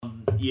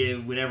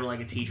whenever like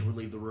a teacher would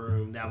leave the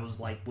room, that was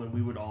like when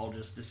we would all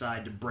just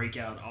decide to break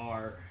out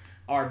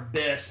our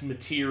best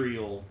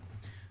material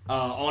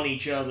on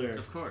each other.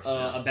 Of course.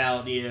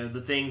 About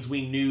the things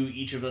we knew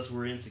each of us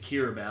were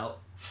insecure about.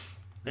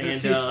 And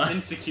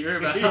insecure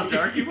about how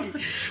dark he was.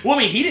 Well, I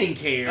mean, he didn't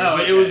care,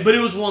 but okay.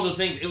 it was one of those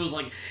things. It was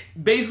like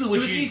basically it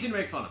was easy to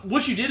make fun of.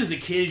 What you did as a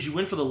kid is you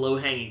went for the low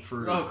hanging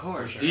fruit. Oh, of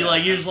course. Sure.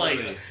 You're just like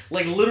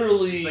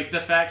literally. It's like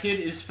the fat kid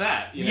is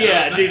fat. You know?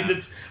 Yeah, dude.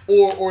 That's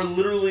or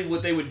literally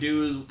what they would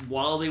do is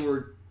while they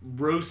were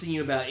roasting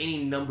you about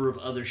any number of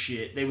other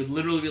shit, they would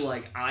literally be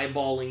like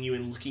eyeballing you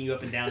and looking you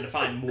up and down to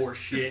find more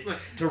shit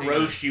to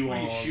roast you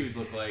on. What do your shoes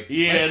look like?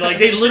 Yeah, like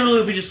they literally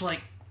would be just like.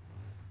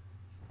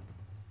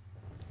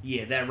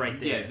 Yeah, that right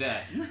there. Yeah,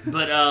 that.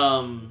 But,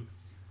 and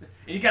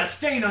you got a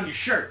stain on your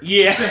shirt.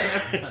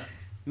 Yeah.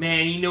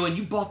 Man, and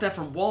you bought that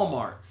from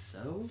Walmart.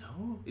 So?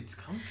 It's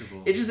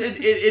comfortable.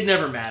 It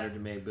never mattered to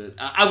me, but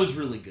I was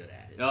really good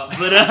at it. Oh.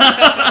 But,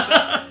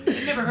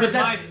 it never hurt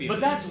my feelings. But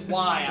that's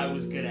why I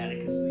was good at it,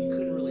 because you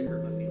couldn't really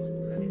hurt my feelings,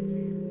 because I didn't care.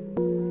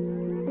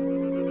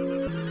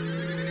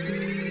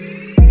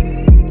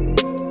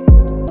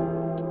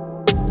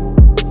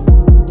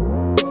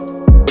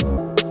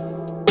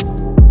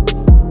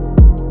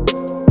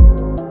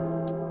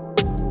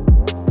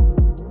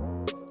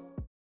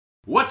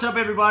 What's up,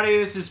 everybody?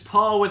 This is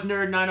Paul with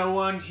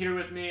Nerd901. Here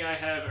with me, I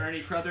have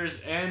Ernie Crothers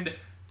and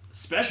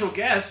special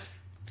guest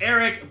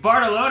Eric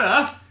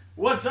Bartolotta.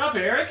 What's up,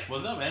 Eric?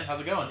 What's up, man?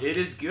 How's it going? It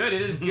is good.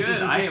 It is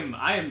good. I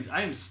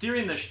am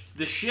steering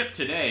the ship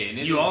today, and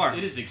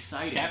it is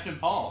exciting. Captain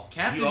Paul.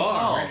 Captain you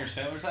Paul. Wearing your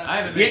sailor's hat. I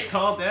haven't been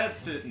called that.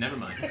 Never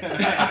mind.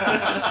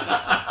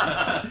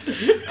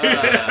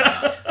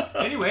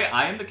 Anyway,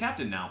 I am the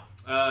captain now.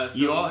 So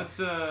you are. Let's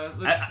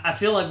I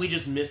feel like we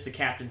just missed a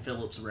Captain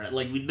Phillips there's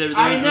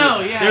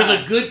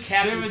a good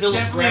Captain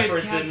Phillips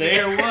reference in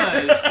there. There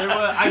was.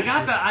 I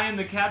got that I am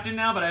the captain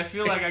now, but I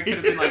feel like I could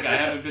have been like, I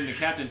haven't been the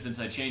captain since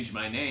I changed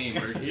my name.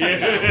 Or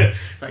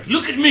Like,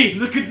 look at me!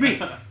 Look at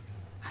me!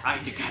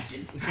 I'm the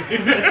captain.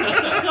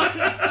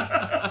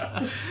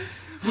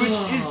 Which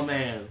is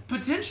man.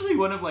 potentially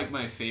one of like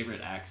my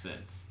favorite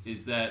accents.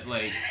 Is that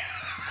like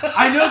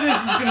I know this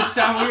is gonna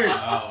sound weird,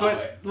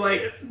 but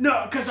like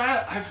no, because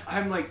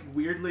I'm like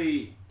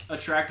weirdly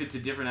attracted to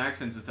different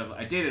accents and stuff.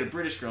 I dated a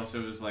British girl, so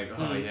it was like,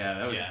 oh yeah,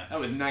 that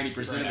was 90%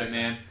 of it,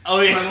 man.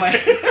 Oh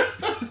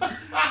yeah.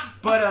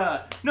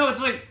 But no,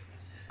 it's like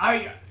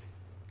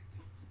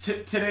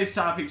today's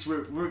topics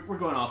we're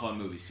going off on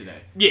movies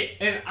today. Yeah,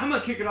 and I'm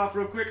gonna kick it off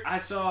real quick. I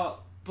saw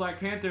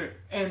Black Panther,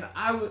 and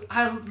I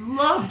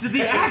loved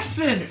the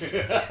accents.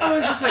 I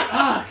was just like,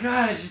 oh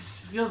god, it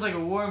just feels like a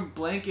warm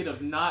blanket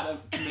of not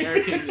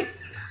American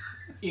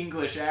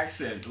English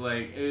accent.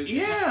 Like,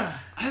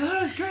 I thought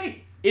it was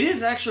great. It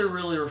is actually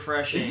really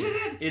refreshing. Isn't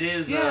it? It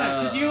is.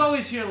 Yeah, because you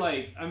always hear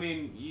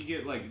you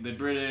get like the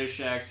British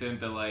accent,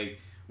 the like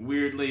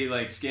weirdly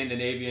like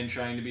Scandinavian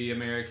trying to be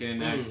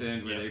American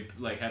accent, where they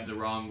like have the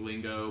wrong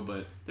lingo,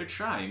 but they're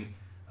trying.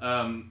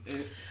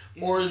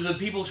 Or the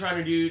people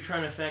trying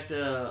to affect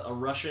a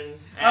Russian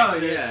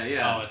accent. Oh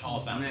yeah. Oh, it all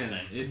sounds the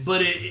same.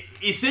 But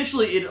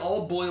essentially it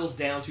all boils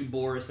down to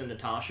Boris and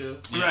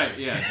Natasha. Yeah. Right?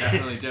 Yeah,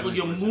 definitely. It's like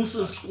your moose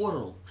and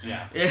squirrel.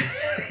 Yeah.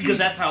 Because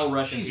that's how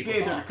Russian people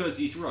He's talk. because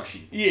he's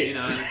Russian. Yeah. You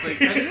know, and it's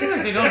like I feel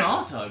like they don't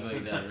all talk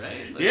like that,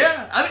 right? Like,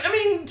 yeah. I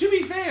mean, to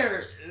be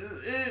fair,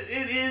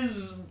 it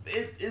is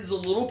a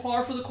little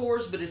par for the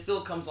course, but it still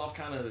comes off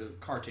kind of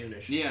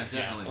cartoonish. Yeah,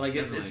 definitely. Like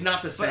it's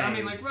not the same. But I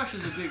mean, like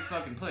Russia's a big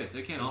fucking place.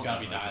 They can't all gotta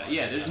be talk like dialect. that.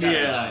 Yeah, there's gotta be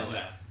dialect.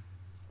 Yeah.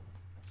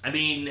 I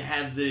mean,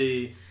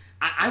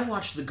 I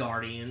watched the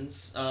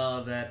Guardians.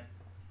 That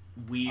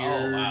weird.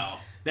 Oh wow.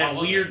 That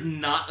weird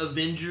not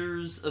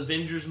Avengers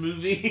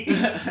movie.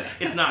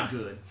 It's not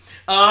good. Is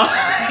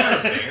there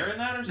a bear in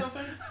that or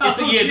something?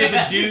 There's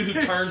a dude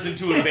who turns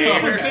into a bear.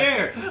 It's a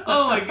bear.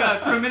 Oh my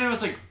god! For a minute, I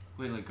was like,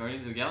 wait, like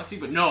Guardians of the Galaxy?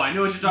 But no, I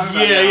know what you're talking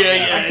about.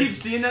 Yeah. I keep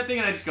seeing that thing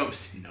and I just go,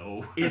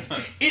 no. It's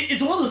one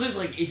of those things,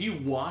 like, if you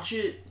watch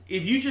it,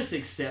 if you just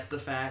accept the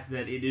fact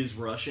that it is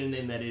Russian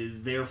and that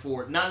is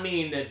therefore, not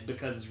meaning that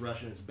because it's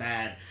Russian it's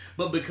bad,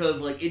 but because,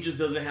 like, it just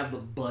doesn't have the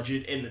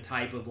budget and the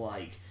type of,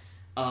 like,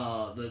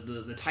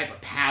 the type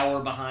of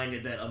power behind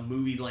it that a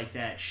movie like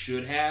that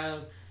should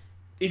have.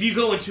 If you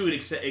go into it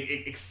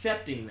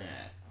accepting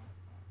that,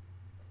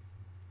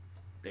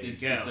 there you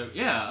go.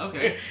 Yeah,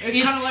 okay.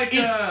 It's kind of like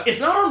it's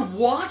not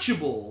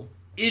unwatchable.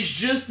 It's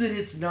just that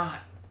it's not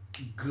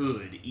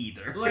good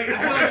either. Like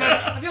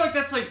I feel like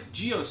that's like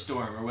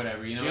Geostorm or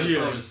whatever. You know,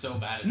 Geostorm is so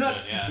bad it's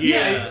good.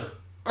 Yeah.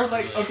 Or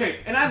like, okay,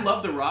 and I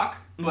love The Rock,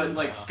 but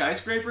like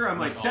Skyscraper, I'm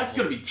like, that's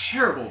gonna be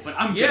terrible, but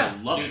I'm gonna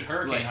love it. Dude,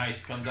 Hurricane like,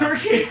 Heist comes out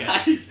Hurricane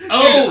this Heist.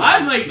 Oh,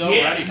 I'm like, so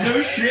ready for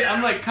no shit.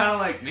 I'm like, kind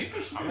of like, maybe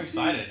I'm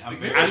excited. I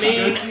mean,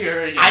 go see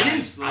Hurricane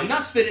Heist. I'm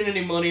not spending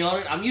any money on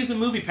it. I'm using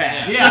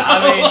MoviePass. Yeah,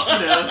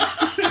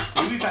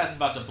 I mean, MoviePass is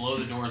about to blow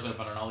the doors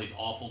open on all these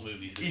awful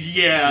movies.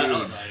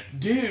 Yeah,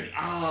 dude.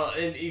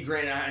 And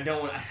granted, I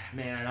don't want.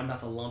 Man, I'm about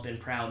to lump in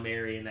Proud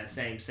Mary in that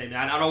same.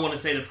 I don't want to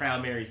say that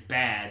Proud Mary's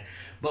bad,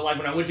 but like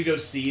when I went to go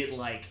see it,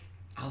 like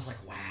I was like,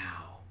 wow,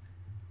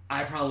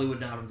 I probably would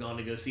not have gone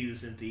to go see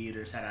this in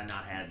theaters had I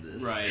not had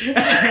this. Right. It's not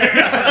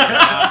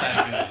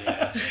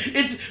that good,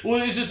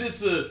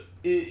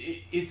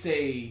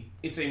 yeah.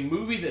 It's a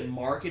movie that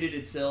marketed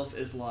itself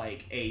as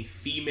like a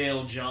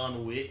female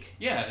John Wick,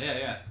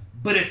 Yeah.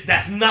 but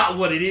that's not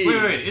what it is.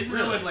 Wait. Isn't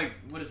really. that like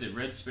what is it?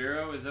 Red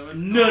Sparrow? Is that what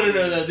it's No.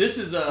 called? This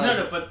is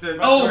No, but the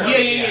Oh Sparrow-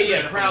 yeah.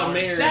 Jennifer Proud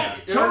Lawrence. Mary. That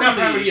Or totally not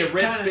Proud Mary. Yeah, Red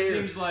kind of Sparrow.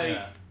 seems like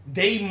Yeah.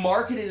 They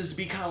market it as to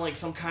be kind of like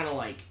some kind of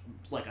like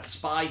a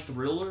spy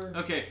thriller.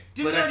 okay.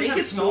 But I think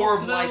it's more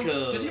of like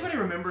a- Does anybody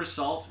remember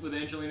Salt with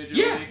Angelina Jolie?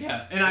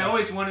 Yeah. And I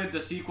always wanted the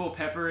sequel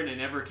Pepper, and it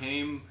never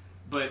came.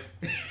 But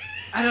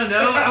I don't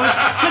know.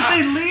 Because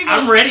they leave.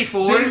 I'm ready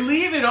for They it.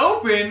 leave it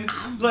open,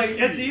 like at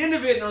ready. the end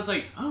of it, and I was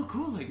like, "Oh,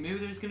 cool! Like maybe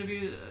there's gonna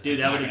be." Dude,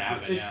 that would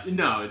happen. It's,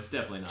 No, it's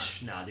definitely not.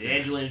 Nah, dude.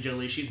 Angelina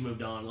Jolie, she's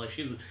moved on. Like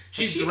she's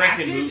Has she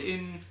directed acted movies.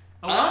 in.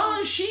 A while?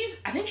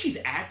 I think she's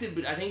acted,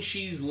 but I think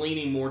she's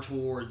leaning more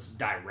towards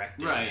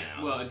directing Right.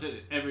 now. Well,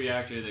 every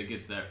actor that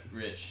gets that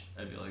rich,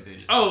 I feel like they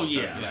just Oh, start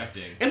yeah.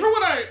 directing. And from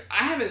what I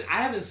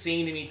haven't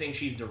seen anything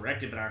she's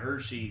directed, but I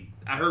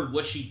heard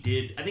what she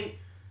did. I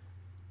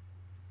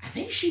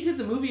think she did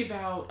the movie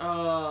about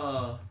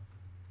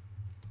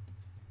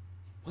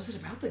was it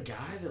about the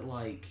guy that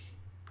like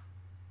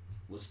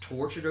was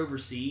tortured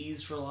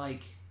overseas for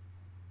like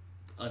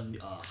a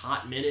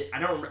hot minute? I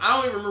don't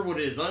even remember what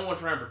it is. I don't want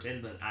to try and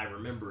pretend that I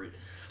remember it.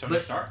 Tony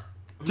Stark.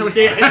 So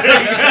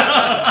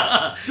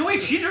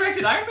wait, she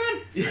directed Iron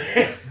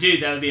Man?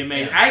 Dude, that would be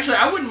amazing. Yeah. Actually,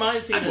 I wouldn't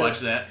mind seeing. I'd watch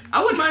that.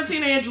 I wouldn't mind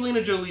seeing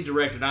Angelina Jolie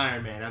directed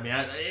Iron Man. I mean,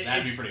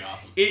 That'd be pretty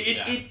awesome.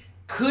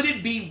 Could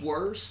it be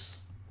worse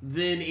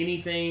than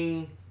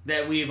anything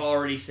that we have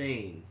already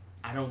seen?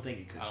 I don't think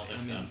it could. I don't think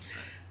I so. mean,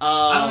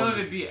 I don't know if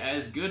it'd be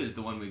as good as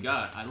the one we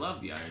got. I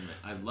love the Iron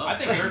Man. I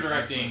think her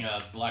directing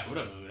Black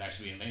Widow movie would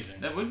actually be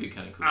amazing. That would be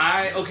kind of cool.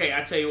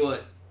 I tell you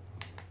what.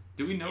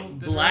 Do we know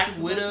the Black director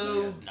of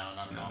Widow? yet? No,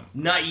 not at all.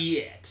 Not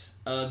yet.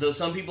 Though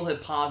some people have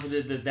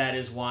posited that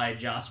is why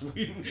Joss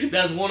Whedon.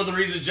 That's one of the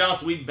reasons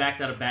Joss Whedon backed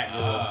out of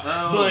Batgirl.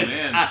 Oh, but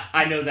man.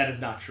 I know that is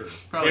not true.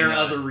 Probably there are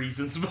not. other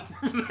reasons for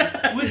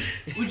that.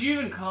 would you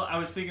even call? I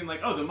was thinking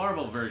like, oh, the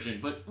Marvel version,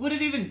 but would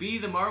it even be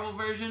the Marvel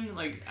version?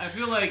 Like, I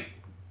feel like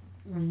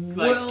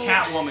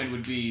Catwoman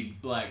would be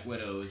Black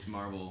Widow's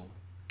Marvel,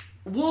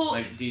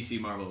 like DC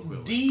Marvel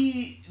equivalent.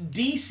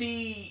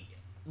 DC,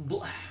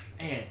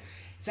 man,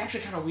 it's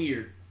actually kind of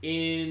weird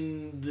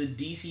in the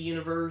DC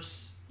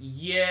universe.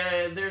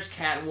 Yeah, there's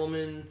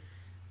Catwoman.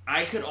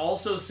 I could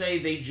also say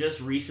they just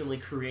recently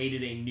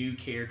created a new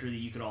character that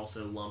you could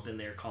also lump in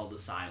there called the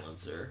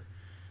Silencer.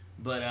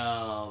 But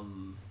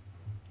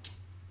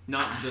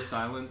Not the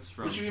Silence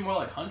from. Would she be more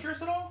like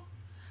Huntress at all?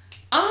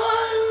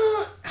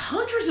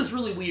 Huntress is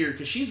really weird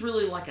because she's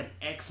really like an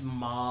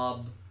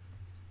ex-mob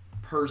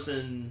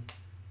person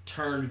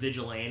turned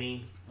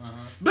vigilante. Uh-huh.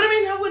 But I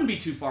mean, that wouldn't be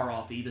too far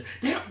off either.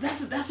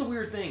 That's the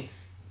weird thing.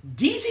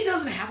 DC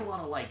doesn't have a lot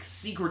of like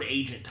secret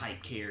agent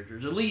type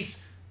characters, at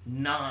least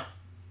not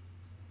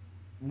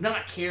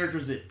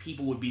characters that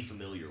people would be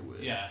familiar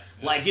with. Yeah.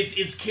 Like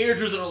it's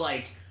characters that are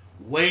like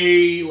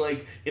way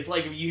like it's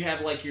like if you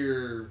have like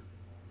your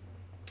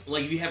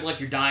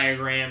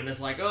diagram and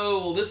it's like, oh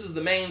well, this is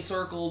the main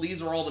circle,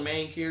 these are all the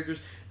main characters,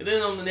 and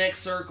then on the next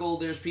circle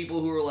there's people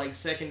who are like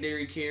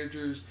secondary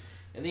characters,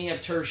 and then you have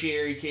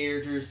tertiary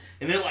characters,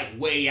 and they're like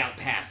way out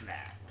past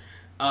that.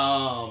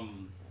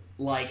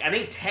 Like, I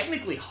think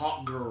technically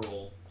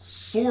Hawkgirl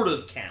sort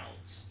of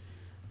counts,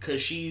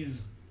 because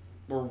she's,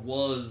 or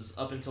was,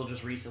 up until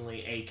just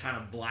recently, a kind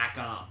of Black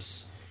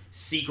Ops,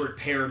 secret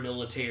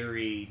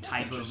paramilitary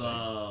type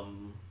of,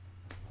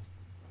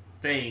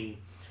 thing.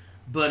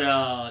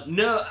 But,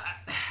 no,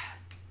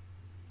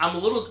 I'm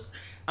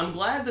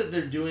glad that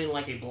they're doing,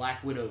 like, a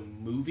Black Widow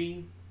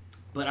movie,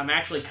 but I'm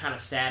actually kind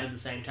of sad at the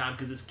same time,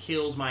 because this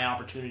kills my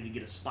opportunity to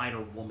get a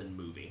Spider-Woman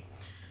movie.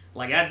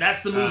 Like,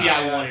 that's the movie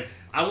I wanted.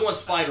 I want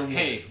Spider-Woman.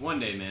 Hey, one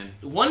day, man.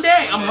 One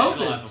day, I'm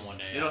hoping. It'll happen one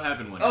day. It'll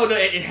happen one day. Oh, no,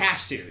 it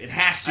has to. It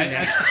has to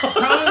now.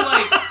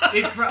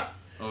 Probably like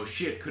oh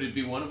shit! Could it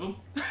be one of them?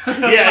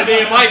 Yeah, I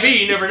mean, it might be.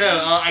 You never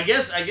know. I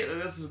guess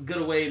that's as good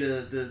a way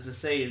to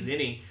say as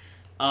any.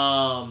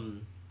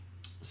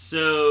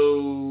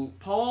 So,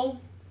 Paul,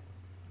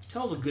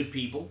 tell the good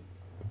people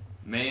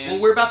Man,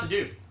 what we're about to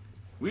do.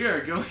 we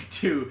are going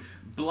to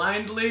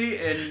blindly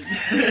and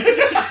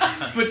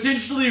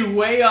potentially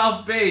way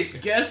off base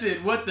guess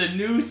it what the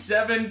new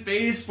 7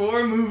 Phase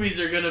 4 movies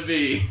are gonna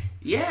be.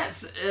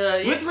 Yes,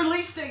 With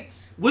release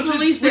dates. With Which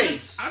release which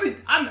dates.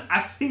 I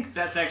think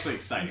that's actually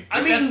exciting. I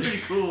Like, mean- that's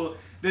pretty cool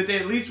that they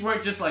at least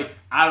weren't just like,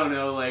 I don't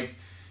know, like,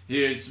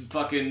 here's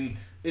fucking,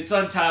 it's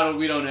untitled,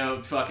 we don't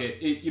know, fuck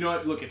it. You know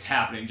what, look, it's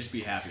happening, just be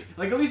happy.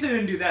 Like, at least they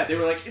didn't do that. They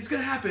were like, it's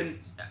gonna happen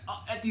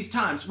at these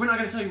times. We're not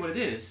gonna tell you what it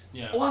is.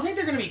 Yeah. Well, I think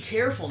they're going to be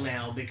careful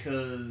now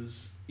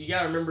because you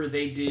got to remember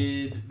they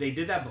did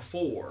that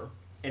before,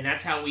 and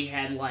that's how we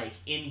had like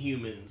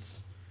Inhumans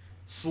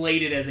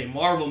slated as a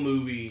Marvel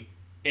movie,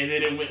 and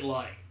then it went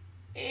like,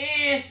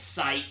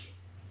 psych.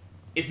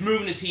 It's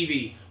moving to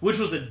TV, which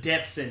was a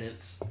death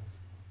sentence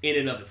in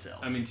and of itself.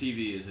 I mean,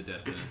 TV is a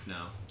death sentence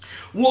now.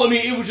 Well, I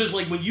mean, it was just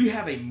like when you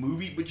have a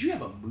movie, but you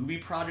have a movie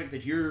project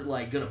that you're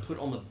like gonna put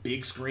on the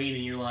big screen,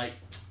 and you're like,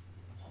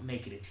 "I'll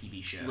make it a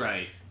TV show."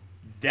 Right.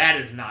 That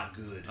is not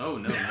good. Oh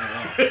no,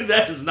 not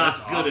That is not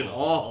That's good at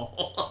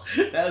awful. all.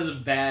 That is a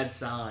bad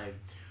sign.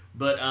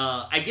 But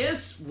I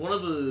guess one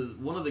of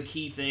the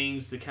key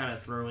things to kind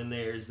of throw in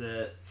there is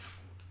that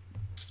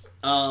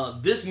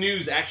this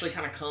news actually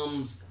kind of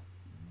comes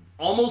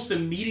almost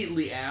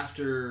immediately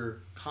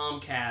after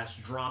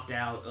Comcast dropped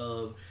out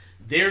of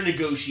their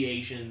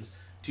negotiations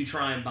to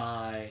try and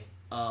buy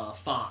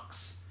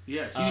Fox.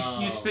 Yeah, so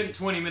you spent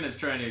 20 minutes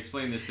trying to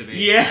explain this to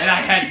me. Yeah. And I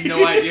had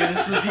no idea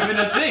this was even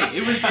a thing.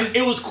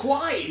 It was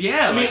quiet.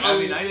 Yeah, I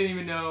mean, I didn't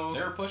even know. They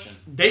were pushing.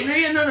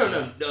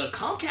 No.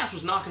 Comcast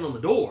was knocking on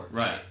the door.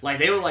 Right. Like,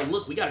 they were like,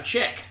 look, we got to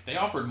check. They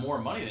offered more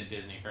money than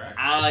Disney, correct?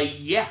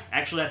 Yeah.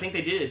 Actually, I think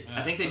they did. Yeah,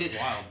 I think they did.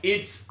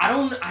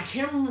 Wild. I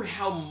can't remember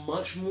how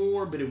much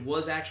more, but it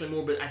was actually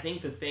more. But I think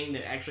the thing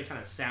that actually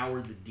kind of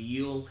soured the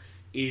deal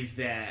is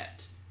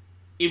that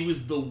it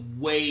was the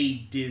way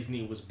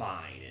Disney was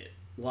buying it.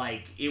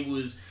 Like, it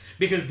was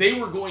because they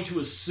were going to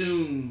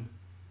assume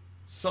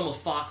some of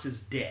Fox's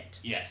debt.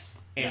 Yes.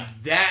 And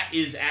that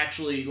is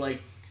actually,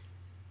 like,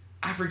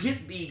 I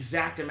forget the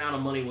exact amount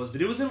of money it was,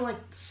 but it was in, like,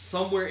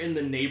 somewhere in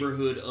the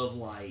neighborhood of,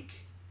 like...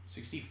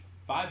 $65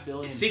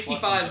 billion.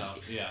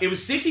 65. Yeah. It was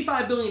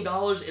 $65 billion.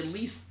 At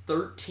least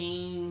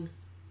 13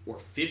 or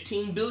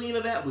 15 billion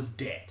of that was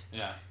debt.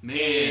 Yeah. Man.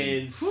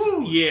 And,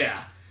 Whew.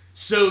 yeah.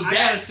 So I gotta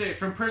that... say,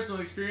 from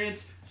personal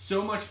experience,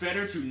 so much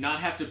better to not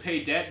have to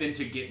pay debt than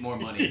to get more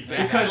money.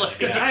 Exactly.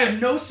 Because I have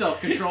no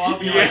self-control. I'll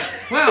be like,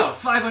 wow,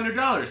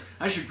 $500.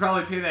 I should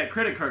probably pay that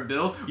credit card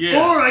bill. Yeah.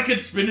 Or I could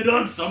spend it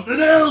on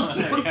something else.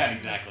 Yeah,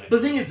 exactly. The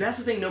thing is, that's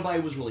the thing nobody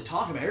was really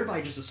talking about.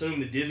 Everybody just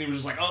assumed that Disney was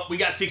just like, oh, we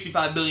got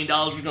 $65 billion,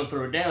 we're going to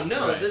throw it down.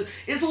 No, Right.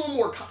 it's a little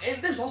more...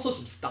 and there's also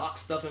some stock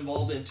stuff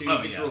involved in it, too. Oh,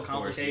 It gets yeah, real of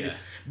course, complicated. yeah.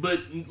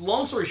 But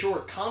long story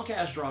short,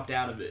 Comcast dropped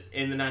out of it.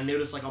 And then I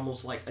noticed, like,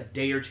 almost like a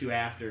day or two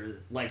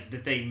after, like,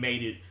 that they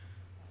made it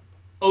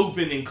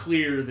open and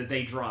clear that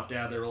they dropped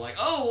out. They were like,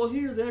 oh,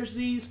 well, there's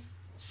these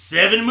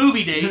 7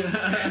 movie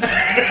dates.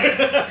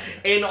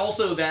 And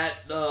also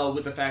that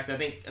with the fact that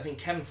I think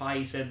Kevin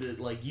Feige said that,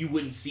 like, you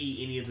wouldn't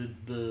see any of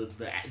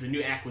the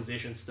new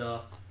acquisition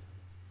stuff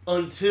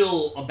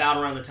until about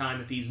around the time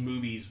that these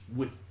movies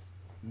would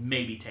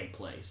maybe take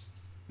place.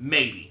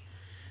 Maybe.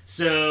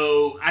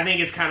 So I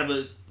think it's kind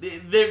of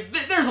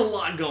there's a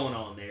lot going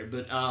on there,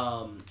 but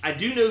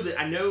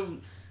I know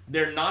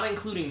they're not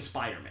including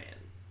Spider-Man.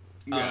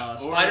 Yeah,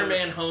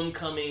 Spider-Man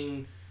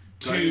Homecoming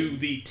to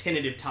the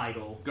tentative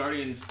title.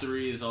 Guardians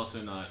 3 is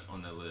also not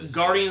on that list.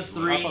 Guardians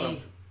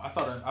 3. I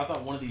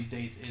thought one of these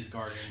dates is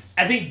Guardians.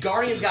 I think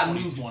Guardians It's got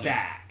 2020. moved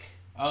back.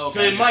 Oh, okay.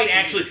 So it might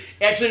actually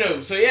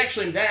no. So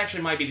that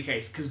actually might be the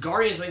case because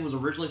Guardians I think was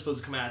originally supposed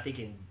to come out I think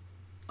in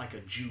like a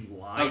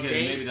July Okay,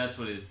 date. maybe that's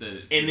what it is.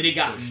 And then it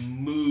got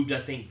moved, I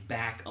think,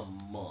 back a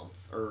month.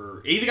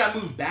 Or it either got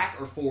moved back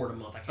or forward a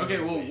month. I can't Okay,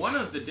 remember well, which. one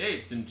of the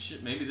dates, then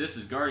maybe this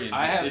is Guardians.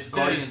 I have it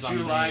Guardians says on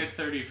the July date.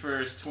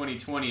 31st,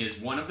 2020 is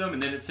one of them,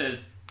 and then it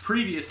says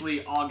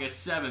previously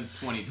August 7th,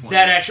 2020.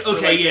 That actually...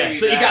 Okay, like, yeah. maybe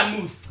So it got that's-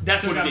 moved...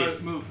 That's so what it it got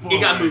is. moved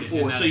It got forward, moved and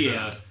forward, that's so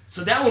yeah. the-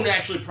 So that one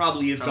actually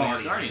probably is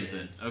Guardians Guardians.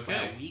 then. By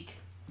Okay. a week.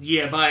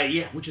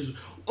 Yeah, which is...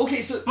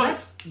 Okay, so But,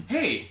 that's...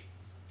 hey,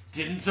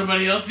 didn't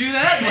somebody else do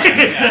that?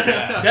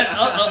 That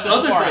So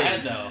other far thing...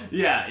 ahead, though.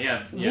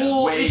 yeah.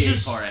 Well, way it's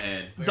just- far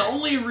ahead. The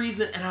only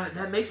reason, and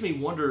that makes me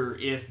wonder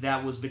if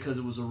that was because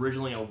it was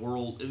originally a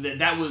world...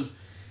 That was...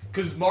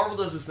 Because Marvel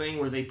does this thing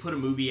where they put a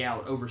movie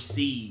out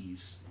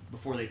overseas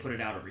before they put it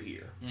out over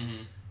here.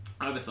 Mm-hmm.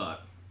 I have a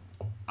thought.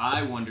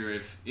 I wonder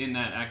if in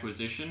that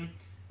acquisition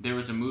there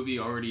was a movie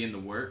already in the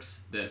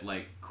works that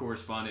like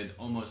corresponded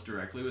almost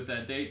directly with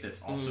that date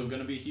that's also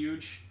going to be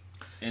huge,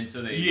 and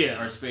so they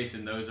are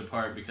spacing those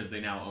apart because they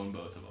now own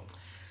both of them.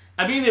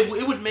 I mean,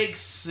 it would make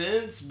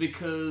sense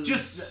because...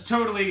 Just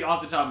totally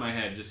off the top of my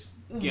head, just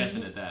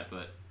guessing at that,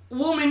 but...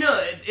 Well, I mean, no,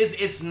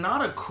 it's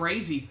not a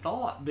crazy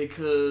thought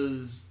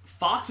because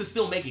Fox is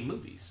still making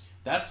movies.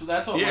 That's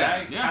what when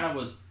Yeah, I kind of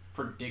was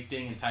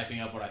predicting and typing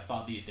up what I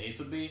thought these dates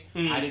would be.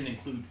 Mhm. I didn't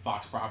include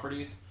Fox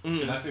properties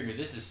because I figured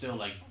this is still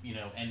like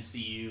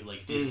MCU,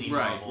 like Disney,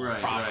 Right, Marvel right,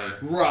 proper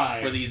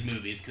Right. for these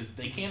movies because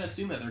they can't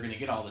assume that they're going to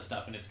get all this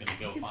stuff and it's going to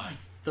go I think it's fine. like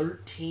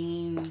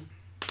 13...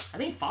 I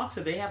think Fox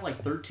said they have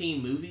like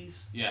 13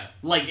 movies. Yeah,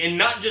 Like, and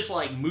not just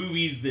like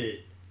movies that...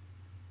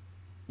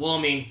 Well,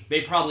 I mean,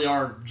 they probably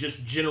are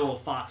just general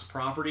Fox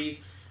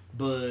properties,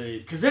 but...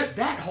 Because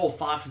that whole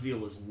Fox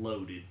deal is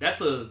loaded.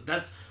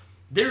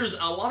 There's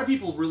a lot of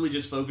people really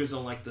just focus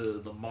on like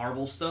the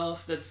Marvel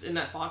stuff that's in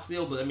that Fox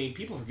deal, but I mean,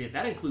 people forget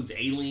that includes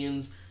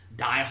Aliens,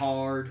 Die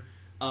Hard,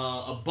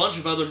 a bunch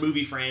of other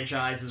movie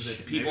franchises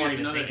that people aren't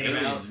even thinking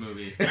Aliens about.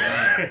 movie.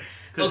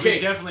 Because Okay.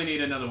 we definitely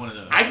need another one of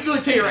those. I can go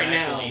tell you right An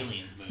actual now.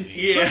 Aliens movie.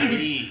 Yeah.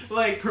 Please.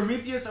 Like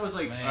Prometheus, I was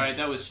like, Man. all right,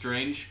 that was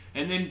strange.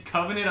 And then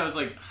Covenant, I was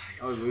like,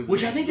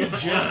 Which I think they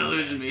just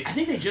losing me. I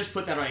think they just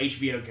put that on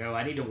HBO Go.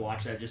 I need to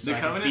watch that just so The I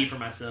can Covenant? see for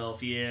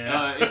myself.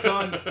 Yeah. It's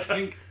on. I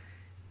think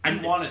I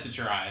wanted to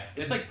try.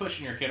 It's like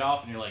pushing your kid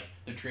off, and you're like,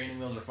 the training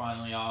wheels are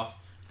finally off.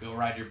 Go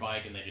ride your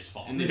bike, and they just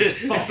fall. And they just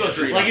fall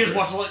straight. Like you just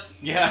watch like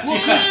Yeah. Well,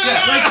 'cause,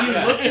 like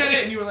you looked at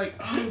it and you were like,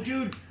 oh,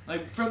 dude,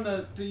 like from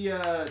the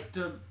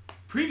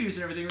previews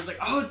and everything, it was like,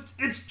 oh,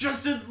 it's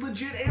just a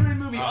legit alien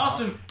movie,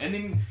 awesome.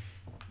 And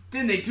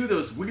then they do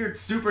those weird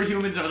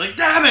superhumans. I was like,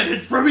 damn it,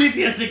 it's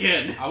Prometheus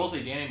again. I will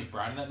say Danny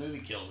McBride in that movie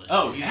kills it.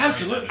 Oh, He's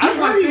absolutely. great in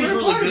that I He's heard my he was favorite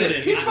really part of good it.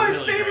 in it. He's He's my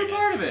really great favorite in it.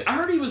 part of it. I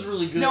heard he was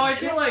really good. No, I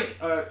feel It's-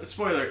 like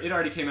spoiler. It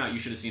already came out. You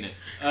should have seen it.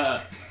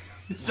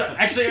 So,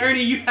 actually,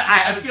 Ernie, I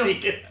haven't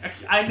seen it.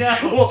 I know.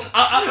 Well,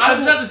 I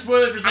was about to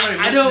spoil it for somebody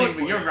I listening, don't.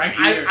 but you're right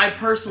here. I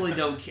personally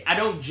don't. I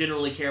don't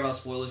generally care about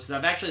spoilers because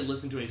I've actually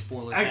listened to a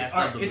spoiler cast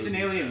of the it's an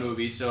movie, alien so.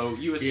 movie, so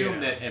you assume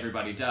Yeah. that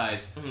everybody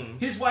dies.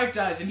 Mhm. His wife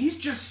dies, and he's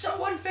just so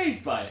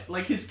unfazed by it,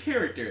 like his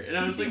character. And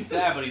I He was like, seems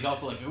sad, but he's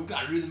also like, we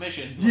gotta do the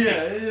mission. yeah,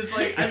 it's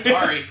like I'm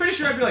Sorry. Pretty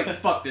sure I'd be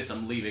like, fuck this,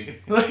 I'm leaving,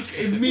 like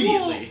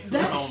immediately. I'm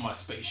That's- going on my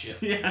spaceship.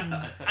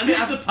 Yeah, I mean,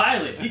 he's the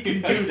pilot. He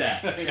can do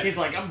that. He's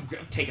like, I'm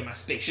taking my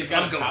spaceship. He's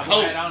got I'm his going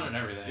cowboy hat home. on and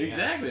everything.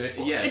 Exactly.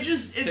 Well, Yeah. it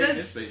just Taking his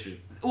that's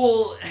spaceship.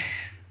 well.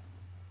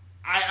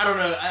 I don't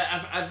know.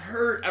 I've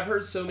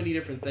heard so many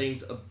different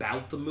things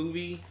about the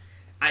movie.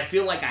 I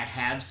feel like I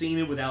have seen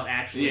it without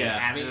actually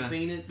having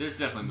seen it. There's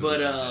definitely But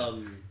movies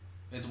like that.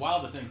 It's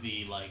wild to think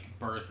the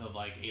birth of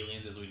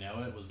aliens as we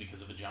know it was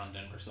because of a John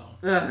Denver song.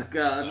 Oh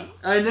God, So-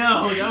 I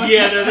know. That was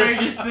Yeah, the no, that's-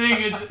 strangest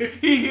thing is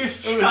he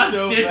hears It was John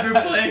so Denver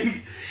bad.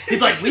 playing.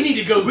 He's like, we need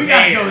to go We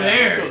there. gotta go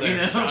there. Let's go there. You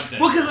know? John Denver.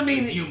 Well, because I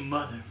mean, You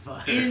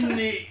motherfucker.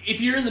 if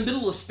you're in the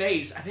middle of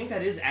space, I think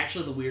that is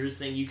actually the weirdest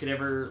thing you could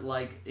ever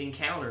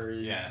encounter.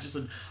 Is Yeah. just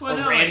a Well,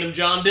 no, random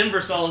John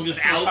Denver song just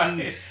out in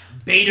Right.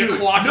 Beta Dude,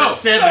 Quadrant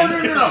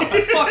 7. No.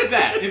 Fuck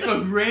that. If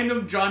a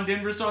random John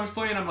Denver song's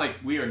playing, I'm like,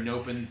 we are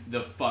noping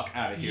the fuck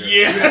out of here.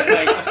 Yeah.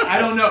 Like, I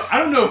don't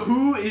know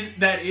who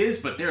that is,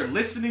 but they're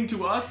listening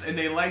to us and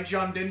they like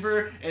John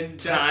Denver, and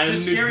that's Time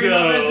just to scary go.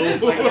 enough as it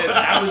is. Like,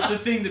 that was the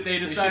thing that they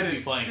They decided. should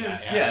be playing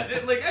that. Yeah,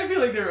 like I feel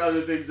like there are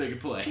other things they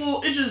could play.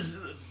 Well, it just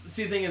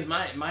see the thing is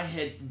my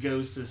head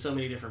goes to so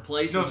many different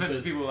places. No offense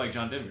to because- people like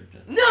John Denver.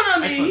 No, I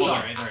mean, Excellent Well,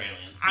 song. they're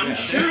aliens. I'm Yeah.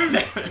 sure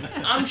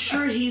that I'm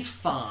sure he's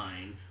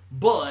fine,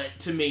 but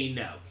to me,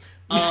 no.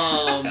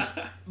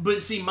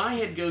 But see, my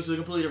head goes to a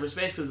completely different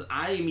space because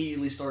I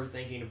immediately started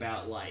thinking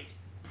about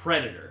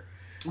Predator.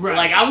 Right.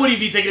 Like I wouldn't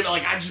be thinking about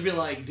I'd just be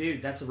like,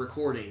 dude, that's a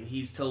recording.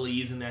 He's totally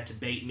using that to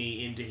bait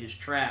me into his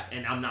trap,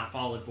 and I'm not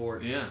falling for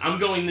it. Yeah. I'm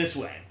going this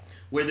way,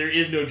 where there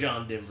is no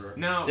John Denver.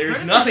 No, there's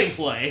Predator's- nothing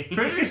playing.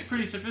 Predator's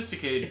pretty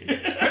sophisticated.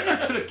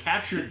 Predator could have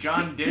captured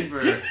John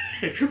Denver,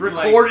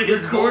 recorded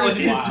his recorded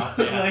voice. Wow,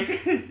 yeah.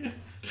 like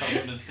Tell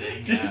them to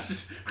sing.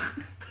 just.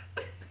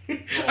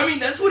 I mean,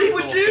 that's what he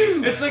would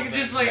do. It's like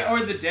just like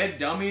or the dead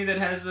dummy that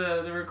has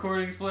the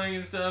recordings playing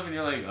and stuff, and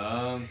you're like,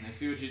 I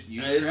see what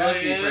you're It's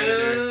crafty, like,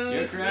 Predator.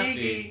 You're crafty.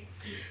 sneaky.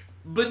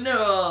 But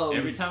no.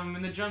 Every time I'm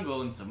in the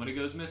jungle and somebody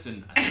goes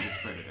missing, I think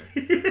it's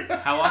Predator.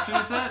 How often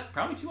is that?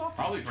 Probably too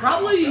often.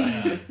 Probably.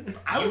 Yeah.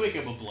 I You was- wake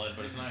up with blood,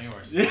 but it's not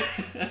yours.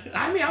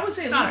 I mean, I would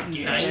say at Not least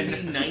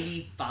again.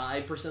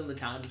 95% of the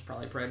time it's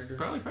probably Predator.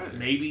 Probably Predator.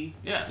 Maybe.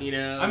 Yeah. You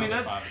know. I mean,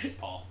 Number that- 5 is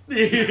Paul.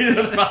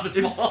 About as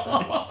It's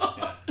small.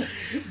 Yeah.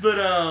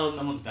 But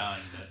Someone's dying.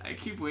 But I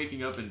keep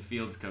waking up in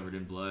fields covered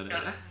in blood.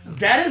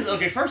 that is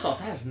okay. First off,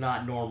 that is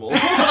not normal.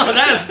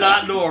 That is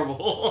not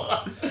normal.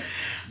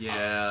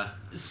 Yeah.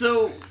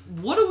 So,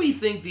 what do we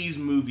think these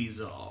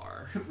movies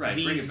are? Right,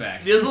 bring it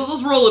back.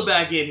 Let's roll it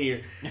back in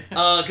here,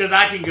 because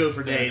I can go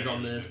for days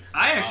on this.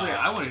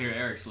 I want to hear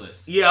Eric's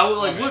list. Yeah, I would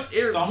like Okay, what?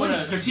 Eric, so I'm what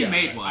gonna- Because he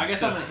made one. I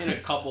guess so. I'm gonna hit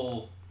a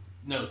couple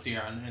notes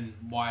here on and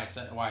why I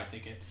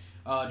think it.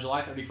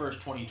 July 31st,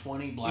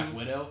 2020, Black Mhm.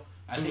 Widow.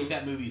 I Mhm. think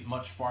that movie's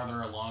much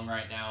farther along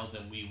right now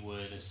than we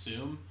would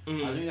assume.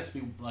 Mhm. I think that's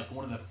be like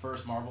one of the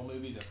first Marvel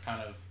movies that's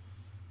kind of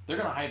they're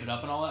gonna hype it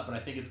up and all that, but I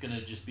think it's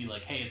gonna just be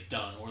like, hey, it's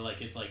done, or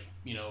like it's like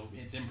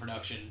it's in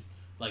production,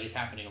 like it's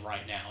happening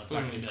right now. It's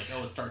not gonna be like,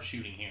 oh, it starts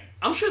shooting here.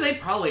 I'm sure they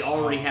probably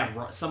already have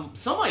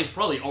somebody's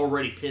probably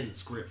already pinned the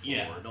script for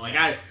Yeah. it.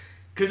 Like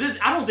because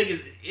I don't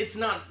think it's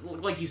not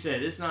like you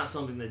said. It's not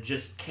something that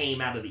just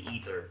came out of the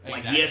ether like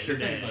Exactly. This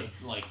yesterday. thing's been,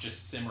 like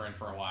just simmering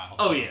for a while.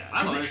 Oh so- yeah,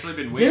 I've 'Cause honestly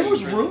been there waiting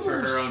was for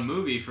rumors. her own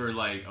movie for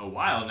like a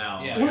while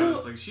now. Yeah. Like, I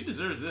was like, she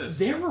deserves this.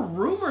 there were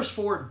rumors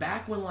for it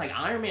back when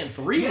Iron Man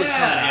 3 was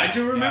coming Yeah, out. I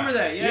do remember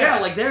that. Yeah, Yeah,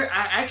 like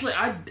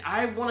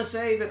I want to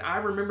say that I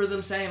remember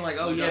them saying like,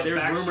 oh Like yeah, a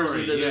there's rumors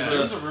backstory, that yeah. There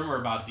there's was a rumor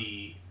about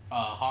the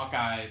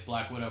Hawkeye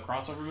Black Widow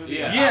crossover movie.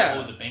 Yeah. Yeah.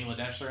 What was it,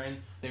 Bangladesh they're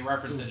in? They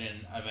reference it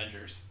in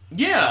Avengers.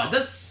 yeah,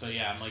 that's So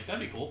yeah, I'm like, that'd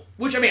be cool.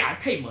 which I mean I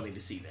paid money to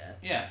see that.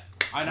 Yeah.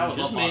 I know I would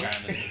Just love me. Hawkeye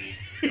in this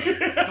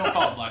movie. But don't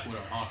call it Black Widow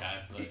and Hawkeye,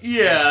 but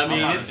Yeah, I I'm mean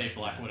not gonna it's say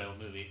Black Widow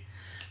movie.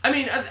 I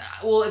mean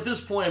well at this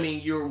point I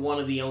mean you're one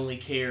of the only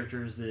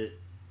characters that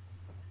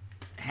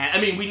I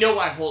mean we know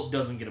why Hulk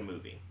doesn't get a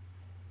movie.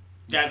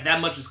 That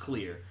much is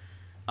clear.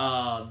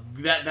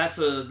 That's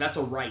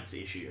a rights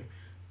issue.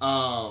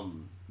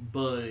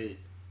 But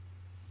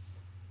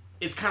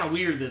it's kind of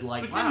weird that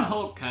like but wow. didn't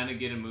Hulk kind of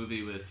get a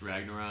movie with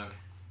Ragnarok?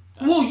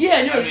 Well,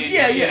 yeah, no, I mean,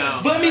 yeah. you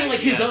know, but I mean, like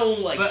his yeah.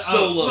 own like But,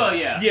 solo. well,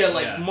 yeah,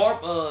 like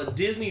yeah.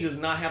 Disney does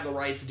not have the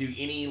rights to do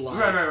any like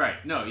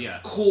Right. No, yeah.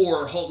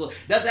 core whole.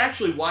 That's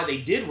actually why they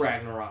did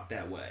Ragnarok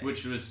that way.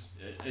 Which was,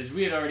 as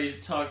we had already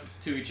talked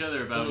to each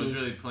other about, was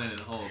really Planet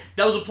Hulk.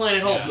 That was a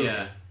Planet Hulk movie.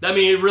 Yeah. I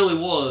mean, it really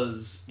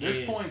was.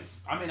 There's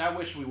points. I mean, I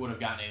wish we would have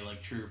gotten a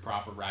like true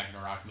proper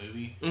Ragnarok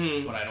movie,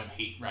 but I don't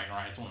hate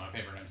Ragnarok. It's one of my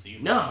favorite MCU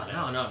movies. No, so.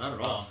 not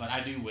at all. But I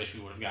do wish we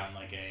would have gotten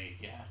like a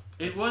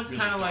It was really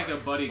kind of like a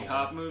dark buddy Thor.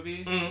 cop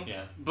movie,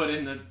 Yeah. but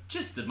in the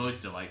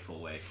most delightful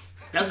way.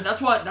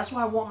 That's why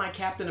I want my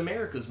Captain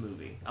America's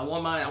movie. I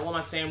want my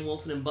Sam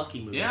Wilson and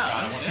Bucky movie. Yeah.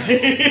 God, I want to see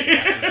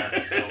Captain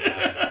America so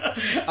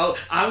bad.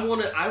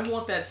 I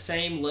want that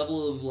same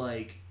level of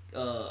like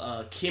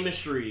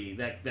chemistry,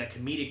 that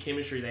comedic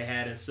chemistry they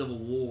had in Civil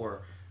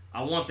War.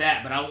 I want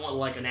that, but I want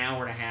like an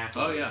hour and a half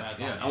of it.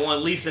 That's all. I want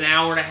at least an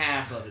hour and a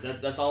half of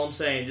it. That's all I'm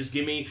saying. Just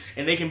give me,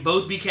 and they can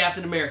both be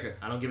Captain America.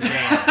 I don't give a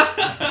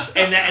damn.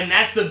 and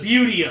that's the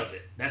beauty of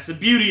it. That's the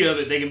beauty of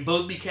it. They can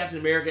both be Captain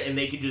America, and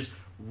they can just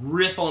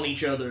riff on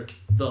each other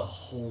the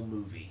whole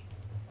movie.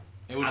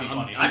 It would be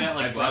funny. See that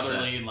like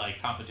brotherly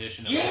like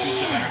competition of who's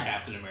the better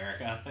Captain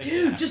America? Like,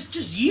 Dude,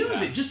 just use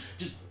it. Just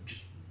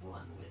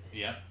run with it.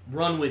 Yep.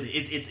 Run with it.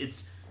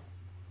 It's.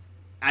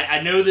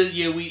 I know that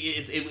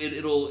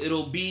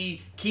it'll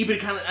be keep it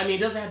kind of. I mean,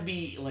 it doesn't have to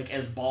be like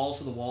as balls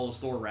to the wall as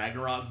Thor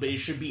Ragnarok, but it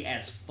should be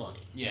as funny.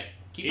 Yeah.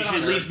 Keep It it should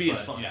on at least Earth, be as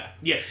but, fun.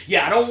 Yeah.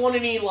 Yeah. I don't want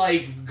any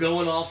like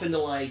going off into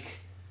like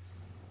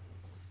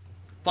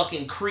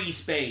fucking Kree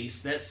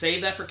space.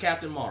 Save that for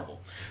Captain Marvel.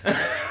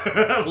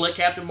 Let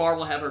Captain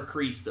Marvel have her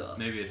Kree stuff.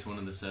 Maybe it's one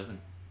of the 7.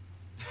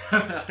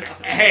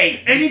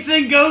 Hey,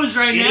 anything goes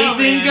right now.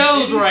 Anything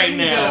goes right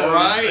now, goes.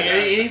 right?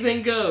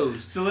 Anything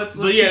goes. So let's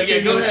But yeah,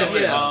 continue go with ahead.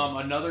 this. Yeah.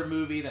 Another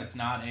movie that's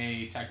not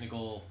a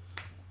technically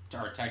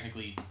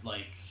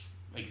like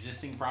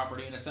existing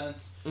property in a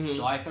sense. Mhm.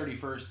 July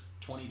 31st,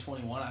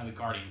 2021. I have a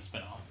Guardians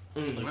spinoff.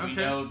 Mhm. Like we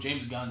Okay. know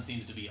James Gunn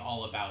seems to be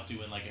all about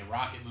doing like a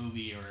Rocket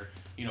movie or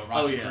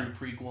Rocket Crew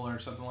prequel or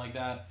something like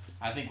that.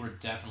 I think we're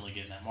definitely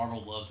getting that.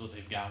 Marvel loves what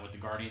they've got with the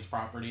Guardians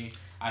property.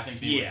 I think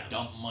they would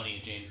dump money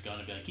at James Gunn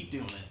and be like, keep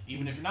doing it.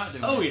 Even if you're not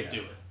doing it,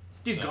 do it.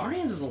 Dude,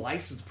 Guardians is a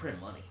license to print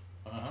money.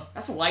 Uh-huh.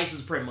 That's a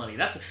license to print money.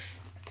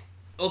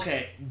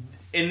 Okay.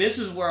 And this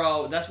is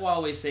where that's why I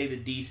always say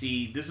that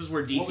DC. This is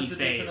where DC What was the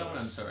date for that one? I'm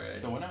fails. sorry.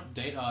 The what now?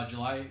 Date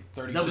July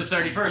 31st. No, the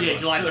 31st. Yeah, one.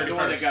 July So the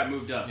one 31st. that got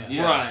moved up.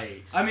 Yeah.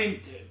 Right. I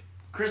mean,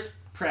 Chris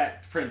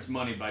Pratt prints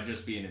money by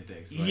just being in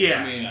things. Like,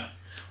 Yeah. I mean, Yeah.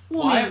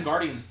 Well, Well, I have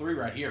Guardians 3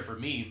 right here for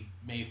me,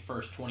 May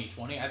 1st,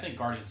 2020. I think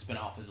Guardians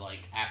spinoff is like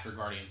after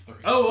Guardians 3.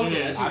 Oh,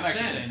 okay. That's what I'm you're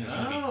actually saying there's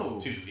going Oh.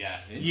 to be 2, yeah.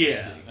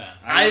 Interesting. Yeah.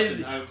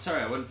 I'm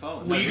sorry, I wasn't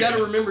following. Well, that. you got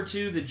to remember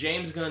too that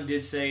James Gunn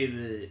did say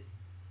that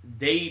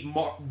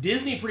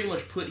Disney pretty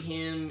much put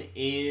him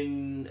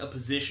in a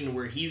position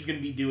where he's going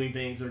to be doing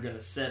things that are going to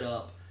set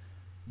up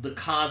the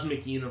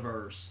cosmic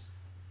universe,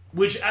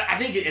 which I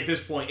think at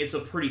this point it's a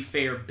pretty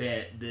fair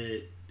bet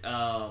that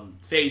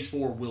Phase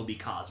 4 will be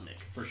cosmic.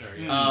 For sure,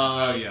 yeah.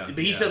 Oh, yeah. But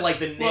he said like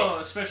the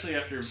next especially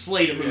after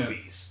slate of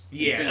movies.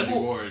 Yeah, Infinity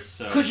Wars.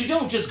 So. because you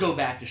don't just go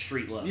back to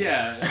street level.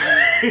 Yeah.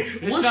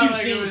 It's Once not you've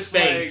like it seen was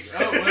space.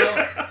 Like, oh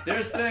well,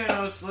 there's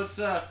Thanos. Let's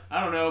I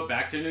don't know,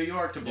 back to New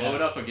York to blow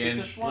it up Let's again.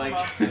 get the shawarma.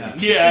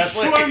 Like, Yeah, it's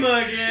like-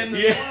 shawarma again.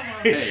 Yeah.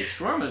 Hey,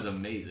 shawarma's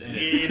amazing.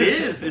 It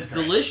is. It's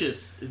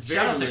delicious. It's very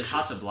Shout out delicious. to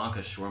Casablanca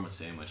shawarma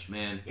sandwich,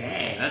 man.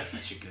 Yeah. That's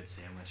such a good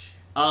sandwich.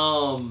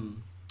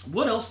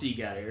 What else do you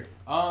got, Eric?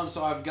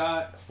 So I've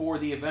got for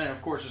the event,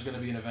 of course, there's going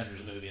to be an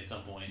Avengers movie at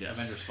some point. Yes.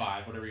 Avengers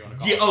 5, whatever you want to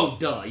call Yeah. it. Oh,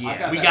 duh.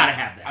 Yeah. We gotta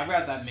have that. I've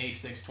got that May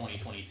 6,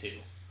 2022.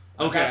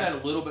 I've Okay. got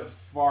that a little bit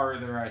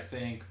farther, I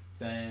think,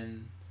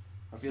 than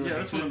I feel like Yeah, it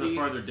that's could one of the be,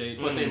 farther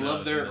dates. but they in the-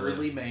 love their in the list.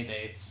 early May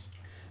dates.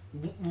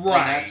 And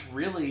Right. that's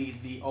really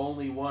the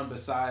only one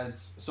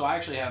besides. So I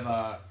actually have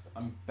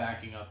I'm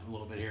backing up a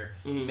little bit here.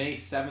 Mhm. May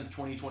 7th,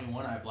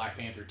 2021. I have Black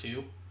Panther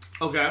 2.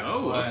 Okay.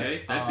 Oh, But,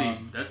 okay.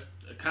 That's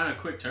a kind of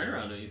quick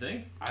turnaround, don't you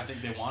think? I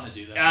think they want to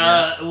do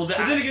that. Well, But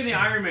then again, the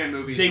Iron Man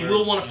movies they were,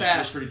 will want to were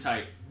fast. pretty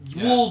tight.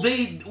 Yeah. Well,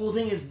 the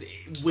thing is,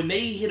 when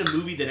they hit a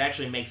movie that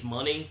actually makes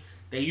money,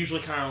 they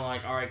usually kind of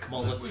like, all right, come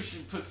on, We let's.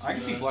 should put some I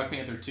can see of Black those.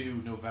 Panther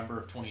 2 November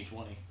of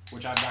 2020,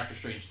 which I have Doctor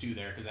Strange 2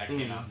 there because that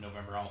came out in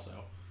November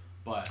also.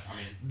 But I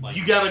mean, like,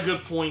 You got a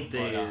good point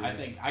but, there. I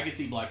think I could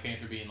see Black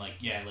Panther being like,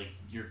 yeah, like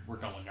we're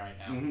going right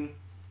now. Mm-hmm.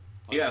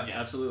 But, Yeah,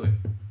 absolutely.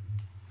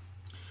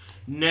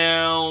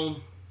 Now,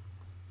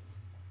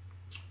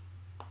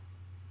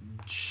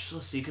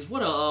 let's see, because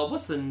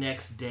what's the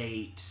next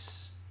date?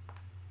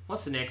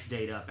 What's the next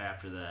date up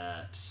after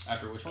that?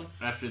 After which one?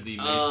 After the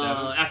May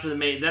 7th, After the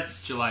May,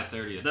 that's July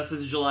 30th. That's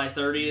the July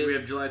 30th. We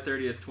have July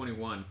 30th,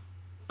 21.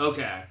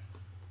 Okay.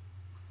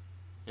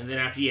 And then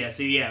after, we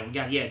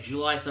got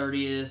July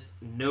 30th,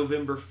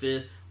 November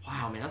 5th.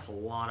 Wow, man, that's a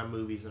lot of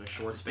movies in a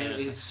short span of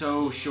time. It's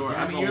so short.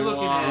 That's I mean, you're a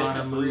looking lot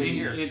at of 3 movies.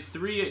 years. It's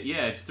 3.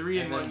 Yeah, it's 3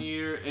 in And 1 then-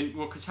 year, and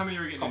well, because how many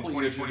are we A getting in couple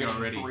years you're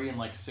 2020 getting already? 3 in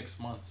like 6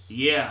 months.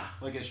 Yeah.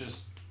 Like it's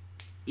just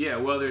Yeah,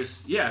 well,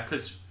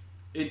 because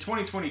in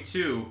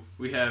 2022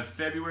 we have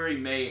February,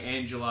 May,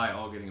 and July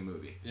all getting a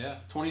movie. Yeah.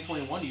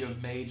 2021, you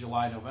have May,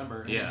 July,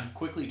 November, and Yeah. then you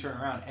quickly turn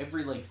around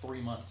every like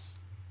 3 months.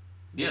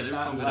 Yeah, If they're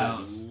not pumping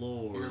less, out.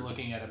 Lord. You're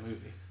looking at a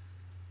movie.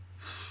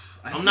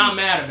 I'm not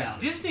mad about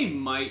it. Disney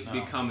might No.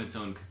 become its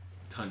own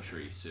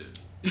country soon.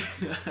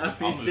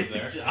 I'll move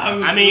there.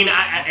 I mean,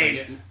 I'll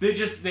take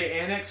it. they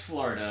annex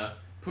Florida,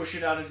 push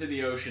it out into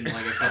the ocean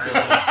like a couple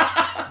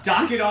of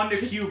dock it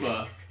onto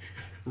Cuba.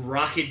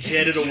 rocket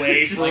jetted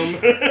away Just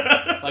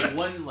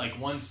from. like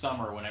one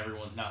summer when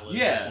everyone's not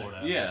living Yeah, in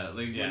Florida. yeah,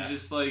 like Yeah. when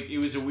just like it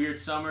was a weird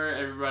summer,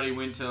 everybody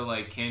went to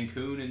like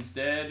Cancun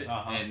instead,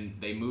 Uh-huh. and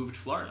they moved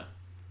Florida,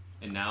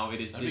 and now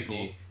it is That'd be Disney.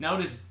 cool. Now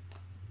it is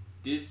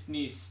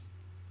Disney's.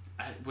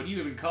 What do you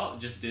even call it?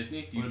 Just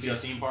Disney? Would it be a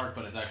theme park,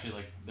 but it's actually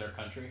like their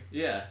country?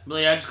 Yeah. Well,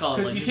 yeah, I just call it.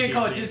 Because Like, you just can't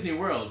call it Disney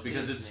World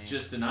because Disney. it's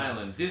just an Yeah.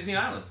 island. Disney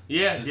Island.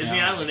 Yeah, Disney Disney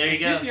Island. Island. There you Is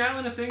go. Disney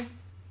Island a thing?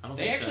 I don't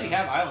They think actually so.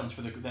 have islands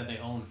that they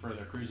own for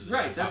their cruises.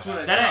 Right, It's that's not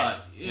what I bad.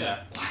 thought. Yeah.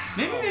 Yeah.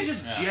 Maybe they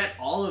just Yeah. jet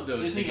all of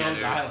those Disney owns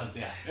together. islands,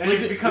 yeah. And Like,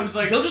 it becomes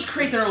like. they'll just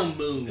create their own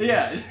moon.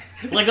 Yeah.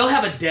 Like they'll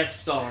have a Death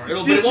Star.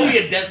 But it won't be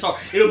a Death Star.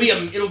 It'll be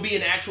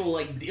an actual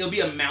it'll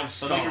be a mouse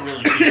So star. they can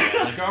really keep it.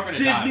 Like, you're all gonna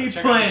die, Disney but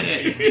check out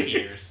Planet. these Mickey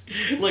ears.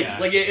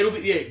 It'll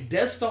be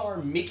Death Star,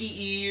 Mickey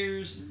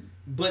ears,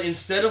 but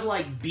instead of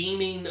like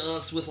beaming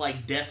us with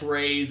like death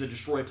rays that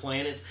destroy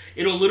planets,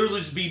 it'll literally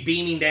just be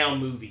beaming down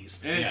movies.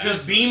 And it Yeah.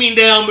 Just beaming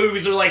down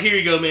movies. They're like, here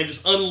you go, man.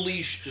 Just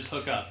unleash. Just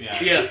hook up,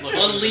 yeah. Yeah, Just look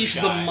up unleash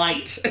in the sky.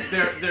 might.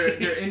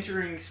 their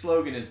entering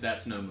slogan is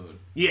 "That's no moon."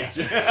 Yeah.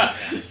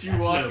 Just you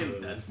That's walk no in.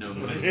 moon. That's no What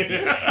moon. is Mickey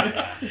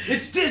saying?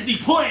 It's Disney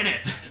Planet.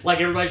 Like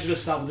everybody's just gonna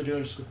stop what they're doing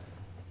and just go.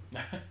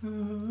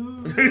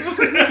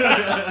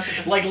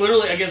 Like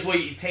literally, I guess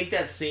you take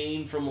that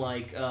scene from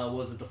like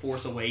was it The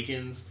Force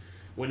Awakens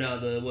when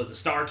was it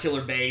Star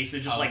Killer Base?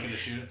 It just I was like gonna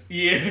shoot it.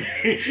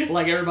 yeah,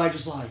 like everybody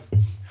just like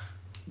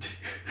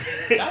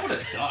That would have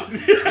sucked.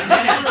 And they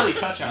didn't really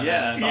touch on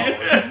Yeah.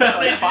 that. Star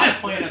Wars. Like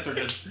 5 planets are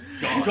just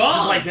gone. Gone.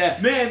 Just like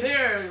that. Man,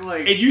 they're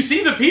like. and you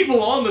see the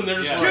people on them. They're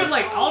just Yeah. like, Dude,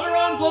 like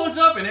Alderaan blows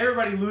up and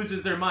everybody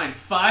loses their mind.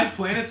 5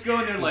 planets go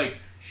and they're like,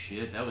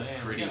 shit, that was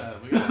Man, pretty. we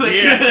gotta,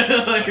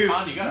 yeah. Like,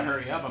 Han, you gotta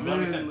hurry up. I'm glad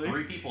we sent Man,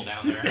 3 people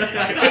down there.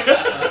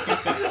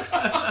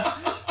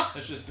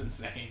 That's just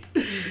insane.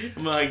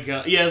 My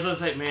God, yeah. So I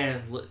was like,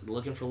 man,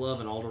 looking for love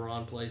in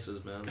Alderaan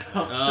places, man.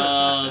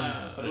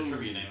 That's been a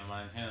trivia name of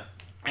mine. Yeah,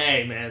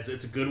 Hey, man,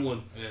 it's a good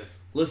one. it is.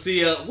 Let's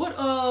see. What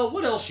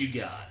else you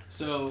got?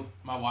 So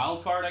my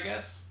wild card, I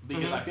guess,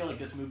 because Mhm. I feel like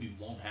this movie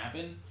won't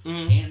happen.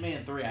 Mhm.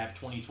 Ant-Man 3, I have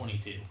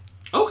 2022,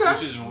 Okay.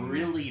 which is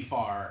really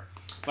far.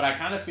 But I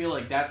kind of feel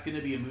like that's going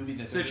to be a movie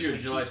that's Since you're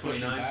just July gonna keep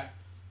pushing 29? back.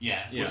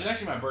 Yeah, Yeah. which is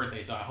actually my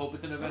birthday, so I hope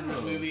it's an Avengers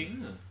Oh, movie,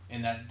 yeah.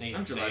 and that date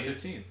I'm stays. July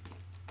 15th.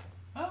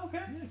 Oh, okay.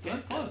 So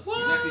that's close. What?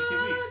 Exactly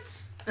 2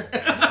 weeks.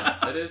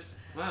 That is,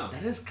 wow.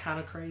 That is kind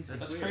of crazy.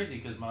 That's weird. crazy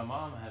because my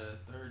mom had a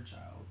 3rd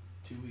child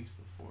 2 weeks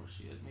before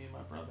she had me and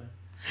my brother.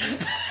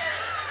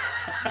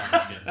 No, I'm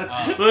just kidding.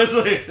 That's-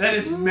 Leslie, That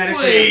is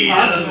medically wait a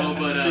impossible,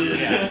 but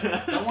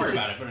yeah. Don't worry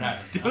about it, but it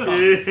happened.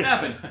 it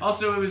happened.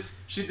 Also, there was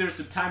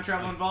some time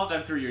travel involved.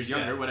 I'm 3 years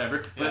younger, Yeah.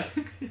 whatever. But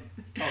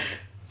Okay.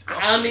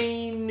 I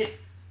mean,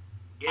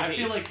 I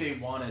feel like they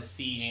want to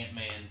see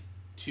Ant-Man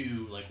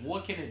 2. Like,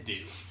 what can it do?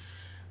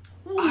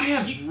 I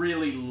have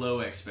really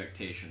low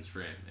expectations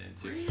for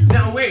Ant-Man 2.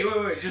 No, wait.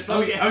 Just let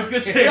me. Okay. I was gonna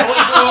say.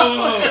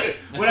 Whoa.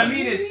 What I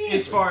mean is,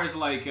 as far as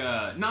like,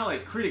 not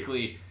like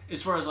critically,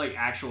 as far as like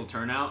actual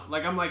turnout.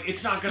 Like, I'm like,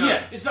 it's not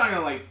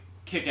gonna like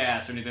kick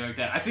ass or anything like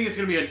that. I think it's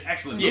gonna be an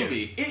excellent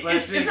movie. But I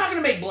It's think- not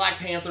gonna make Black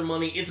Panther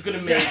money. It's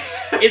gonna make.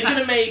 It's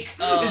gonna make.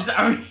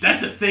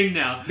 That's a thing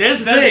now.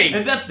 That's the thing.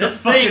 And that's That's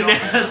the the thing fucking.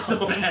 now. That's the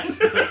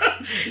best.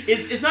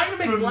 It's not gonna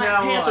make From Black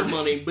now Panther on.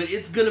 money, but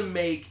it's gonna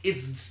make.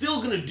 It's still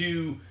gonna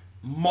do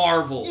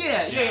Marvel.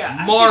 Yeah. I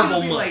think Marvel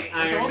it'll be money. like Which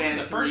Iron also Man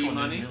the first 3 one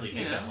money. didn't really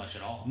make you that know? much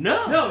at all.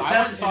 No. No, I went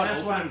that's and saw it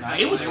that's why opening I'm. night.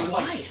 It was and there was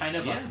like quiet. 10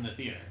 of us Yeah. in the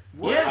theater.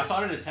 Yeah. I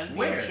saw it at a 10 p.m.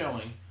 Where?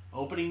 showing,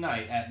 opening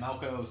night at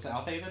Malco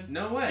South Haven.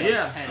 No way.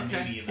 Yeah. 10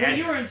 Okay. maybe. Yeah,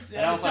 you were in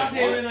And I was South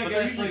like, Haven, what? I But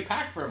they're guess. usually Like,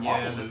 packed for a yeah,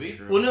 Marvel that's movie.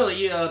 true. Well,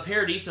 no,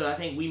 Paradiso. I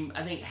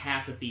think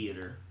half the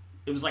theater.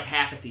 It was like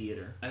half a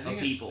theater I of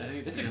think people.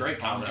 It's a because great of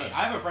Paul comedy. Rudd.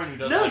 I have a friend who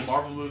doesn't No, like it's-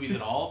 Marvel movies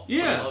at all.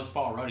 Yeah. But he loves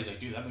Paul Rudd. He's like,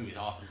 dude, that movie's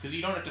awesome because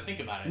you don't have to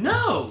think about it.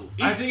 No,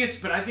 I it's, think it's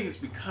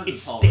because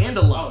it's of Paul Rudd.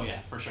 standalone. Oh yeah,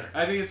 for sure.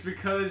 I think it's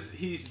because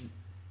he's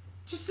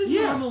just a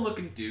Yeah. normal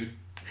looking dude.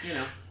 You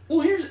know. Well,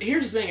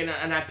 here's the thing,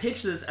 and I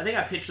pitched this. I think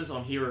I pitched this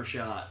on Hero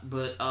Shot,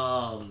 but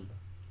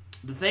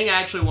the thing I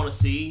actually want to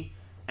see,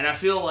 and I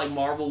feel like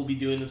Marvel will be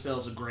doing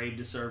themselves a grave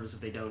disservice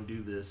if they don't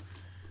do this.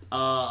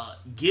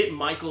 Get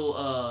Michael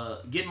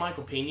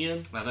Pena.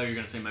 I thought you were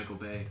gonna say Michael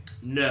Bay.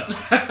 No,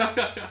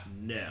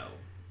 no,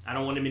 I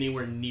don't want him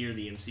anywhere near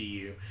the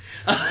MCU.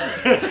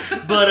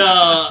 But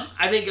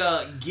I think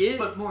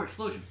But more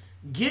explosions.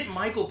 get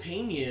Michael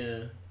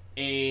Pena,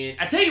 and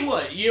I tell you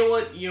what,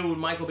 what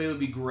Michael Bay would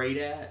be great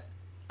at.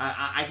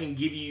 I can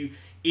give you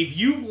if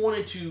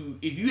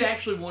you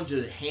actually wanted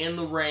to hand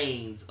the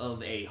reins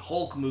of a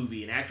Hulk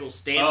movie, an actual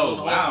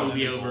standalone Hulk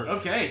movie over,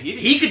 okay,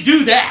 he could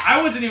do that.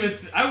 I wasn't even.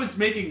 I was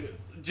making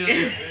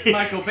just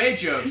Michael Bay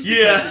jokes.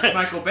 Yeah. Because it's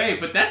Michael Bay,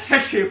 but that's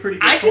actually a pretty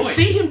good I point. could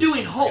see him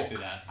doing I Hulk. can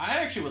see that. I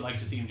actually would like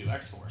to see him do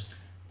X-Force.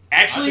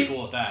 Actually, I'd be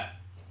cool with that.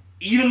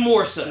 even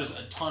more so. There's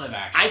a ton of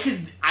action. I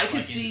could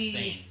like, see.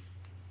 insane.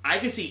 I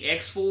could see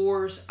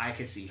X-Force. I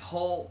could see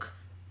Hulk.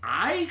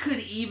 I could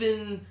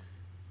even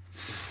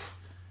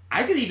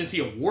see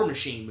a War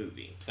Machine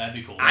movie. That'd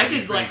be cool. I That'd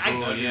could be like, pretty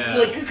cool.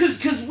 like,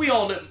 because we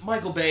all know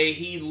Michael Bay.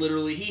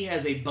 He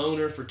has a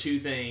boner for three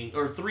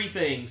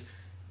things: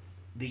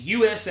 the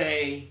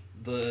USA,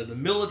 the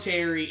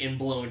military, and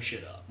blowing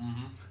shit up.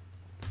 Mm-hmm.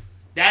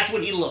 That's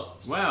what he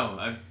loves. Wow,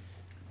 I've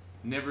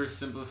never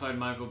simplified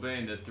Michael Bay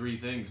into 3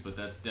 things, but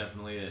that's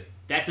definitely it.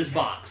 That's his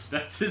box.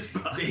 That's his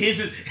box.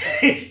 His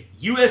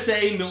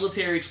USA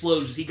military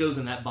explosions. He goes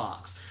in that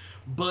box.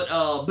 But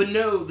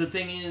no, the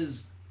thing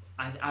is,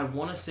 I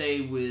want to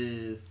say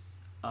with,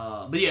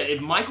 but yeah, if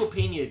Michael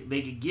Pena,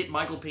 they could get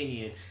Michael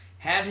Pena,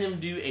 have him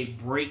do a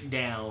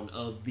breakdown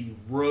of the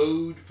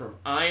road from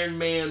Iron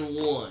Man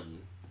 1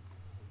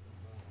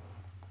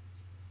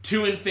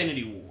 to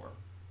Infinity War.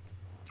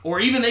 Or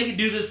even they could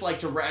do this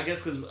like I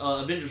guess because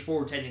Avengers 4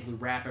 would technically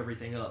wrap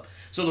everything up.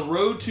 So the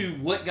road to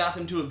what got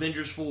them to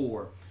Avengers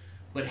 4,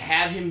 but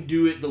have him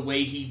do it the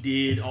way he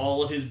did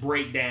all of his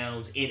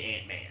breakdowns in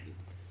Ant-Man.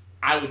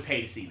 I would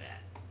pay to see that.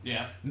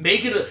 Yeah. They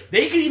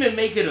could even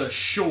make it a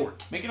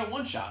short. Make it a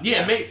one-shot.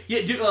 Yeah,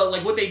 do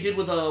like what they did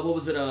with what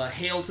was it?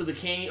 Hail to the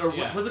King, or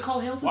Yeah. what was it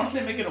called? Hail to Why the don't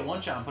King. they make it a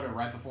one-shot and put it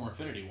right before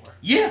Infinity War?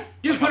 Yeah,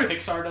 dude, Like put how it.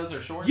 Pixar does their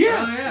shorts?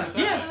 Yeah, Oh, yeah.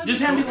 Yeah.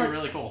 Just have me like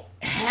really cool.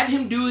 have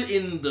him do it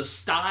in the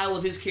style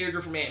of his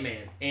character from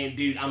Ant-Man. And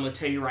dude, I'm gonna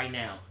tell you right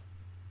now,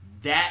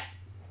 that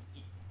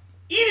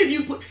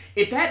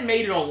if that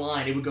made it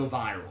online, it would go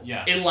viral.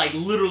 Yeah. In like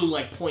literally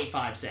like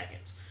 0.5 seconds.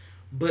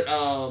 But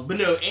no,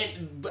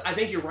 but I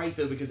think you're right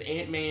though, because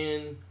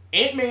Ant-Man,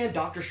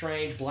 Doctor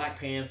Strange, Black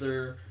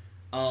Panther,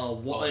 Oh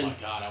my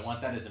god, I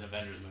want that as an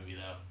Avengers movie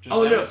though. Just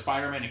Oh, that no. with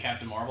Spider-Man and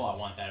Captain Marvel, I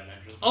want that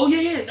Avengers movie. Oh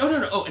yeah.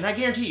 No. Oh, and I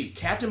guarantee you,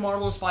 Captain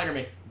Marvel and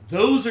Spider-Man,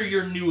 those are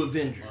your new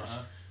Avengers.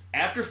 Uh-huh.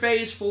 After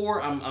Phase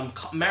 4, I'm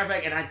matter of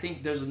fact, and I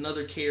think there's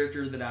another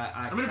character that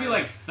I'm gonna be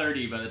like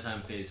 30 by the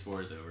time Phase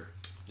 4 is over.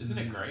 Isn't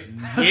it great?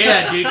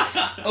 Yeah,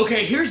 dude.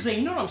 Okay, here's the thing.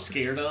 You know what I'm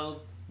scared of?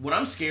 What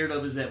I'm scared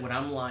of is that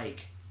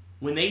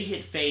when they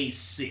hit Phase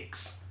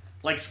 6,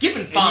 like skipping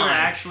And 5. you're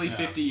actually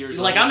 50 years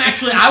old. Like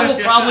I will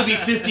probably be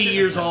 50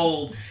 years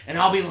old, and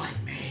I'll be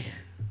like, man,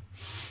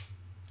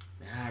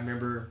 I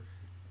remember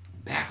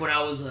back when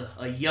I was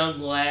a young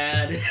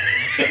lad.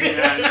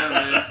 Yeah, I know,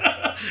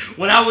 man.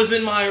 When I was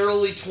in my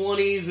early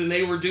 20s and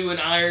they were doing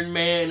Iron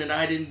Man, and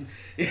I didn't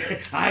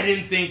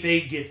think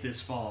they'd get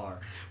this far.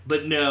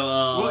 But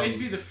no. Well, it'd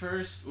be the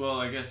first. Well,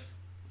 I guess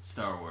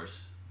Star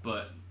Wars,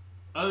 but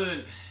other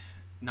than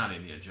not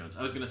Indiana Jones.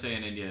 I was gonna say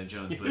an Indiana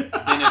Jones, but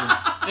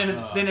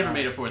they never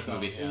made a 4th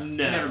movie. Yeah. No.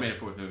 They never made a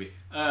 4th movie.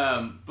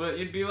 But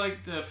it'd be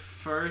like the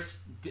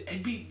first.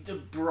 It'd be the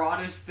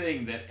broadest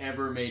thing that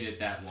ever made it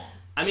that long.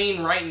 I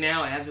mean, right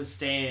now, as it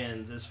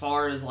stands, as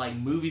far as like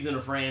movies in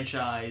a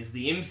franchise,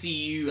 the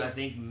MCU I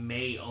think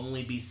may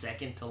only be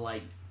second to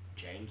like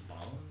James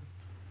Bond.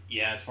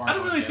 Yeah, as far I as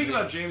don't really think longevity.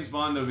 about James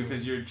Bond though,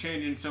 because you're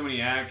changing so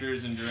many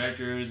actors and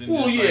directors and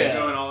Well, just yeah. like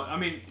going all. I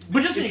mean,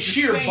 But just in it's the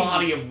sheer same-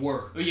 body of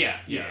work. Yeah.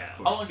 Yeah. Of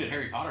How course. long did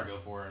Harry Potter go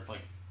for? It's like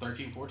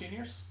 13, 14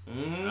 years? I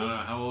don't know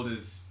how old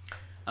is.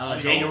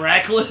 Daniel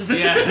Radcliffe.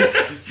 Yeah. I was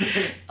gonna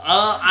say.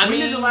 I When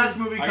mean, did the last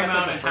movie I come guess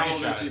out, like and the how old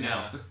is franchise, he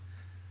now? yeah.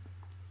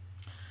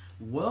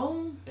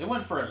 Well, It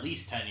went for at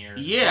least 10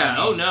 years. yeah. I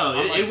mean, Oh no,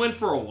 I'm it like- went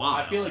for a while.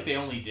 I feel like they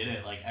only did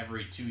it like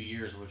every 2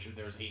 years, which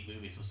there was 8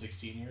 movies, so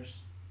 16 years.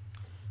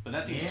 But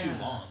that seems too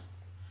Yeah. long.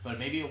 But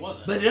maybe it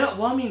wasn't. But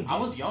well, I mean, I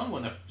was young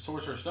when the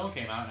Sorcerer's Stone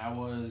came out,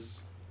 and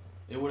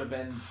it would have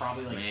been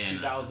probably like Man.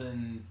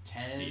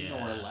 2010 or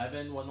Yeah.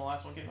 11 when the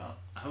last one came out.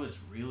 I was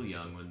real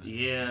young when.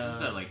 Yeah.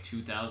 Was that like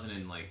 2000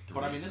 and like?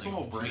 But I mean, this one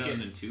will break it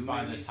 2002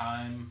 by maybe? the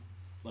time,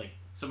 like,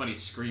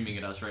 Somebody's screaming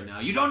at us right now.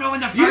 You don't know when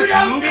the first you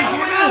don't movie know came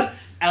when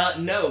out.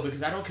 no,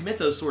 because I don't commit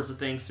those sorts of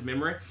things to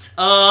memory.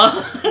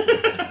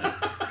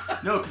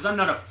 No, because I'm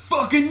not a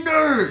fucking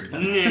nerd.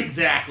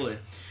 Exactly.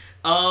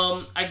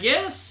 I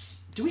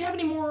guess. Do we have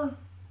any more?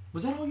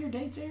 Was that all your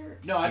dates,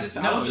 Eric? no, I was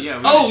No, just, yeah,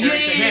 we Oh, did yeah,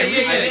 cherry yeah,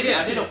 pick. yeah, Man, we- yeah,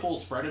 I did a full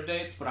spread of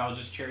dates, but I was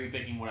just cherry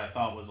picking what I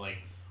thought was like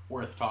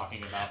worth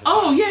talking about.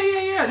 Oh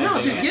yeah. No,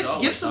 Okay, dude, that's all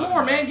give we're some talking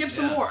more, man. about. Give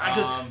some Yeah.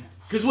 more.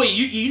 Because wait,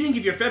 you didn't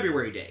give your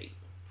February date.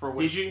 For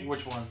which, Did you?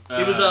 which one?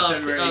 It was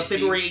February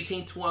February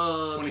 18th,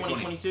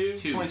 2022.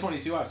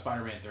 2022. I have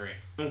Spider-Man 3.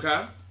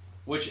 Okay.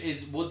 Which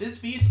is, will this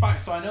be Spider?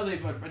 So I know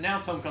they've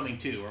announced Homecoming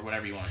 2 or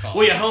whatever you want to call it.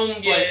 Well, yeah, home.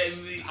 But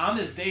Yeah. on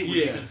this date, would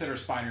you Yeah. consider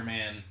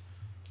Spider-Man,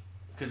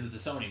 because it's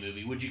a Sony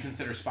movie, would you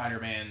consider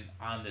Spider-Man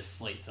on this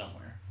slate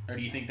somewhere? Or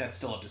do you think that's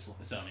still up to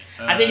Sony?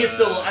 I think it's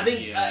still. I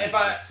think yeah,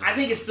 I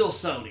think it's still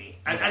Sony.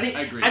 I think.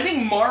 I agree. I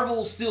think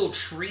Marvel still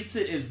treats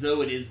it as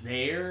though it is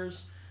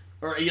theirs,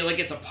 or like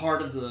it's a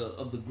part of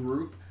the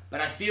group.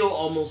 but I feel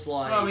almost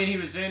like Well, I mean, he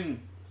was in.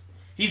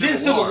 he's in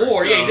Civil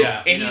War, so,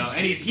 yeah, you and know,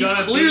 he's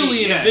gonna clearly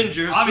be, an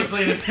Avengers.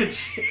 Obviously, an Avenger.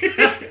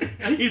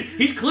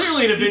 he's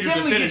clearly an He Avengers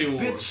definitely Infinity gets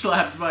War, bitch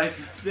slapped by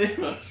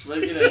Thanos, but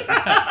you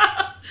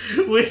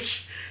know.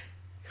 which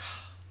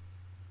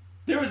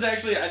There was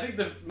actually, I think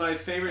my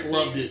favorite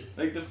Loved thing, it.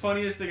 like the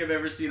funniest thing I've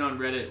ever seen on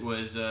Reddit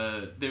was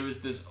there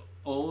was this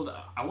old,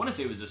 I want to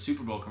say it was a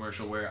Super Bowl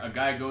commercial where a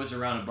guy goes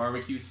around a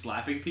barbecue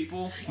slapping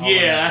people.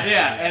 yeah.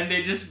 Yeah, and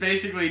they just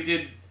basically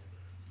did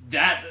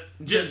that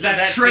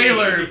that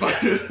trailer,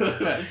 scene.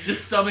 but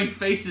just summing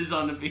faces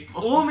onto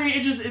people. Well, I mean,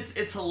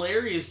 it's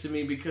hilarious to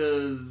me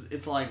because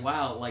it's like,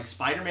 wow, like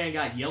Spider-Man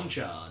got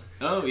Yamcha.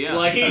 Oh yeah,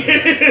 Like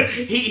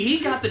he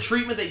got the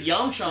treatment that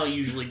Yamcha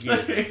usually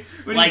gets.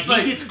 When Like he's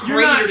he gets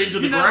 "You're not- cratered into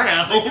the you're not-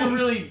 ground. like, you're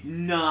really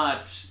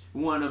not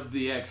one of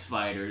the X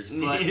fighters,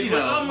 but He's you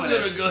like, know, I'm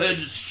whatever. gonna go ahead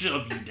and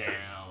shove you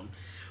down.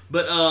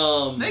 But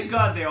Thank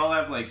God they all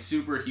have like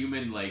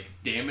superhuman like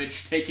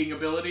damage taking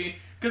ability.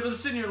 Because I'm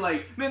sitting here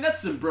like, man,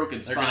 that's some broken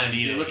They're gonna spines.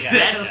 need You're it, looking yeah.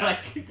 at that's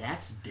like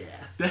that's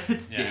death.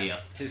 that's Yeah.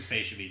 death. His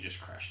face should be just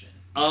crushed in.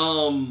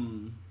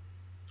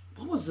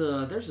 What was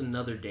there's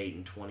another date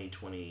in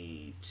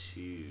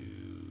 2022.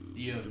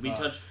 You have Did we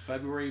touch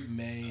February,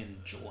 May,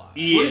 and July.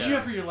 Yeah. What did you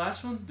have for your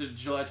last one? The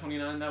July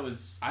 29? That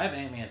was. I have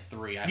Ant-Man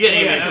 3. Yeah, Oh,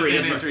 Ant-Man that was 3,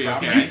 Ant-Man that's 3. right.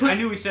 Okay. Did you put- I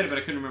knew we said it, but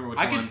I couldn't remember which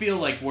I one. could feel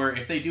like where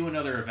if they do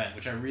another event,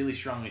 which I really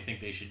strongly think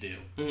they should do.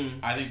 Mhm.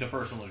 I think the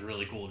first one was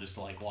really cool just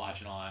to like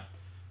watch and all that.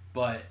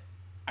 But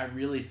I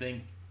really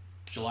think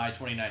July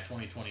 29th,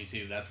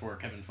 2022, that's where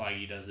Kevin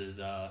Feige does his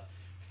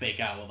fake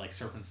out with like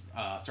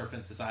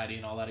Serpent Society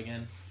and all that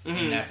again. Mhm.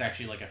 And that's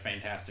actually like a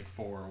Fantastic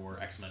Four or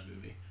X-Men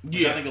movie. Which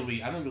Yeah. I think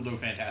they'll do a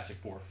Fantastic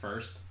Four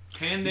first.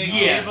 Can they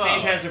Yeah, give up?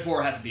 Fantastic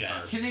Four have to be Yeah.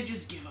 first. Can they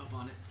just give up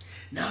on it?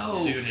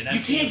 No, Dude, an you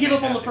MCU can't give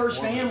up on the Fantastic first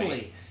Four movie.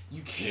 family.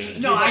 You can't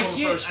give No, up I on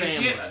the first get, I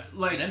family. get,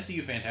 like, An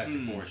MCU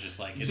Fantastic Four is just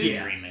like, it's Yeah.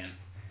 a dream, man.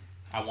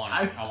 I want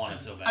it. I want it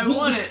so bad. I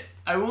want it.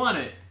 I want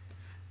it.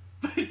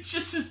 But it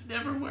just has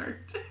never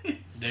worked.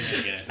 It's They're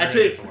gonna get it. I They're tell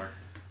gonna you- get to work.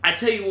 I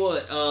tell you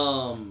what,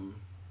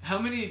 How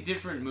many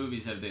different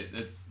movies have they?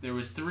 There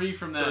was 3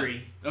 from that.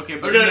 3. Okay, Oh,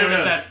 but no, there no, was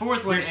no. that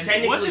 4th one. There's And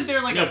technically- wasn't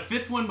there like no. a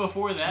 5th one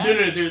before that? No,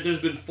 there's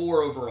been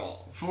 4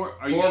 overall. 4? Are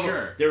Four you of-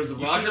 sure? There was the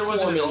You Roger sure there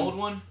wasn't an Corman. old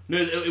one? No,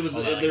 it was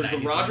Oh, that, like, there's the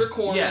 90s Roger one?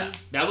 Corman. Yeah.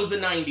 That was the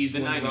 90s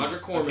The one, 90s, the Roger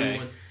Corman okay.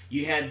 one.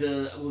 You had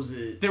the what was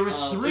it? There was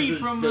 3 was it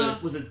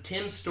from was it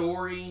Tim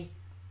Story?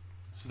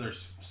 So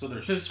there's So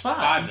there's 5.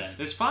 5 then.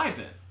 There's 5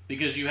 then.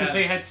 Because you Because have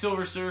they had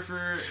Silver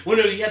Surfer. Well,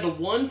 no, you had the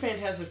one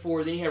Fantastic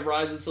Four, then you had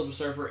Rise of the Silver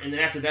Surfer, and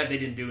then after that they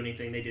didn't do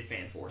anything. They did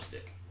Fan Four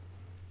Stick.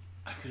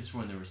 I could have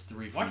sworn there was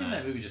 3 from why can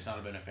that movie just not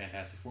have been a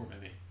Fantastic Four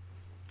movie?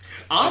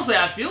 Honestly,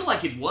 I feel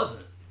like it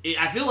wasn't.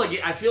 I feel like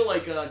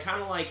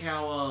kind of like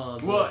how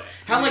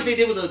like they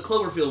did with the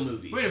Cloverfield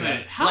movies. Wait a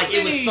minute. How Like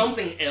it was many-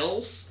 something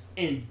else,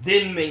 and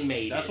then they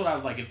made That's it. what I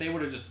would like. If they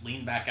would have just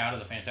leaned back out of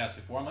the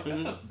Fantastic Four, I'm like,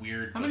 that's a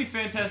weird. How many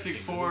Fantastic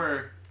interesting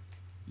Four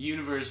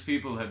universe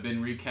people have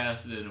been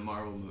recasted in a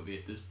Marvel movie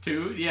at this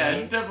 2? Yeah,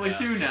 it's definitely Yeah.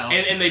 2 now.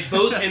 and they've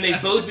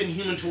both been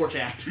Human Torch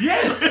actors.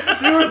 yes,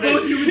 they were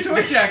both Human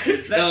Torch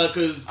actors. That's,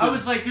 Because I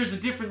was like, there's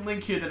a different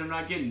link here that I'm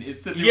not getting.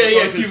 It's that they Yeah, were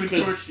yeah, both 'cause- Human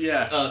 'cause- Torch.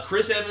 Yeah.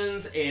 Chris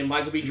Evans and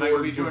Michael B.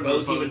 Michael B. Jordan, Jordan were were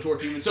both Human both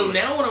Torch. Human So Torch.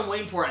 now what I'm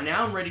waiting for,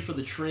 now I'm ready for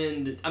the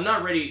trend. I'm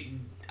not ready.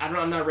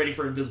 I'm not ready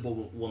for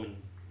Invisible Woman.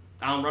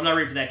 I'm not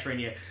ready for that trend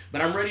yet.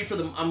 But I'm ready for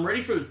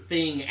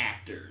Thing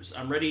actors.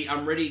 I'm ready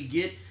to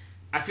get.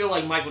 I feel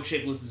like Michael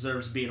Chiklis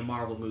deserves to be in a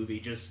Marvel movie.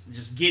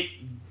 Just get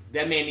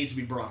that man needs to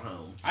be brought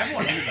home. I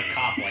want him as a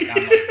cop. Like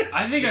I'm like.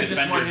 I think I The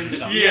just want him Defenders to. or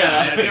something.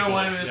 Yeah. I think I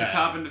want him as a Yeah.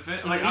 cop and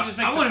defense. Like He just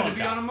makes I a want him fun to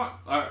be cop.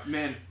 on a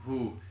man.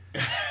 Who?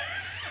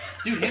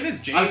 Dude, him as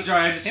James. I'm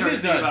sorry. I just him started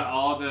as, thinking about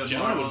all the.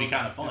 Jonah Marvel would be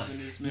kind of fun.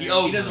 defenders, man.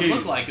 Oh, He doesn't dude.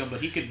 look like him, but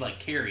he could like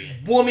carry it.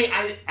 Well, I mean,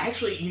 I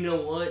actually, you know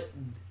what?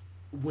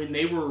 When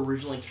they were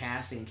originally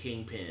casting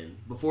Kingpin,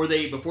 before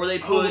they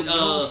put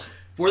no.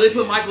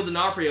 Michael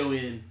D'Onofrio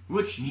in,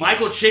 Which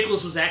Michael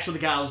Chiklis was actually the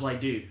guy. I was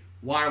like, dude,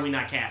 why are we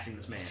not casting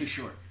this man? It's too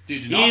short.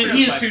 Dude,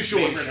 He is my too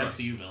short. favorite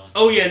MCU villain.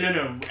 Oh yeah,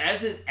 no.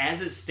 As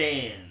it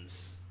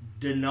stands,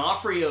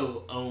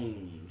 D'Onofrio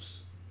owns.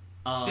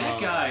 That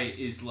guy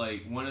is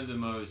like one of the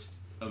most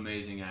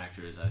amazing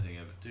actors I think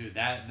ever. Dude,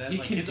 that He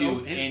like can his, do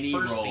his any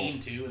first role. scene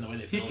too, and the way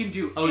they He built can it.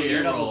 do Oh, yeah, any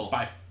Daredevil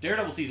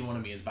role. Season 1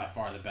 of me is by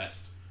far the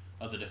best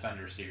of the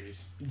Defender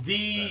series.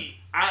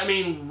 I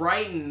mean,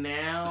 right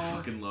now. I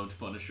fucking loved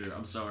Punisher.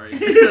 I'm sorry.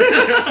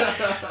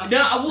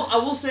 No, I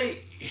will say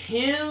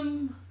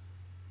him,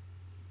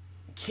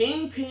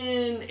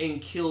 Kingpin,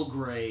 and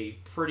Kilgrave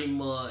pretty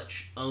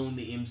much own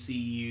the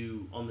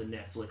MCU on the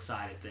Netflix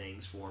side of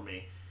things for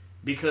me,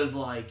 because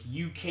like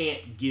you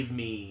can't give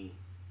me.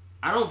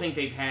 I don't think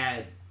they've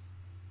had.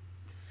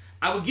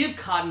 I would give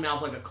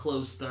Cottonmouth like a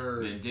close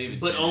third, Man, David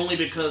but Tennant only is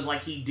because just-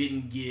 like he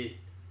didn't get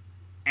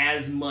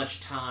as much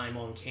time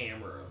on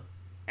camera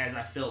as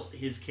I felt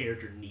his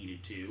character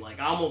needed to. Like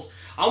I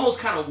almost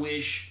kind of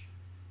wish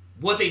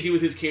what they do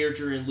with his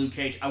character in Luke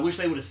Cage. I wish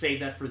they would have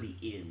saved that for the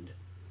end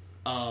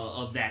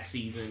of that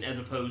season, as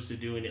opposed to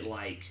doing it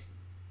like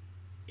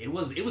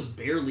it was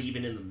barely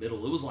even in the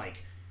middle. It was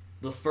like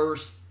the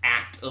first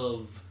act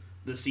of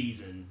the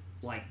season.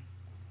 Like,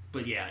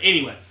 but yeah.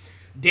 Anyway,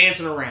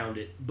 dancing around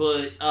it,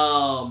 but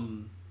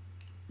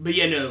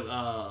yeah,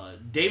 no.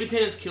 David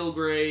Tennant's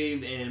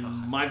Kilgrave and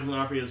Michael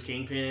D'Onofrio's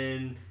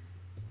Kingpin.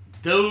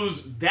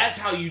 That's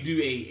how you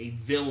do a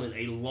villain,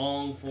 a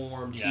long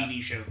form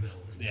TV show villain.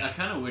 Yeah. I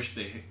kind of wish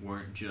they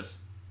weren't just.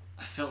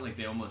 I felt like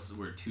they almost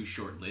were too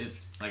short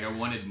lived. Like I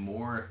wanted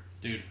more.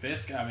 Dude,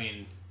 Fisk. I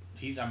mean,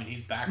 he's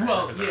back.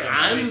 Well,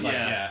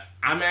 yeah,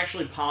 I'm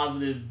actually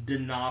positive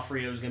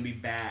D'Onofrio is going to be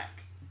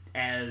back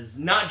as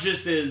not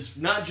just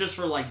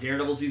for like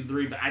Daredevil season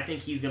 3, but I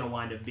think he's going to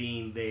wind up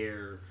being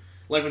there.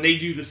 Like when they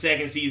do the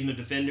second season of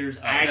Defenders,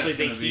 I actually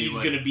think he's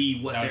going to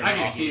be what they're. I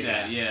can see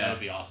that. Yeah, that would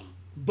be awesome.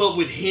 But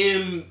with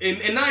him,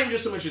 and not even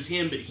just so much as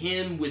him, but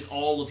him with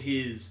all of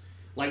his,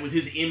 like with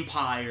his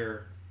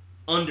empire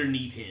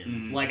underneath him.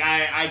 Mm-hmm. Like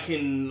I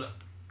can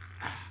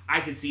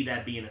see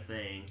that being a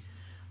thing.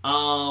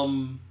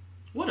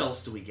 What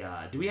else do we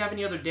got? Do we have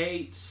any other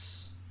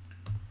dates?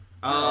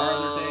 There are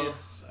other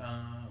dates.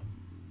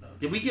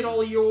 Did we get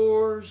all of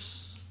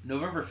yours?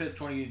 November 5th,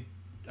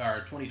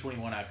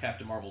 2021, I have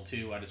Captain Marvel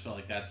 2. I just felt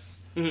like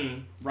that's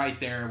right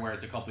there where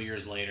it's a couple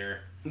years later.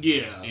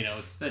 Yeah. You know,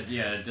 it's I 2 think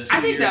years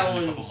that and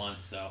one, a couple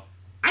months, so.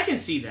 I can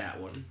see that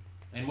one.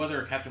 And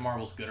whether Captain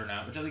Marvel's good or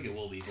not, which I think it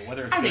will be, but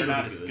whether it's good or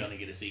not, it's going to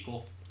get a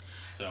sequel.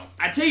 So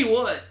I tell you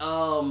what,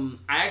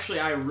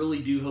 I really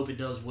do hope it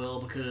does well,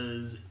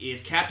 because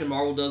if Captain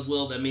Marvel does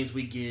well, that means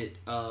we get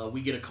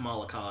a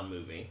Kamala Khan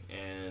movie,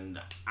 and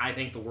I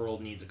think the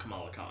world needs a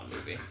Kamala Khan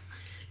movie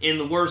in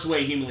the worst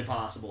way humanly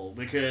possible,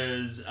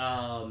 because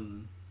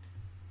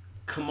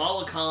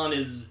Kamala Khan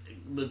is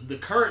the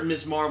current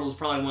Miss Marvel is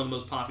probably one of the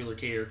most popular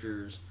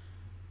characters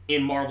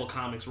in Marvel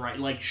Comics, right?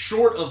 Like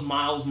short of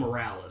Miles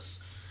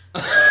Morales.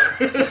 So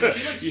did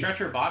she like stretch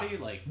her body?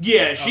 Like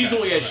yeah, she's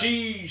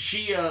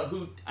she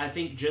who I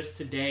think just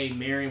today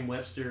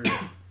Merriam-Webster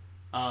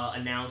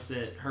announced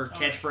that her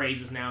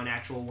catchphrase is now an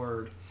actual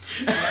word.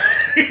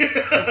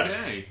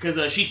 Okay.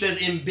 Because she says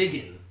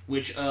 "embiggen,"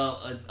 which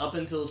up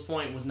until this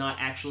point was not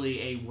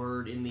actually a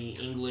word in the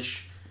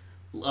English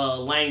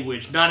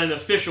language, not an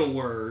official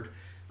word.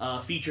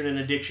 Featured in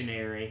a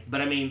dictionary, but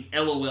I mean,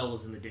 LOL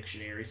is in the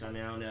dictionary, so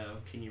now I know.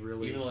 Can you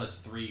really? Even though that's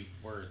 3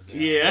 words.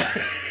 Yeah.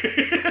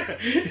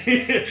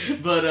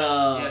 But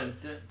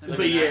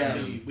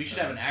we should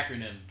have an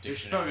acronym dictionary.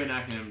 There's probably an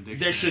acronym dictionary.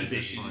 There should be.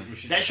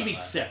 That should be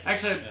that. separate.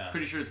 Actually, I'm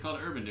pretty sure it's called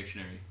Urban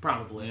Dictionary.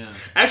 Probably. Yeah.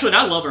 Actually,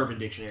 I love Urban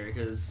Dictionary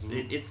because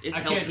it's I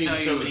helped can't me tell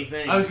with you. so many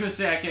things. I was gonna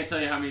say I can't tell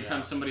you how many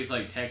times somebody's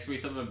like text me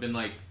something. I've been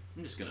like,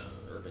 I'm just gonna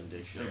Urban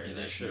Dictionary. Urban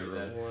Dictionary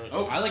that.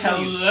 Oh, I like how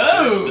you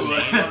Hello! search the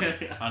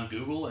name on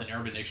Google, and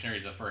Urban Dictionary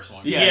is the first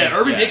one. Yeah,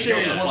 Urban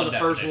Dictionary it's is a one of fun the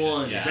first definition.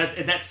 ones. Yeah.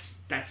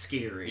 That's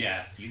scary.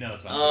 Yeah, you know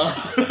it's about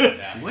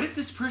yeah. What did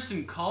this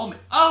person call me?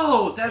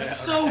 Oh, that's Yeah,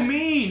 so right.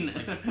 mean.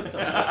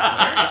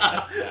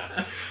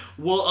 Yeah.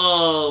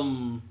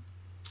 Well,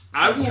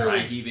 I will.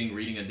 Dry heaving,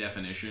 reading a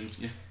definition.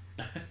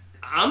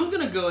 I'm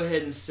gonna go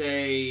ahead and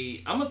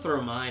say I'm gonna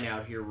throw mine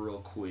out here real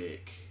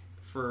quick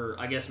for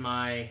I guess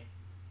my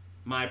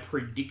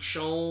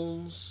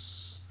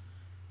predictions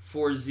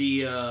for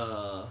these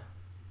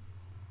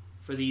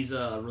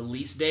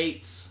release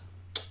dates.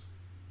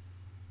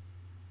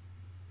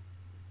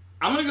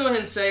 I'm gonna go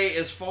ahead and say,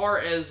 as far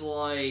as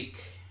like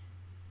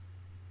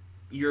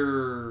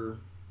your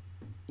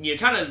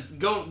kind of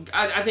go.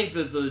 I think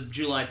that the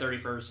July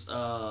 31st,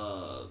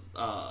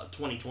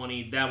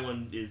 2020, that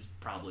one is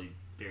probably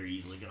very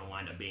easily gonna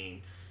wind up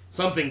being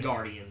something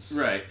Guardians.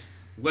 Right.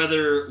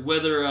 Whether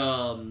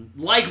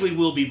likely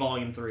will be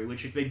Volume 3,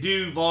 which if they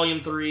do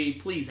Volume 3,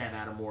 please have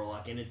Adam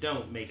Warlock in it.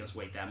 Don't make us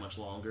wait that much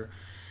longer.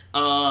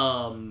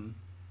 I'm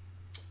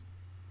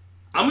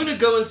gonna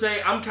go and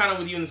say I'm kind of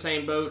with you in the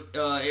same boat,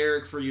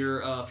 Eric, for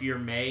your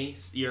May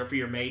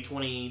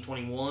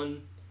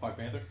 2021. Black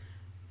Panther?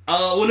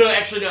 Well, no,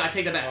 actually, no. I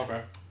take that back.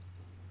 Okay.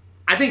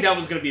 I think that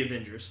was gonna be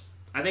Avengers.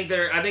 I think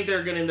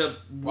they're gonna end up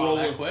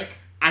rolling. That quick?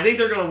 I think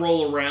they're gonna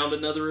roll around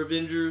another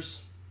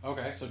Avengers.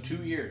 Okay, so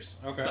 2 years.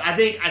 Okay. I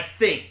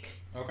think.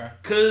 Okay.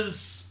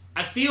 Because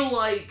I feel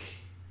like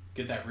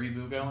Get that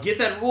reboot going?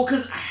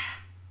 because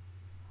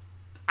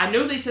I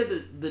know they said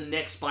that the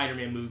next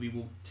Spider-Man movie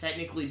will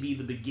technically be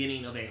the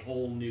beginning of a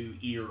whole new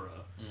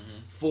era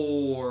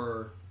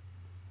for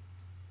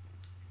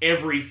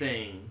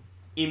everything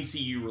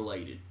MCU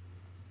related.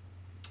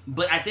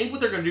 But I think what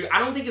they're going to do, I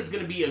don't think it's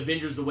going to be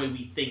Avengers the way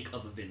we think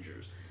of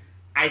Avengers.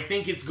 I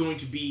think it's going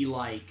to be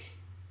like,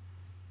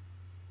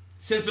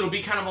 since it'll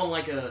be kind of on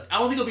like I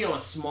don't think it'll be on a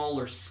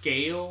smaller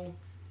scale.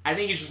 I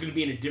think it's just going to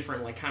be in a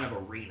different like kind of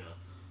arena.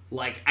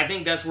 Like, I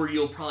think that's where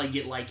you'll probably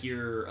get like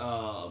your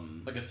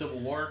like a Civil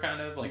War kind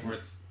of, like where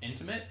it's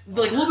intimate?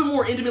 like a little bit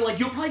more intimate. Like,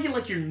 you'll probably get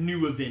like your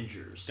new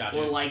Avengers. Gotcha.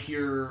 Or like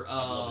your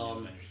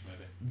Avengers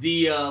movie.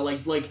 the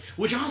like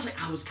which honestly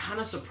I was kind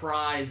of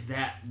surprised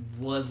that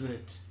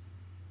wasn't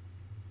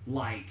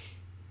like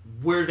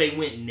where they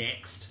went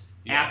next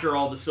after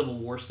all the Civil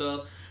War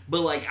stuff.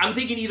 But like, I'm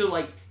thinking either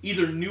like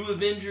either New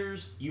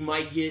Avengers, you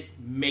might get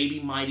maybe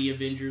Mighty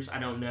Avengers. I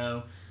don't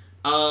know.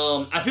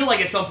 I feel like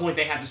at some point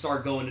they have to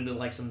start going into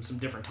like some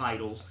different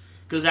titles,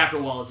 because after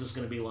a while it's just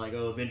going to be like,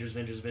 oh, Avengers.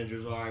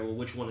 All right, well,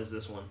 which one is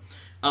this one?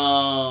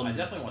 I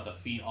definitely want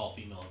the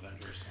all-female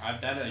Avengers.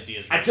 That idea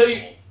is.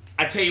 Really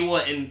I tell you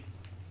what, and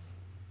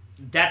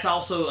that's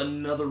also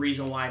another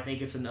reason why I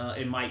think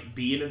it might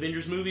be an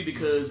Avengers movie,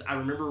 because I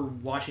remember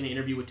watching an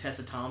interview with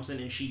Tessa Thompson,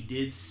 and she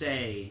did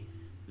say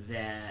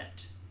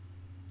that,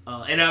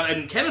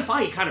 and Kevin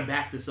Feige kind of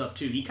backed this up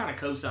too. He kind of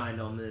co-signed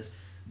on this,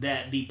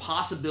 that the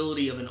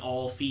possibility of an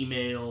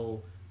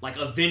all-female like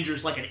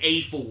Avengers, like an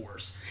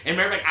A-Force. And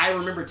I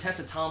remember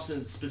Tessa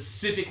Thompson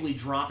specifically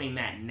dropping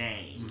that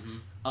name. Mm-hmm.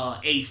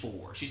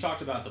 A-Force. She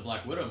talked about the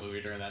Black Widow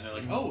movie during that, and they're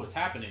like, "Oh, it's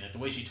happening." Like the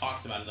way she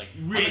talks about it is like,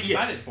 "I'm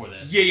excited for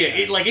this." Yeah.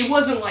 It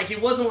wasn't like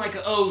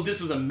oh,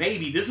 this is a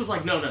maybe. This is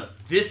like no,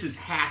 this is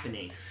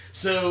happening.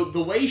 So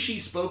the way she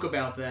spoke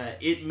about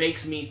that, it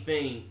makes me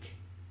think,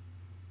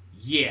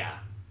 yeah,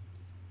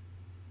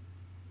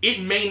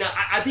 it may not.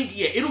 I think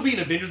it'll be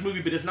an Avengers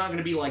movie, but it's not going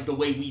to be like the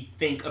way we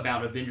think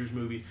about Avengers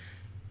movies.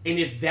 And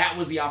if that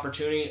was the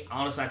opportunity,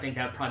 honestly, I think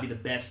that would probably be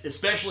the best,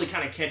 especially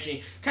kind of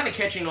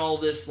catching all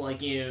this, like,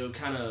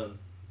 kind of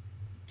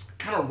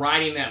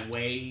riding that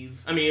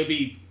wave. I mean, it'll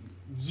be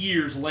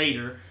years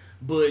later,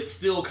 but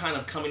still kind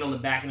of coming on the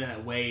back end of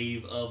that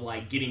wave of,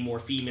 like, getting more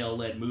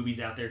female-led movies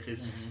out there.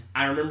 Because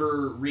I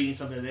remember reading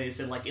something that they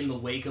said, like, in the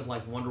wake of,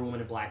 like, Wonder Woman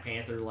and Black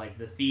Panther, like,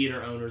 the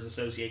Theater Owners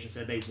Association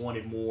said they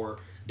wanted more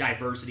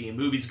diversity in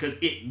movies because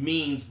it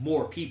means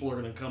more people are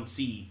going to come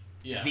see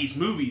these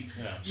movies.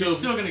 Yeah. So you're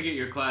still gonna get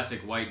your classic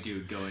white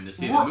dude going to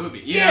see the movie.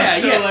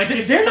 Like,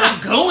 they're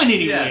not going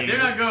anywhere. Yeah, they're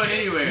not going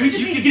anywhere. We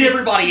just need to get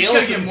everybody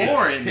else in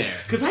more in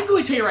there. Because I can go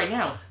and tell you right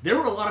now, there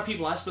were a lot of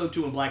people I spoke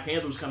to when Black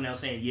Panther was coming out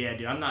saying, "Yeah,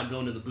 dude, I'm not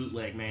going to the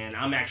bootleg, man.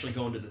 I'm actually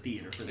going to the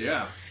theater for this."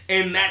 Yeah.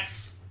 And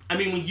that's, I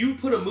mean, when you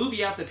put a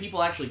movie out that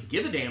people actually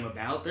give a damn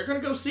about, they're gonna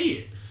go see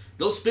it.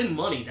 They'll spend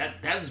money.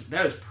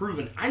 That is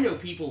proven. I know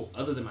people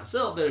other than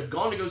myself that have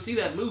gone to go see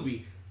that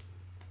movie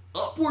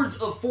upwards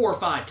of 4 or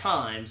 5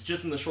 times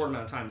just in the short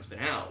amount of time it's been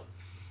out.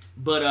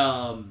 But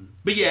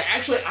yeah,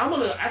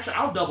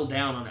 I'll double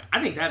down on it.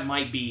 I think that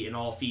might be an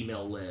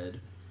all-female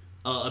led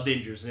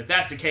Avengers, and if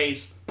that's the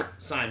case,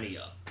 sign me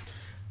up.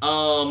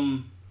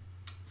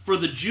 For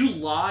the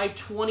July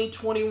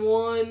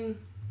 2021,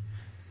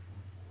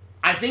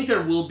 I think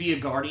there will be a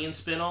Guardian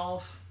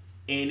spinoff,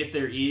 and if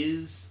there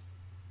is,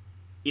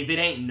 if it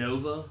ain't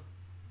Nova,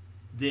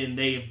 then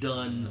they have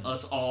done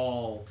us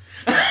all.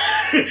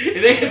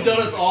 They have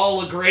done us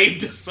all a grave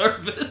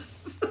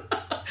disservice.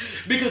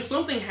 Because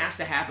something has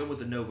to happen with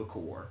the Nova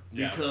Corps.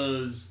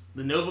 Because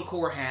the Nova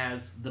Corps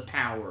has the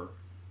power.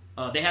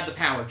 They have the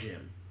power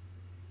gem.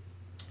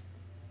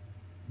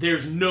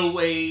 There's no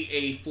way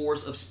a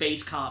force of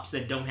space cops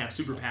that don't have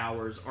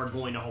superpowers are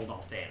going to hold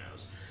off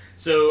Thanos.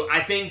 So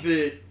I think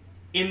that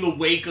in the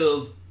wake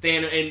of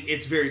Thanos, and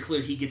it's very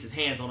clear he gets his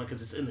hands on it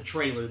because it's in the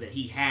trailer that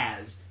he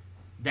has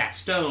that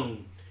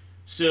stone.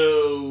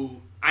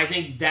 So I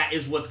think that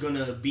is what's going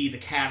to be the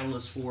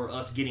catalyst for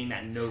us getting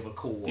that Nova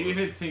Corps. Do you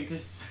even think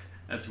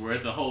that's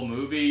worth the whole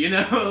movie? You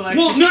know, like,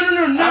 well, no.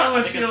 I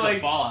almost feel like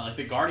the fallout. Like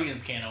the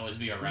Guardians can't always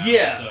be around.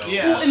 Yeah, so.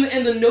 yeah. Well,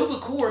 and the Nova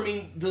Corps. I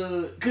mean,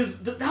 that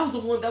was the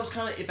one that was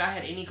kind of. If I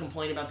had any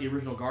complaint about the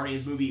original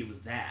Guardians movie, it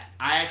was that.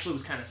 I actually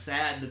was kind of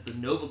sad that the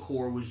Nova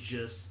Corps was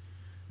just.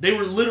 They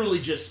were literally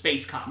just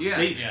space cops.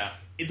 Yeah.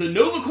 The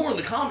Nova Corps in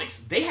the comics,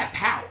 they have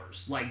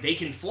powers. Like, they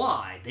can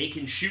fly. They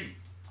can shoot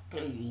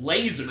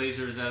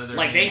lasers out of their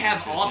like, they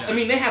have awesome. Yeah. I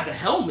mean, they have the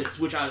helmets,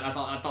 which I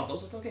thought that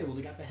was like, okay, well,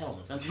 they got the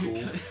helmets. That's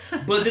cool.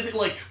 But then,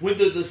 like, when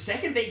the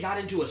second they got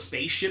into a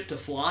spaceship to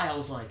fly, I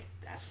was like,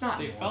 that's not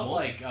They normal.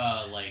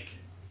 felt like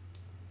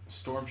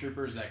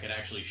stormtroopers that could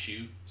actually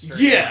shoot.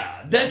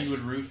 Yeah, that's you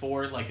would root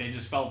for. Like, they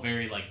just felt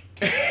very like.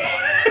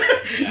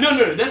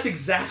 No, that's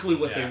exactly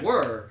what they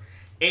were.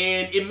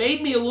 And it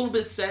made me a little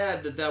bit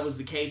sad that was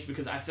the case,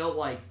 because I felt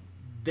like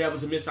that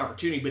was a missed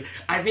opportunity. But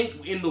I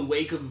think in the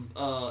wake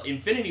of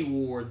Infinity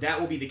War, that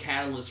will be the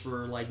catalyst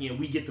for, like,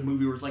 we get the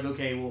movie where it's like,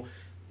 okay, well,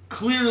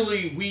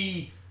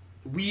 clearly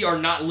we are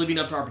not living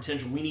up to our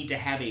potential. We need to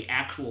have a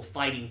actual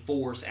fighting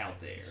force out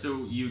there.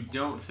 So you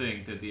don't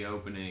think that the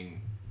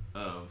opening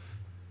of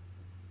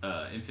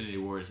Infinity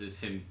Wars is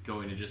him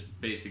going to just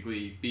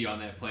basically be on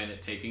that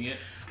planet taking it?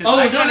 Oh,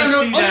 I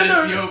no. see that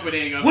as the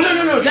opening of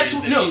That's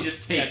what no. He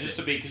just takes just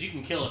to be, because you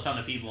can kill a ton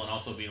of people and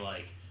also be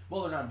like,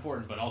 well, they're not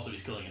important, but also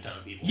he's killing a ton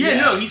of people. Yeah,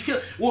 no, he's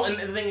killing. Well, and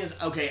the thing is,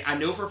 okay, I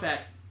know for a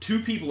fact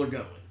 2 people are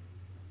going.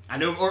 I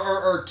know,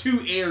 or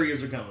 2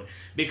 areas are going,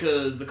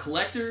 because the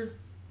Collector,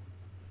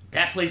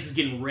 that place is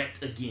getting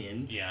wrecked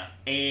again. Yeah,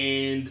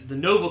 and the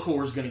Nova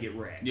Corps is going to get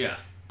wrecked. Yeah.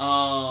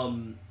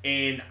 And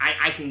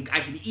I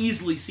can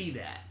easily see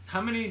that. How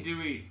many do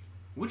we?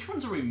 Which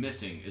ones are we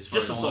missing? As far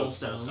Just as the Soul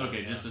Stone.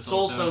 Okay, just the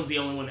Soul Stone's the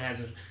only one that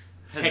hasn't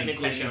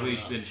technically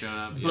been shown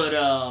up.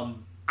 Yeah.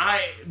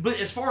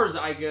 But as far as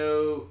I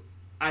go,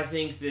 I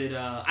think that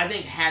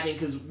having,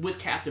 because with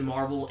Captain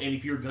Marvel, and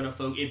if you're gonna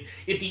focus,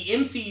 if the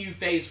MCU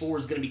Phase 4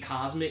 is gonna be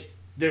cosmic,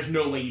 there's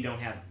no way you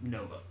don't have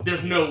Nova.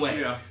 There's no way.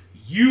 Yeah.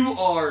 You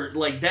are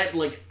like that.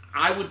 Like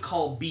I would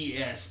call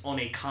BS on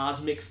a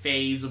cosmic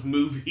phase of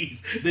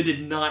movies that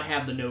did not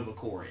have the Nova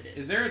Corps in it.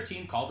 Is there a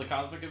team called the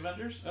Cosmic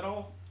Avengers at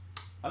all?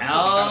 I think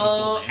that'd be kind of a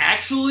cool name.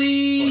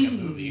 Actually, Like a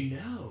movie.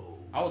 no.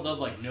 I would love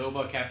like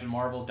Nova, Captain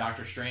Marvel,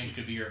 Doctor Strange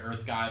could be your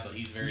Earth guy, but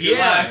he's very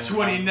Yeah,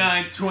 July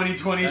 29,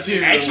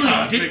 2022. Actually,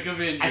 Cosmic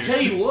Avengers. I tell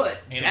you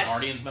what, and a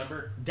Guardians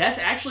member. that's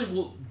actually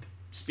well.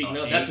 Speaking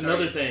Oh, of, that's and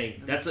another Guardians.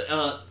 thing. That's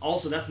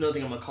also that's another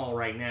thing I'm gonna call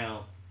right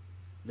now.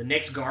 The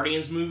next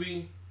Guardians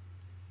movie,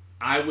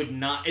 I would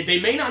not. They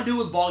may not do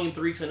with Volume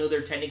 3 because I know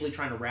they're technically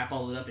trying to wrap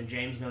all it up. And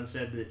James Gunn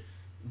said that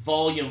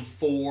Volume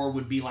 4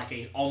 would be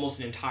like almost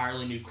an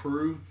entirely new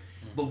crew.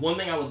 But one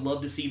thing I would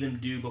love to see them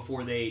do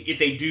if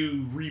they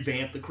do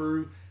revamp the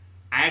crew,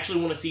 I actually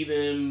want to see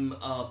them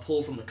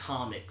pull from the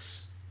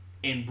comics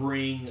and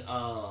bring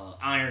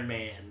Iron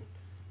Man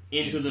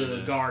into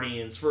the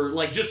Guardians for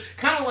like just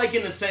kind of like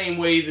in the same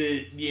way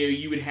that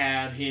you would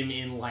have him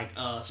in like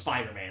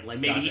Spider-Man. Like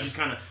maybe he Gotcha. just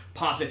kind of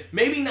pops in,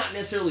 maybe not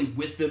necessarily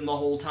with them the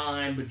whole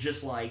time, but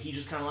just like he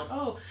just kind of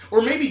like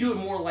or maybe do it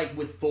more like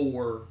with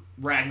Thor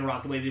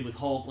Ragnarok the way they did with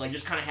Hulk, like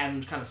just kind of have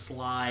him kind of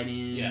slide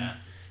in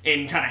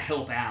and kind of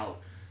help out.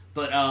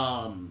 But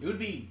It would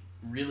be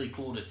really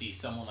cool to see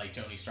someone like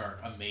Tony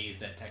Stark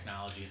amazed at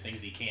technology and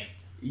things he can't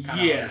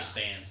kind of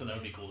understand. So that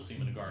would be cool to see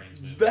him in a Guardians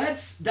movie.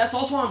 That's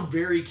also why I'm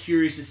very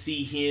curious to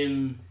see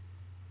him.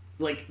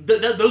 Like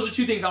those are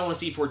two things I want to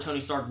see before Tony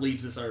Stark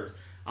leaves this Earth.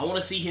 I want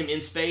to see him in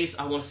space.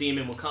 I want to see him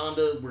in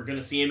Wakanda. We're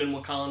gonna see him in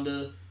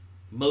Wakanda,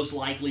 most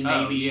likely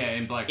maybe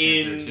in Black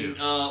Panther too.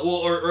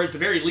 Or at the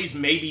very least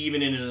maybe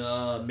even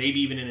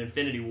in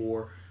Infinity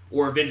War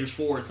or Avengers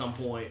 4 at some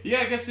point. Yeah,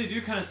 I guess they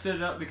do kind of set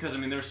it up because, I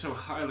mean, they're so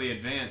highly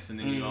advanced, and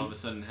then you all of a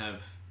sudden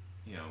have,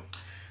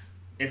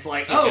 It's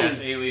like, kick-ass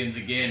aliens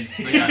again.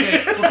 It's like,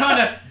 okay,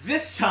 Wakanda,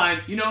 this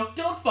time,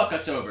 don't fuck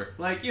us over.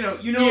 Like, how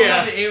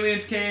the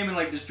aliens came and,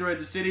 like, destroyed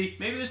the city.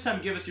 Maybe this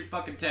time give us your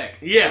fucking tech.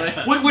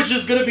 yeah, which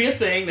is gonna be a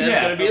thing. That's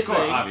gonna be a of course,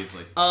 thing.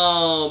 obviously.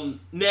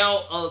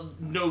 Now,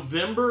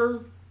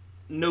 November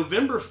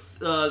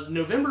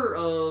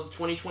of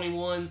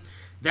 2021.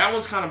 That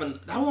one's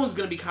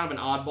gonna be kind of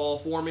an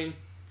oddball for me.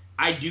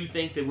 I do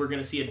think that we're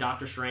gonna see a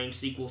Doctor Strange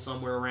sequel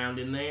somewhere around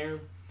in there.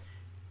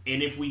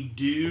 And if we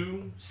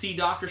do see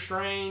Doctor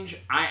Strange,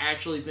 I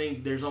actually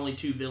think there's only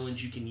two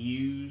villains you can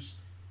use.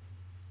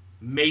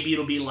 Maybe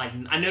it'll be like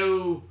I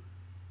know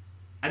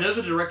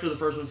the director of the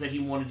first one said he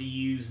wanted to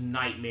use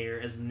Nightmare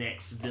as the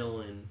next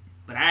villain.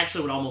 But I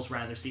actually would almost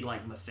rather see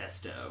like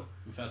Mephisto.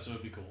 Mephisto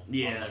would be cool.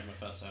 Yeah, I like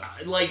Mephisto.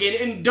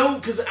 And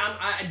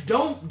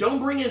don't don't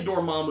bring in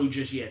Dormammu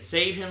just yet.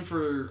 Save him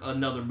for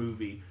another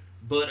movie.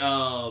 But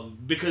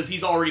because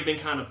he's already been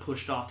kind of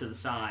pushed off to the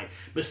side,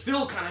 but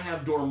still kind of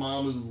have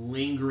Dormammu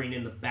lingering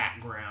in the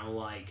background,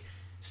 like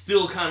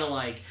still kind of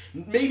like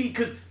maybe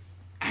because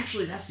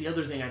actually that's the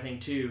other thing I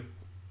think too.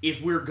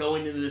 If we're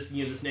going into this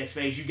this next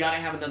phase, you got to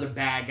have another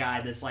bad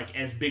guy that's like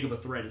as big of a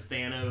threat as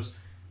Thanos.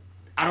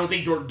 I don't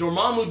think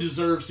Dormammu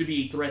deserves to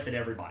be a threat that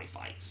everybody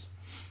fights.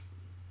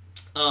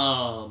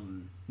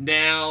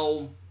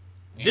 Now,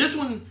 this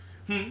one...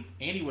 And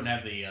he wouldn't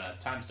have the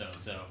time stone,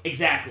 so...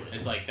 Exactly.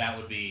 It's like, that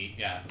would be...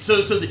 Yeah.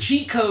 So the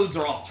cheat codes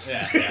are off.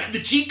 Yeah.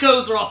 The cheat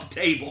codes are off the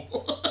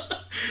table.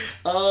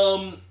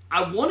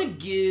 I want to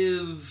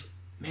give...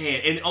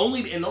 Man, and the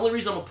only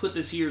reason I'm going to put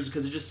this here is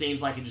because it just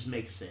seems like it just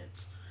makes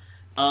sense.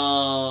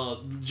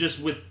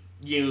 Just with,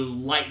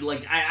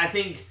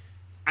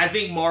 I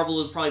think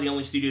Marvel is probably the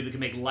only studio that can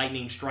make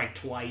lightning strike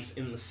twice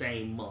in the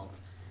same month.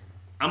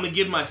 I'm going to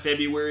give my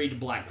February to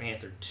Black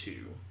Panther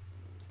 2.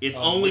 If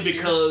only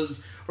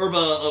because...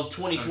 Of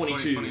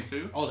 2022.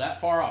 2022? Oh, that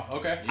far off.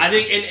 Okay. I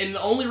think... And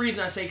the only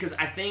reason I say... Because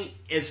I think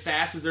as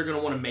fast as they're going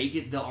to want to make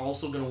it, they're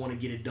also going to want to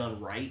get it done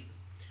right.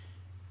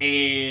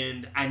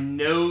 And I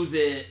know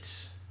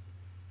that...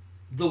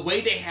 The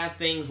way they have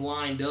things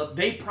lined up,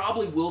 they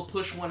probably will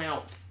push one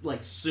out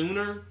like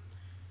sooner.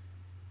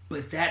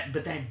 But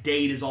that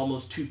date is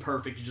almost too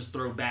perfect to just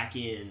throw back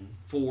in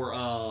for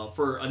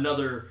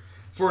another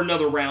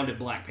round at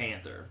Black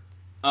Panther.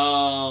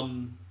 I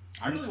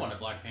really want a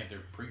Black Panther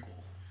prequel.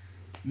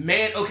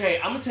 Man, okay,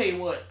 I'm gonna tell you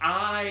what.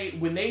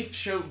 When they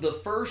showed the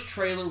first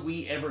trailer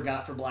we ever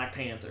got for Black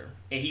Panther,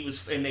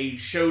 and they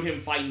showed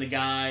him fighting the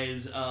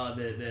guys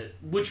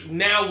which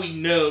now we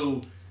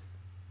know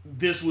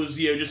this was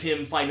just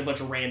him fighting a bunch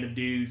of random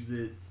dudes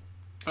that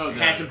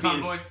had some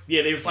convoy.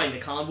 Yeah, they were fighting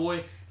the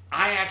convoy.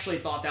 I actually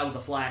thought that was a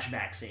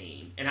flashback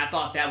scene, and I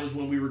thought that was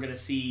when we were going to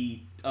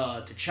see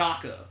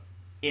T'Chaka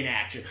in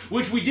action,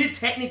 which we did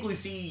technically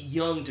see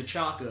young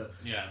T'Chaka.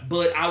 Yeah.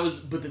 But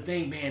the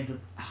thing,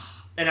 man,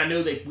 and I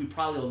know that we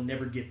probably will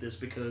never get this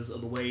because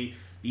of the way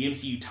the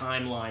MCU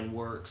timeline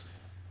works.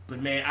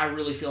 But man, I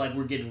really feel like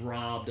we're getting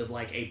robbed of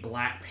like a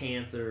Black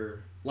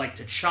Panther, like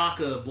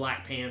T'Chaka,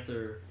 Black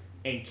Panther,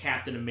 and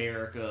Captain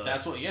America.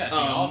 That's what. Yeah.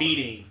 Awesome.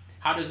 Meeting.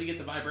 How does he get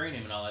the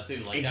vibranium and all that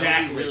too? Like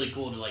exactly. That would be really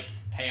cool to like,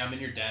 hey, I'm in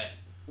your debt.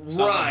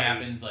 something Right.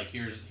 happens, like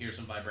here's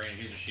some vibranium,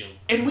 here's a shield.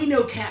 And we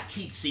know Cap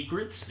keeps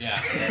secrets. Yeah.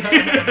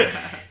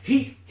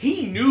 he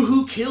knew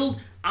who killed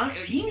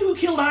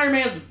Iron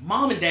Man's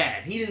mom and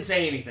dad. He didn't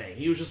say anything.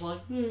 He was just like.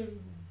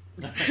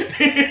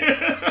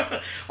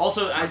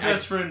 Also, My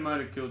best friend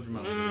might have killed your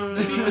mom.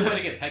 They need a way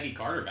to get Peggy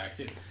Carter back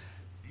too.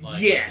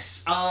 Like,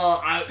 yes.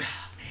 I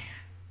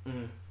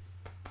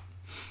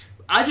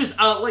just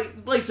like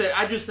I said.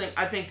 I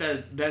think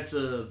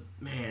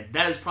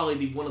that is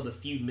probably one of the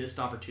few missed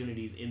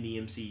opportunities in the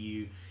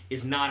MCU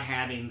is not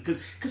having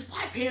because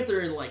Black Panther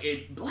and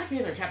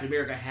Captain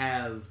America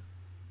have.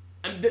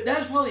 I mean,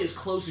 that's probably as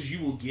close as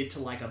you will get to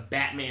like a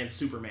Batman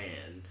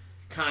Superman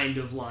kind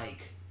of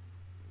like.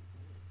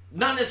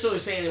 Not necessarily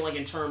saying it like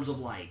in terms of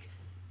like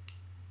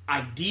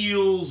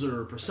ideals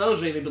or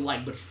personas or anything,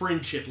 but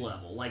friendship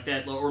level like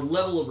that or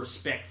level of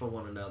respect for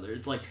one another.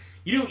 It's like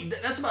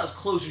that's about as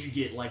close as you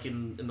get like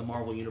in the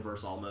Marvel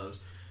universe almost.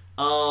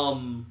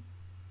 I'm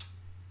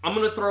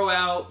gonna throw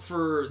out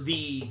for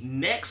the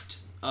next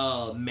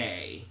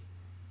May,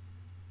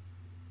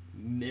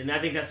 and I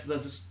think that's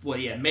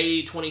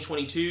May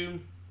 2022.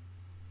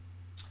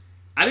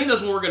 I think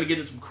that's when we're gonna get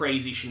into some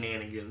crazy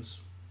shenanigans.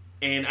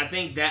 And I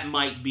think that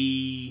might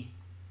be.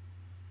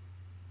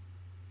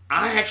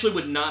 I actually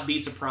would not be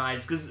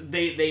surprised because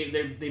they've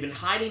been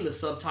hiding the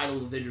subtitle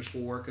of Avengers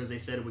 4 because they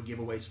said it would give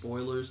away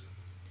spoilers.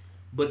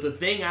 But the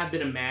thing I've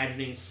been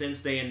imagining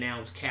since they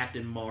announced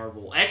Captain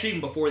Marvel, actually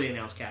even before they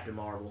announced Captain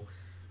Marvel,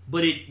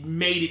 but it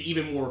made it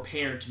even more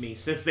apparent to me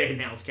since they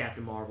announced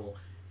Captain Marvel,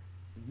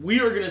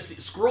 we are going to see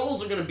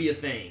Skrulls are going to be a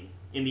thing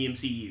in the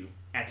MCU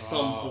at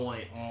some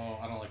point. Oh,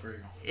 I don't like where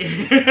you're going.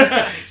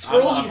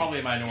 Skrulls I'm probably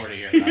a minority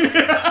here.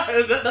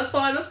 That's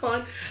fine.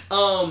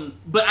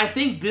 But I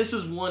think this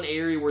is one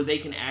area where they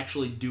can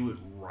actually do it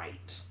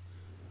right.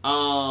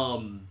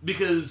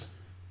 Because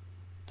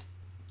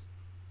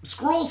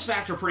Skrulls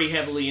factor pretty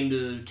heavily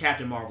into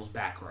Captain Marvel's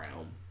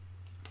background.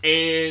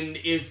 And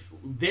if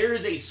there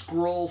is a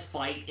Skrull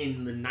fight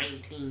in the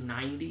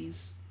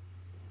 1990s,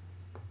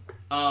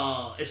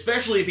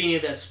 especially if any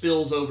of that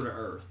spills over to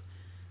Earth,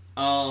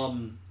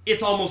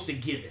 it's almost a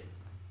given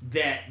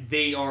that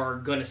they are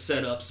going to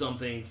set up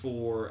something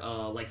for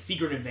like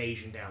Secret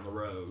Invasion down the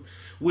road.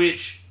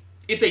 Which,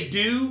 if they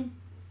do,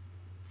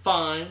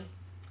 fine,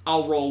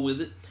 I'll roll with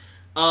it.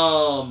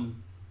 I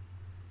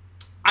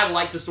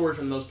like the story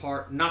for the most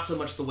part, not so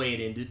much the way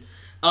it ended.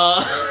 But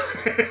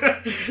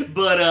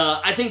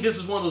I think this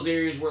is one of those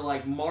areas where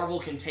like Marvel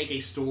can take a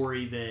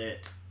story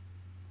that,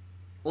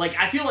 like,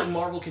 I feel like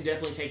Marvel can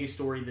definitely take a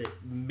story that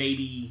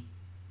maybe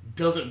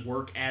doesn't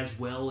work as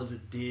well as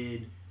it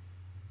did.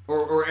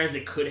 Or as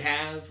it could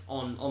have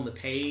on the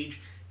page.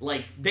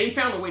 Like, they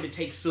found a way to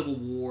take Civil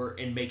War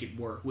and make it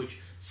work. Which,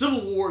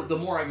 Civil War, the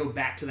more I go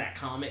back to that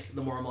comic,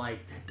 the more I'm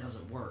like, that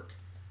doesn't work.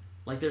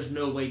 Like, there's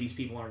no way these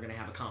people aren't going to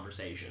have a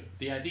conversation.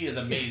 The idea is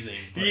amazing.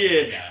 But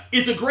Yeah.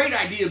 It's a great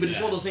idea, but it's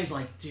one of those things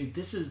like, dude,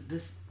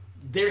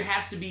 there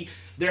has to be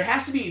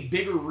a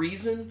bigger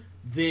reason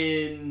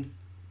than,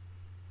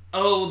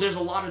 oh, there's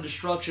a lot of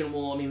destruction.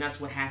 Well, I mean,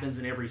 that's what happens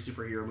in every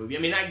superhero movie. I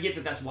mean, I get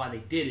that that's why they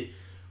did it,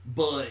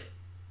 but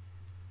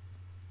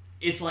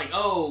it's like,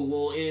 oh,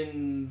 well,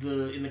 in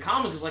the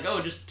comics, it's like, oh,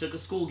 it just took a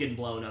school getting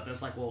blown up. And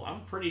it's like, well,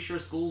 I'm pretty sure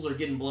schools are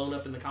getting blown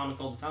up in the comics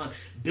all the time.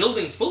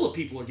 Buildings full of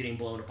people are getting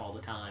blown up all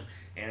the time.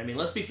 And, I mean,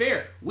 let's be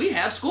fair. We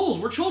have schools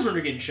where children are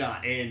getting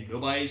shot, and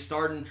nobody's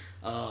starting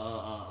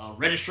a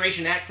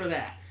registration act for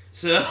that.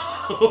 So,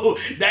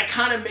 that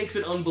kind of makes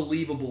it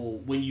unbelievable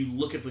when you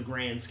look at the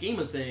grand scheme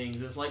of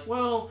things. It's like,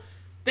 well,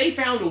 they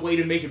found a way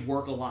to make it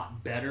work a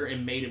lot better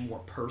and made it more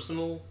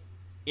personal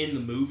in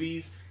the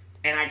movies.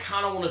 And I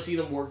kind of want to see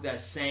them work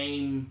that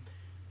same,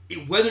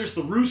 whether it's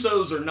the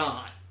Russos or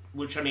not,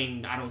 which, I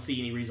mean, I don't see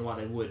any reason why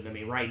they wouldn't. I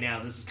mean, right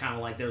now, this is kind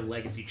of like their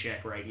legacy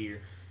check right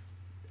here.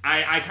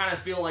 I kind of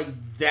feel like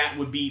they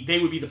would be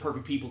the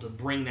perfect people to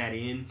bring that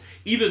in.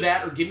 Either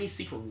that or give me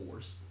Secret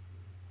Wars.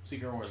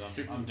 Secret Wars,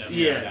 I'm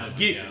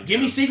definitely give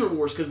me Secret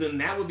Wars, because then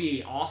that would be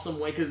an awesome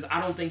way, because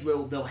I don't think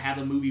they'll have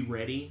a movie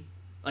ready.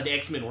 An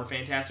X-Men or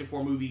Fantastic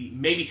Four movie,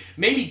 maybe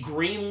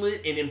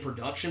greenlit and in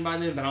production by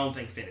then, but I don't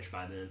think finished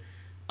by then.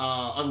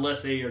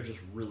 Unless they are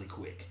just really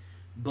quick.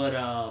 But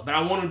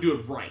I want to do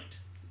it right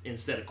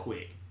instead of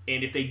quick.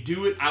 And if they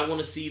do it, I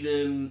want to see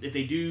them, if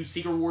they do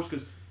Secret Wars,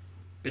 because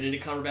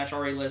Benedict Cumberbatch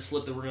already let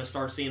slip that we're going to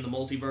start seeing the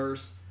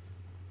multiverse.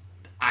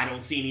 I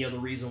don't see any other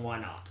reason why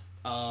not.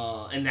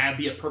 And that'd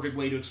be a perfect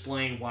way to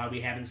explain why we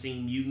haven't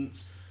seen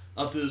mutants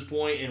up to this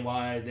point and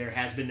why there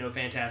has been no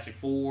Fantastic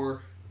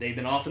Four. They've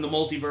been off in the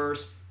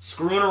multiverse,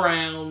 screwing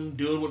around,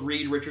 doing what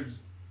Reed Richards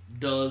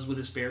does with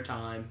his spare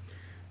time.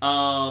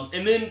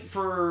 And then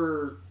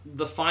for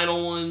the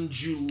final one,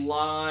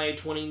 July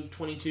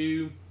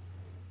 2022.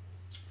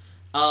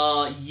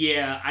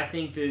 I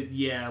think that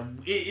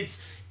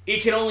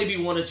it can only be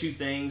one of two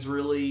things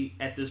really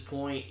at this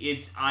point.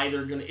 It's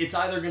either gonna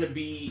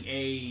be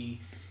a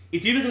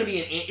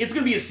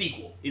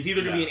sequel. It's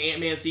either gonna be an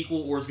Ant-Man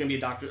sequel or it's gonna be a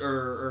Doctor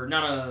or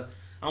not a.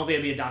 I don't think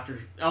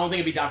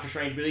it'd be Doctor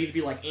Strange, but it'd either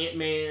be like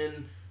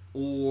Ant-Man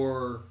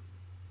or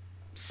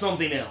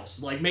something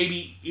else. Like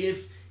maybe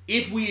if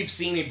we have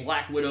seen a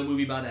Black Widow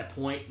movie by that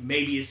point,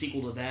 maybe a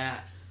sequel to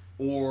that,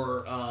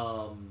 or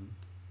I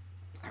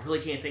really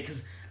can't think,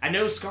 because I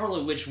know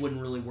Scarlet Witch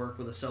wouldn't really work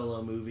with a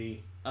solo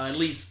movie. At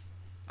least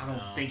I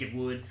don't think it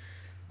would.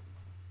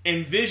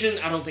 And Vision,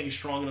 I don't think is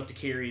strong enough to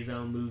carry his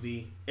own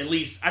movie. At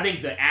least I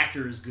think the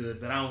actor is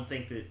good, but I don't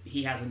think that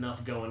he has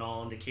enough going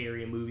on to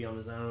carry a movie on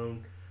his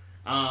own.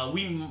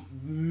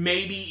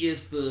 Maybe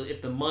if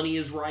the money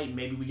is right,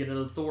 maybe we get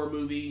another Thor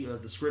movie.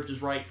 The script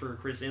is right for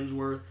Chris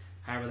Hemsworth,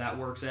 however that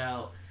works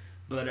out.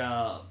 But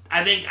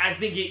I think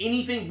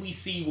anything we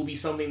see will be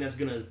something that's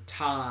gonna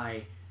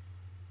tie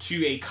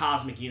to a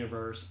cosmic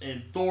universe,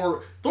 and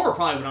Thor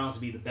probably would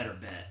honestly be the better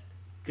bet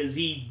because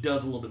he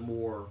does a little bit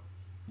more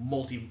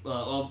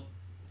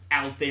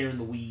out there in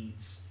the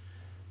weeds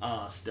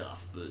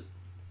stuff. But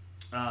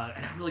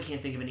and I really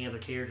can't think of any other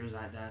characters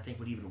that I think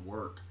would even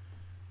work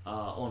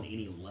on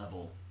any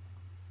level,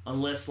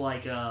 unless we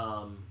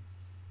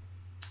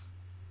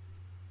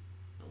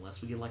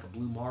get like a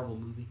Blue Marvel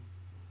movie,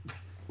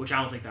 which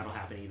I don't think that'll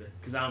happen either,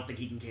 because I don't think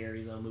he can carry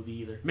his own movie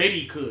either. Maybe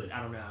he could, I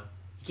don't know.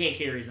 He can't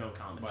carry his own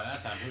comic. By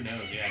that time, who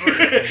knows?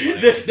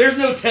 Yeah. There's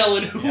no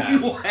telling who we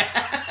will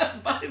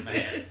have by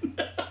then.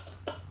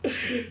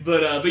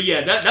 But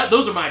yeah,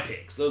 those are my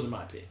picks.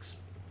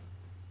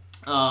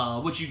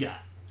 What you got?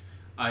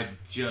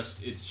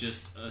 It's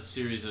just a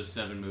series of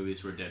 7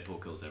 movies where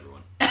Deadpool kills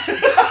everyone.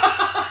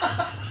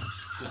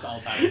 Just all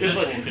time.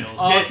 Deadpool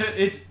kills.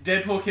 It's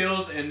Deadpool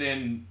kills, and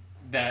then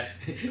that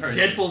person.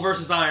 Deadpool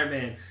versus Iron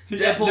Man.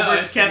 Deadpool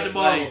versus Captain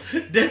Marvel.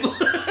 Deadpool.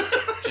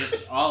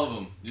 Just all of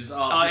them. Just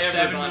all. Oh,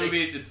 7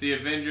 movies. It's the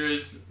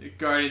Avengers,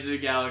 Guardians of the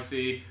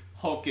Galaxy.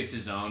 Hulk gets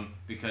his own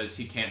because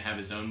he can't have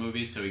his own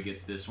movies, so he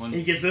gets this one.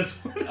 He gets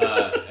this one.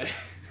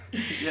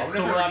 Yeah, I'm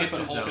never allowed to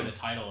put Hulk in the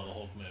title of a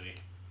Hulk movie.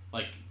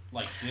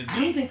 Like Disney. I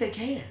don't think they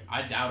can.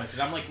 I doubt it, because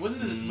I'm like, wouldn't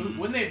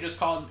they have just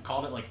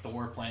called it like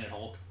Thor Planet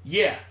Hulk?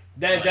 Yeah,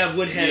 that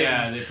would have.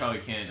 Yeah, they probably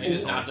can't. They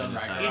just not done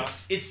right.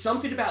 It's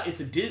something about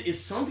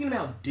something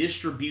about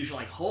distribution.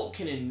 Like Hulk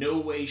can in no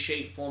way,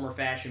 shape, form, or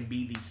fashion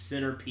be the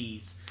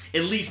centerpiece.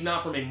 At least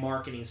not from a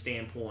marketing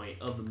standpoint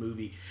of the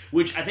movie.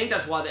 Which I think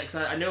that's why because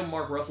I know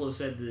Mark Ruffalo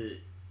said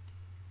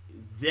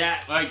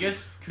that. Well, I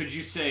guess could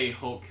you say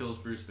Hulk kills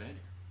Bruce Banner?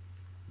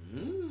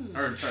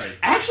 Or sorry.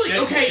 Actually,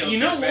 Deadpool okay, kills you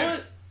know Bruce what?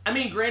 Banner. I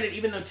mean, granted,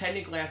 even though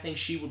technically I think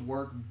she would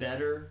work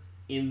better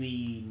in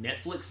the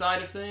Netflix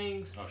side of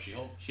things. Oh,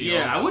 She-Hulk?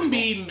 Yeah, I wouldn't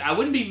be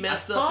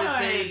messed up if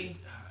they.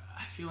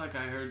 I feel like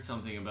I heard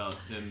something about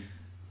them.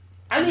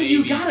 I mean,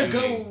 you gotta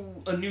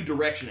go a new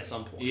direction at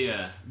some point.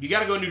 Yeah. You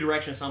gotta go a new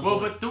direction at some point.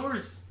 Well, but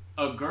Thor's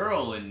a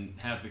girl in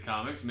half the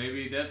comics.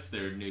 Maybe that's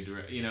their new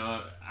direction. You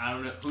know, I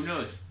don't know. Who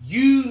knows?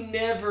 You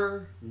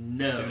never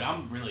know. Dude,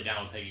 I'm really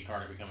down with Peggy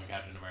Carter becoming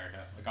Captain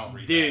America. Like, I'll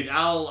read Dude, that.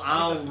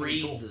 I'll that's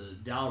read cool.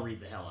 I'll read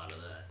the hell out of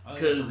that. I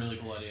think that's a really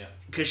cool idea.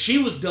 Because she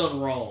was done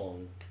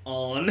wrong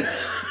on.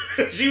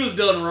 She was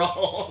done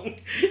wrong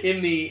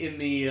in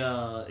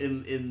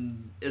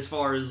as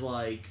far as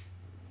like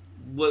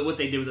what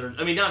they did with her.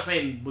 I mean, not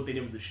saying what they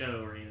did with the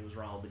show or anything was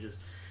wrong, but just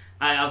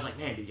I was like,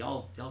 man, dude,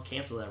 y'all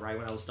cancel that right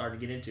when I was starting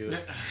to get into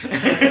it.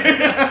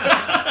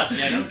 Yeah,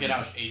 I don't get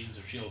how Agents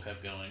of S.H.I.E.L.D.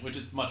 kept going, which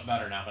is much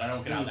better now, but I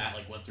don't get how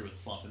that went through its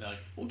slump, and they're like,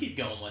 we'll keep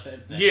going with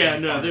it. Yeah,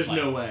 no, there's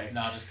no way.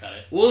 No, just cut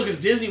it. Well, because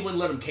Disney wouldn't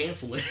let them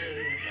cancel it.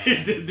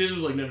 Disney was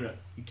like, no,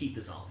 you keep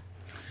this on.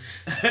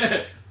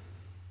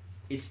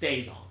 It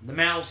stays on. The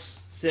mouse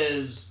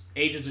says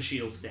Agents of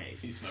S.H.I.E.L.D.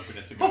 stays. He's smoking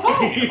a cigar.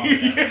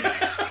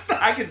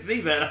 I can see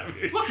that. I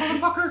mean, Look,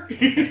 motherfucker!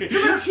 You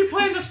better keep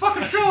playing this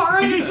fucking show,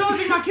 alright? It's the only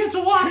thing my kids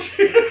will watch.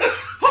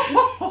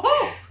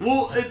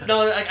 Well,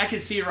 no, I can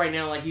see it right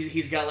now. Like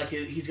he's got like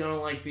he's got on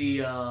like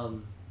the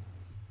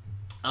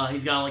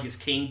he's got on like his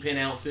Kingpin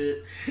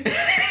outfit. With a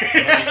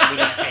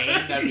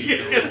cane? That'd be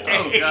so cool.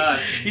 Oh god.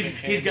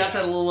 He's got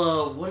that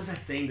little what is that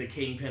thing that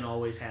Kingpin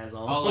always has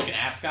on? Oh, like an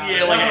ascot?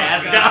 Yeah, like an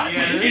ascot.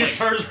 Yeah, He just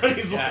turns around.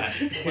 He's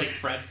like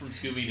Fred from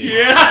Scooby Doo.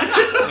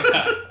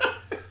 yeah.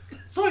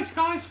 Zoinks,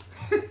 guys!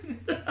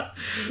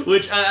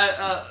 Which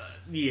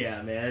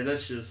yeah, man,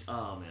 that's just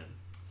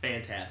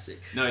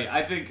fantastic. No,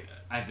 I think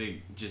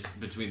just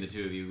between the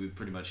two of you, we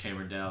pretty much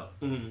hammered out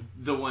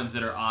the ones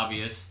that are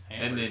obvious,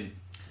 and then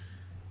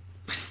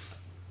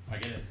I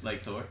get it.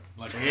 like Thor.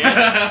 Like,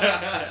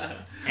 Yeah.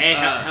 Hey,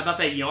 how about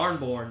that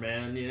Yarnborn,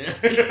 man? You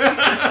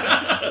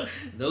know?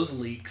 Those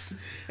leaks.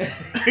 But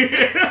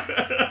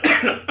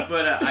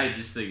I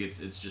just think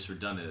it's just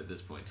redundant at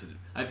this point.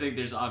 I think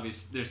there's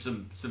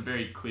some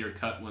very clear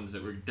cut ones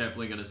that we're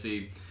definitely going to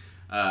see.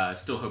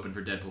 Still hoping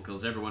for Deadpool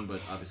kills everyone,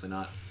 but obviously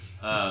not.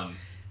 I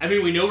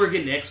mean, we know we're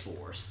getting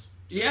X-Force.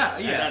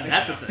 Yeah.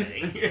 That's a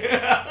thing.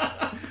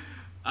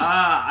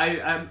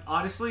 I'm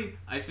honestly,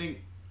 I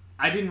think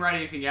I didn't write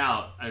anything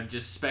out. I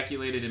just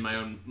speculated in my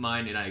own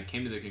mind, and I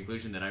came to the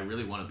conclusion that I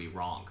really want to be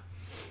wrong.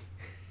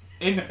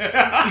 And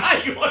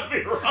You want to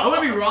be wrong? I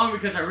want to be wrong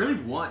because I really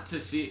want to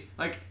see.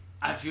 Like,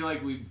 I feel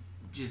like we've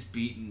just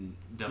beaten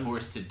the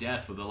horse to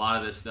death with a lot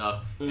of this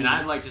stuff, and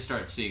I'd like to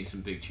start seeing some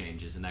big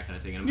changes and that kind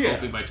of thing. And I'm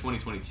hoping by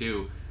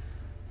 2022,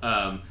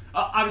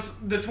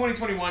 Obviously, the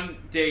 2021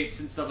 dates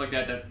and stuff like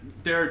that, that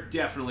there are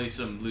definitely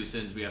some loose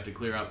ends we have to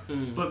clear up.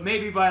 But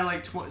maybe by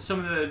like some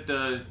of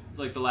the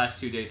like the last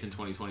 2 dates in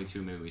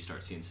 2022, maybe we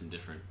start seeing some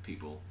different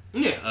people.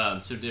 Yeah.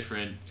 So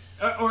different,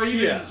 or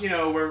even you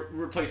know, we're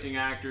replacing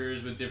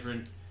actors with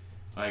different.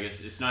 I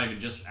guess it's not even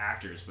just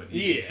actors, but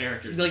even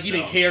characters. Like even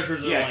themselves.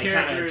 characters are like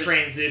kind of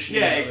transitioning.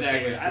 Yeah,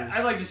 exactly.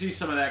 I like to see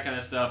some of that kind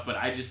of stuff, but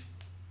I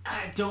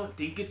don't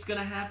think it's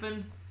gonna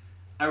happen.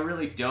 I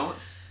really don't.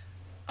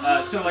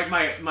 So like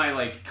my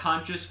like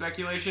conscious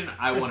speculation,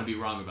 I want to be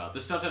wrong about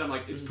the stuff that I'm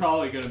like, it's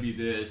probably gonna be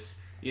this.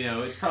 You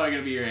know, it's probably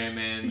gonna be your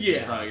Ant-Man. Yeah.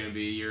 It's probably gonna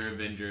be your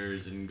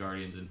Avengers and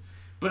Guardians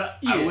but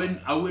I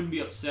wouldn't be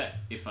upset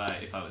if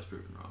I was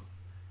proven wrong.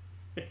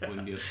 I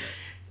wouldn't be upset.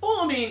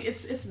 Well, I mean,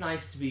 it's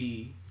nice to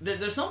be.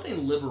 There's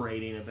something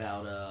liberating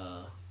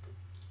about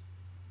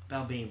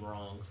being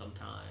wrong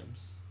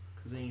sometimes,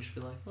 because then you should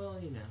be like, well,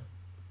 you know,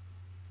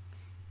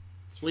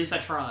 at least I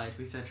tried. At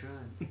least I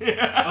tried.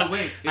 Oh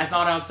wait, I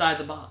thought outside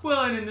the box.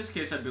 Well, and in this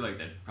case, I'd be like,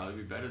 that'd probably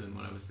be better than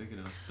what I was thinking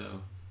of.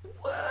 So.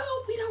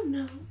 Well, we don't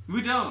know.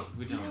 We don't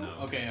know.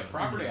 Okay, a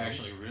property I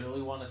actually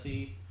really want to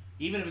see,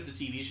 even if it's a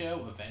TV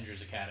show,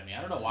 Avengers Academy.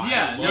 I don't know why.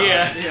 Yeah.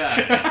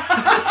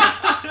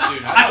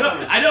 Dude,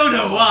 I don't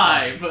know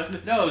why,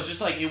 but no, it was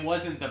just like it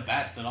wasn't the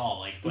best at all.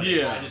 Like, but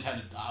Yeah.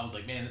 I was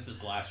like, man, this is a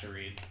blast to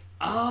read.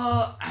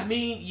 I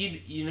mean,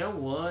 you know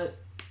what?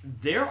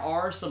 There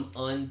are some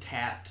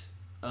untapped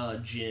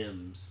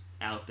gems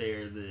out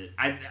there that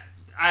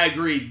I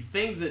agree.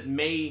 Things that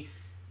may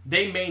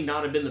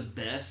not have been the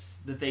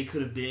best that they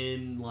could have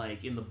been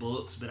like in the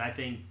books, but I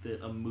think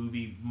that a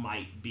movie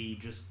might be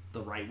just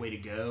the right way to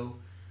go.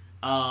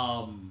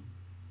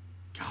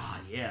 God,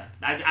 yeah.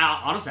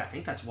 I honestly, I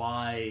think that's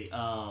why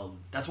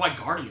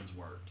Guardians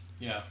worked.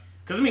 Yeah.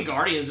 Because I mean,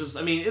 Guardians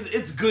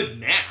it's good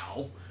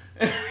now.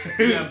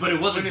 Yeah, but it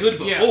wasn't when good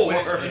before.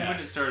 When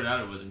it started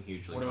out, it wasn't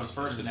hugely. When it was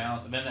first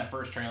announced, and then that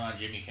first trailer on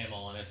Jimmy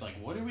Kimmel, and it's like,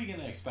 what are we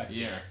gonna expect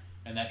here?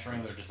 And that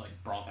trailer just like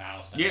brought the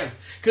house down. Yeah,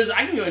 because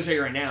I can go and tell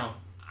you right now,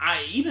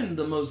 even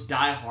the most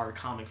diehard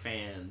comic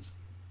fans,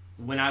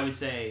 when I would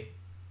say,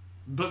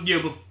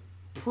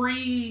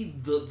 pre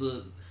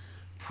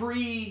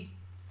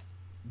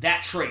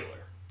that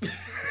trailer,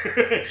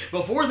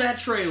 before that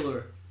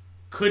trailer,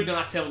 could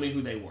not tell me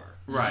who they were.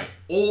 Right.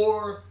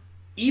 Or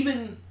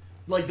even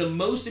like the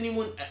most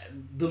anyone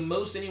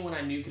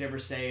I knew could ever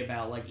say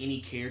about like any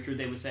character,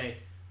 they would say,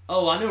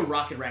 "Oh, I know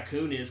Rocket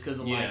Raccoon is because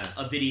of like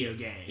a video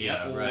game."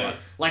 Yeah, or, right.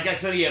 Like I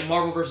said,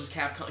 Marvel vs.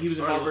 Capcom. He was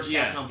in Marvel vs.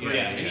 Capcom 3.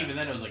 Yeah, and even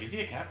then it was like, is he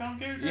a Capcom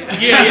character?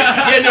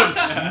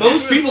 No.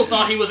 Most people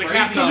thought he was a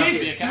Capcom.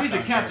 So he's a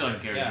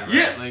Capcom character.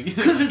 Yeah,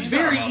 because it's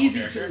very easy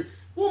character. to.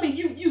 Well, I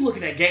mean, you look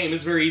at that game.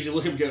 It's very easy to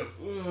look at him and go,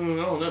 I don't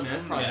know, man.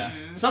 That's probably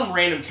some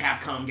random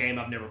Capcom game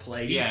I've never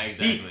played. Yeah,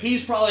 exactly.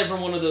 He's probably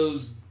from one of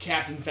those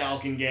Captain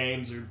Falcon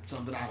games or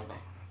something. I don't know.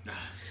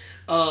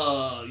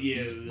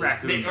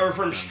 Raccoon. Or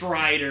from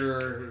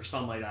Strider or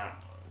something like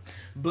that.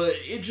 But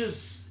it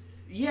just,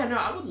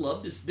 I would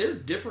love to. They're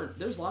different.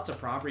 There's lots of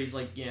properties.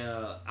 Like,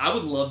 I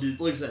would love to.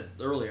 Like I said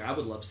earlier, I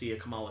would love to see a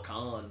Kamala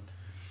Khan.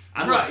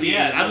 I'd love to see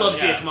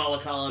a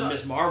Kamala Khan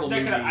Miss Marvel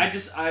movie. I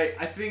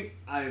think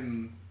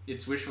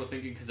it's wishful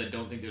thinking because I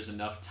don't think there's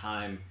enough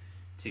time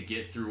to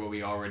get through what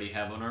we already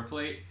have on our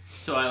plate.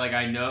 So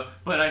I know,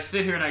 but I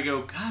sit here and I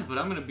go, God, but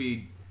I'm gonna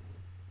be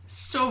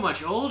so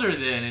much older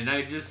then, and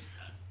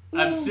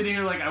I'm sitting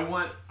here like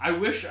I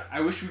wish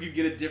we could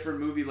get a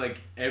different movie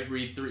like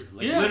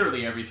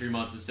literally every 3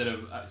 months instead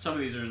of some of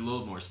these are a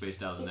little more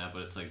spaced out than that,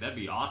 but it's like that'd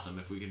be awesome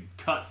if we could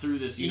cut through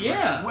this universe.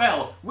 Yeah.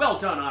 Well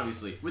done,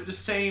 obviously with the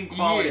same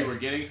quality we're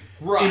getting.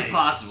 Right.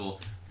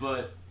 Impossible,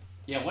 but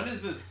when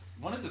is this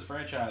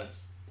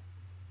franchise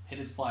hit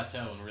its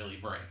plateau and really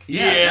break?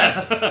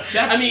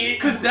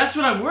 Because that's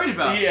what I'm worried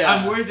about. Yeah.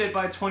 I'm worried that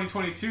by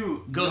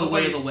 2022, Go the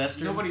way of the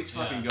Western. Nobody's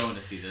fucking going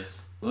to see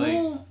this.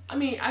 Well, I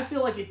mean, I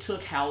feel like it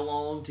took how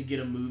long to get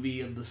a movie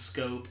of the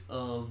scope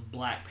of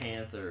Black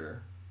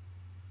Panther.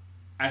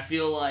 I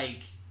feel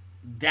like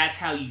that's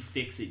how you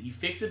fix it. You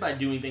fix it by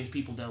doing things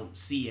people don't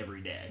see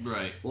every day.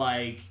 Right.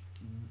 Like,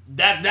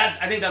 that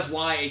I think that's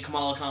why a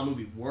Kamala Khan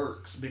movie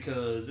works,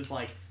 because it's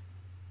like,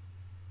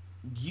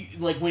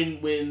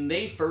 when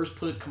they first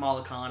put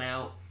Kamala Khan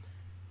out,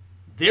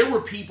 there were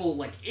people,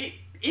 like,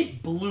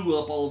 it blew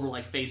up all over,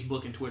 like,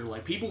 Facebook and Twitter.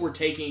 Like, people were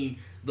taking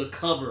the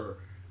cover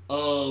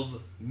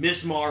of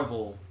Miss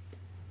Marvel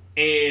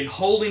and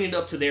holding it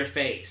up to their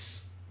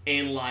face,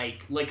 and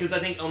like because I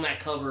think on that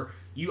cover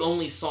you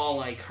only saw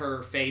like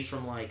her face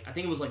from like I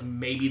think it was like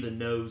maybe the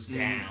nose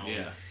down.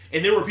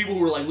 And there were people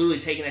who were like literally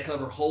taking that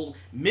cover,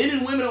 men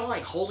and women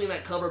alike, holding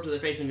that cover up to their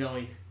face and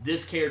going,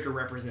 "This character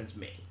represents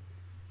me."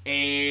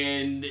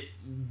 And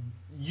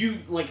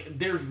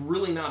there's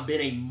really not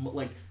been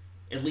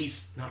at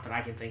least not that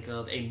I can think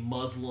of, a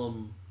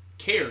Muslim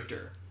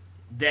character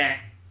that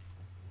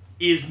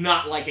is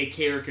not like a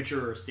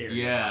caricature or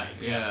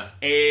stereotype. Yeah.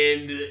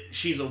 And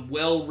she's a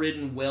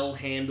well-written,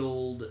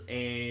 well-handled,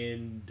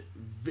 and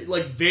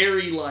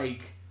very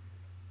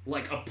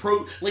like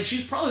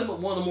she's probably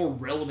one of the more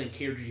relevant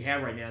characters you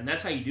have right now, and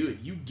that's how you do it.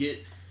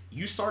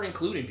 You start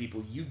including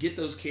people. You get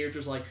those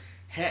characters like,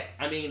 heck,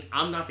 I mean,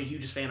 I'm not the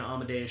hugest fan of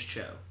Amadeus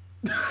Cho.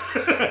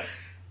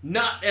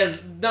 not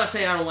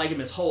saying I don't like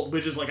him as Hulk,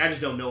 but just like I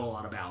just don't know a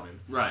lot about him.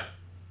 Right.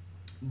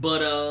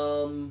 But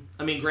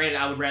I mean, granted,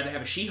 I would rather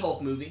have a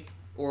She-Hulk movie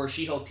or a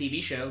She-Hulk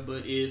TV show.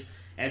 But if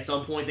at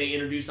some point they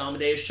introduce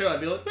Amadeus Cho, I'd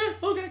be like,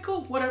 okay,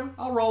 cool, whatever,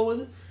 I'll roll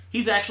with it.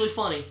 He's actually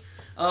funny.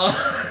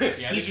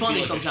 He's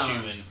funny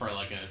sometimes. A for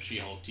like a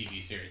She-Hulk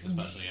TV series,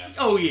 especially. Yeah.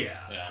 Oh yeah.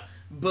 Yeah.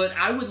 But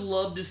I would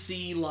love to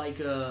see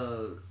like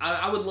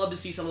I would love to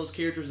see some of those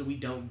characters that we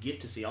don't get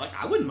to see. Like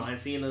I wouldn't mind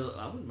seeing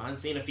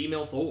a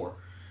female Thor.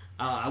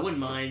 I wouldn't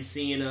mind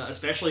seeing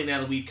especially now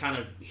that we've kind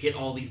of hit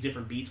all these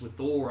different beats with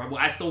Thor.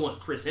 I still want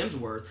Chris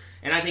Hemsworth,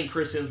 and I think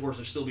Chris Hemsworth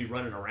will still be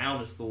running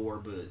around as Thor.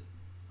 But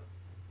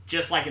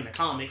just like in the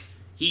comics,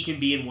 he can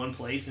be in one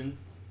place and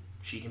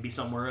she can be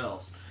somewhere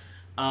else.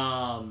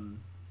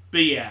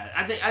 But yeah,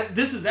 I think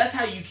that's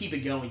how you keep it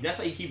going. That's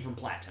how you keep it from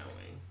plateauing,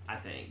 I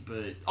think.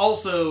 But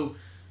also,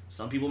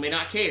 some people may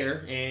not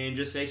care and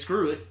just say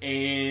screw it,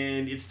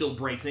 and it still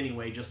breaks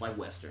anyway, just like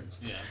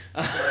Westerns. Yeah.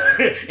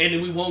 And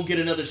then we won't get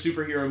another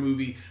superhero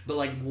movie, but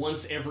like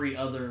once every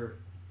other,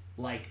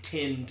 like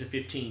 10 to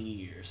 15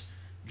 years,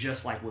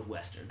 just like with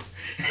Westerns.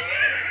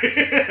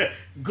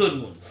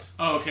 Good ones.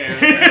 Oh, okay. I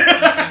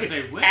was gonna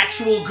say, what?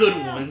 Actual good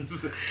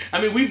ones.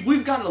 I mean,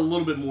 we've gotten a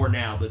little bit more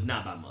now, but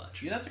not by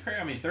much. Yeah, that's a crazy.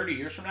 I mean, 30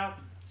 years from now,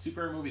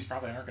 superhero movies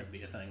probably aren't going to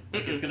be a thing.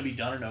 Like, it's going to be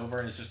done and over,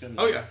 and it's just going to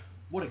be. Oh like, yeah.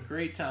 What a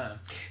great time.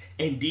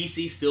 And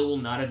DC still will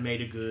not have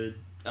made a good,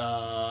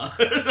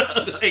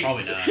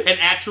 Probably not. an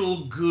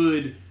actual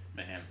good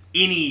Man.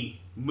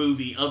 any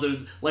movie other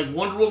like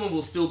Wonder Woman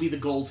will still be the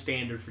gold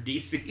standard for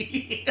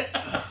DC.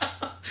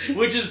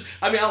 Which is,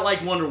 I mean, I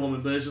like Wonder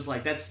Woman, but it's just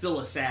like that's still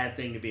a sad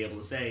thing to be able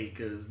to say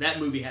because that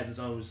movie has its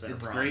own set of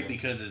It's problems. great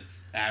because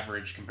it's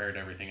average compared to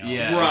everything else.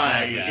 Yeah,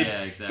 right.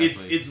 Exactly.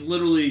 It's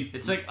literally.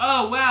 It's like,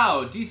 oh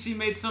wow, DC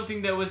made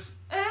something that was.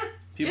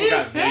 People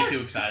got way too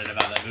excited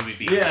about that movie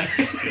being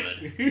just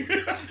good.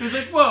 It was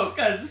like, whoa,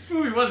 guys, this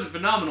movie wasn't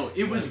phenomenal.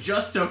 It was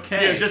just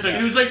okay. Yeah, just okay.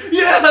 And it was like,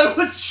 yeah, it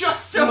was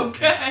just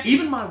okay.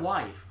 Even my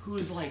wife, who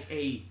is like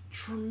a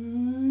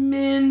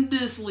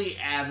tremendously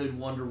avid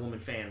Wonder Woman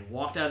fan,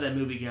 walked out of that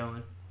movie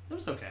going, it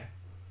was okay.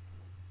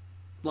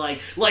 Like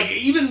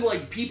even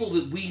like people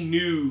that we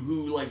knew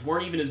who like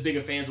weren't even as big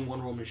of fans of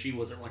Wonder Woman as she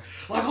was, they're like,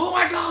 oh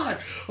my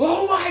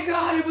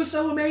god, it was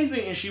so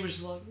amazing, and she was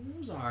just like, it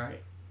was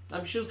alright. I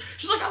mean, she's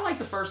like, I like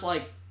the first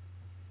like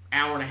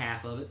hour and a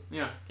half of it.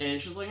 Yeah.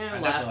 And she was like, I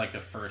definitely like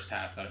the first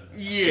half better than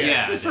this.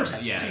 Yeah, the first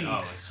half. Yeah. Way,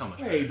 Oh, it's so much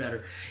way better.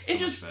 better. And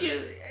just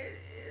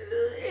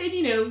and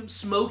you know,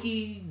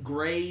 smoky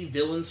gray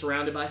villain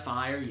surrounded by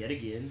fire yet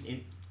again,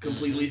 in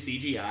completely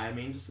CGI. I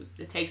mean, just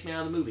it takes me out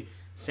of the movie.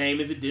 Same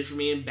as it did for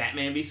me in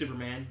Batman v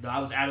Superman. Though I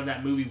was out of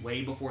that movie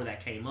way before that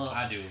came up.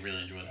 I do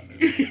really enjoy that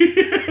movie.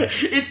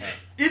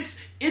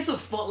 It's a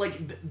fun,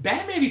 like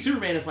Batman v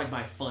Superman is like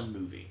my fun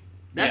movie.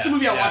 That's the Yeah,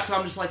 movie I yeah. watch because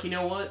I'm just like, you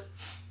know what?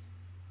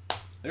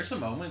 There's some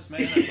moments,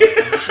 man. That's like,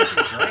 this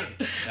is great.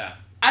 Yeah.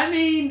 I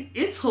mean,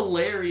 it's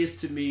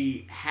hilarious to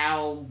me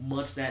how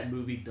much that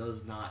movie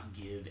does not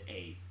give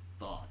a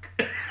fuck.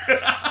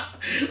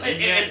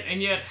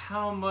 And yet,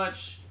 how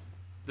much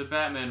the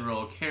Batman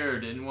role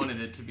cared and wanted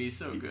it to be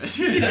so good. That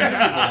movie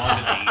belonged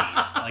to the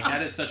 80s. Like,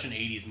 that is such an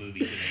 80s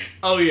movie to me.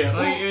 Oh yeah,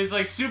 Like, it was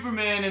like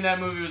Superman in that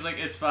movie was like,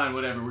 it's fine,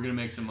 whatever, we're gonna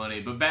make some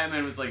money. But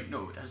Batman was like,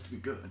 no, it has to be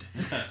good.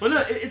 Well,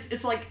 no,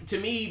 it's like, to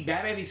me,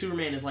 Batman v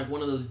Superman is like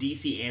one of those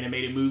DC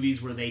animated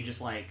movies where they just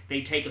like,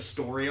 they take a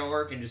story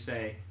arc and just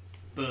say,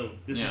 boom,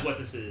 this is what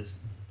this is.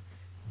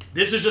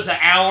 This is just an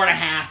hour and a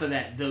half of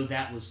that, though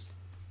that was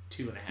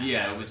 2.5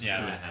 Yeah, hours. it was Yeah.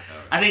 2.5 hours.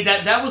 I think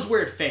that was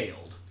where it failed.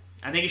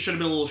 I think it should have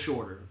been a little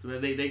shorter.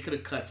 They could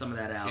have cut some of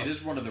that out. It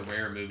is one of the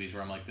rare movies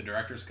where I'm like, the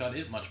director's cut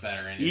is much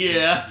better, and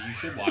Yeah. you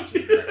should watch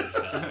the director's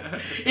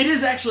cut. It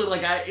is actually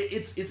like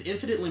it's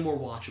infinitely more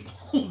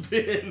watchable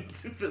than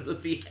the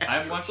theatrical.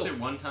 I've watched it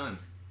one time.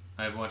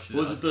 I've watched it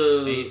Was it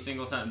the- a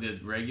single time? The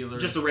regular?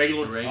 Just a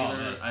regular? The regular. Oh,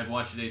 man. I've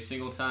watched it a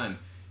single time.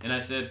 And I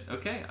said,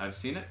 okay, I've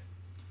seen it.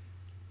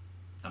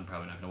 I'm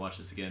probably not going to watch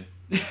this again.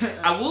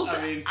 I will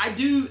say, mean, I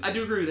do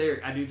agree with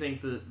Eric. I do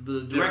think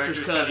the director's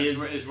cut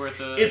is worth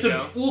a it's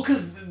go.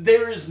 because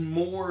there's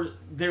more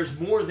there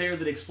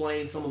that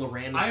explains some of the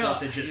random stuff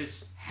that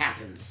just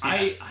happens. I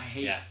hate.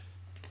 Yeah.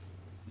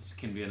 This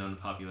can be an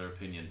unpopular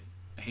opinion.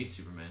 I hate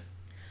Superman.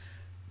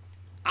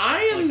 I I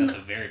feel am. like that's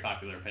a very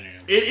popular opinion.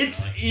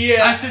 It's Like,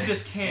 yeah. I said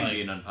this can Like-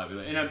 be an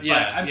unpopular, and I'm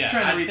Yeah,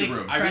 trying I to read think- the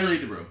room. I Trying to really-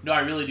 read the room. No, I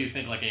really do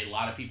think like a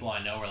lot of people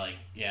I know are like,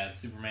 yeah, it's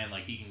Superman,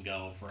 like he can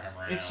go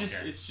forever. And It's I don't just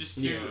care. it's just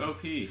too Yeah.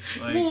 OP.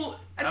 Like, well,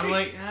 I'm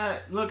like,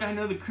 look, I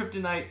know the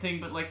kryptonite thing,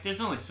 but like,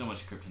 there's only so much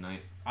kryptonite.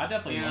 I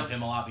definitely Yeah. love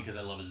him a lot because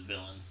I love his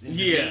villains. And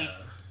to Yeah. me,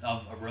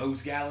 of a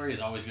rogues gallery is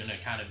always going to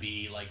kind of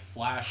be like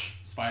Flash,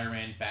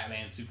 Spider-Man,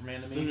 Batman,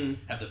 Superman to me Mhm.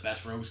 have the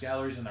best rogues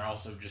galleries, and they're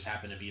also just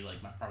happen to be like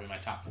probably my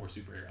top 4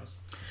 superheroes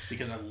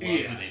because I love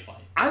Yeah. who they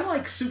fight. I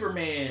like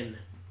Superman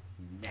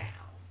now.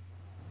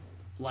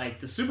 Like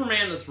the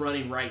Superman that's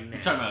running right now.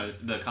 You're talking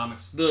about the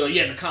comics?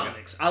 The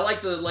comics. I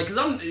like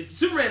because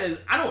Superman is.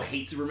 I don't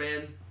hate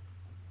Superman.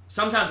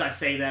 Sometimes I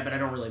say that, but I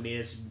don't really mean it.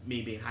 It's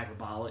me being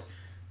hyperbolic.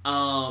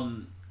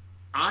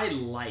 I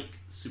like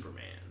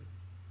Superman,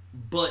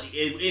 but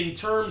in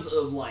terms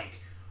of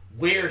like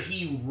where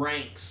he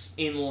ranks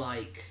in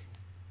like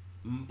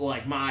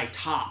my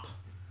top,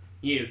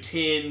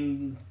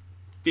 10,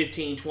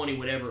 15, 20,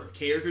 whatever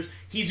characters,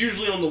 he's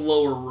usually on the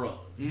lower rung,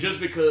 just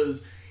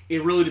because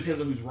it really depends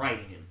on who's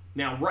writing him.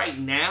 Now, right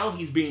now,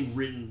 he's being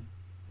written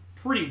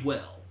pretty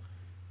well,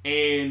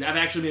 and I've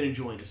actually been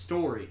enjoying the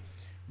story.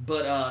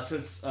 But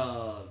since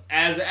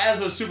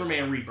as of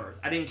Superman Rebirth,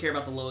 I didn't care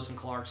about the Lois and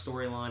Clark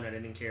storyline. I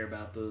didn't care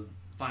about the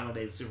Final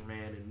Days of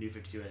Superman and New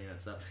 52, any of that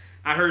stuff.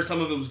 I heard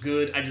some of it was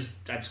good. I just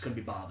couldn't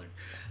be bothered.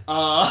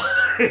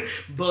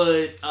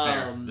 But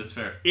That's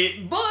fair.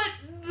 But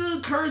the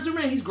current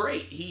Superman, he's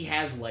great. He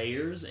has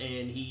layers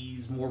and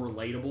he's more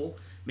relatable.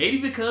 Maybe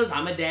because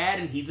I'm a dad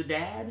and he's a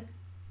dad.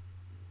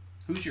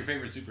 Who's your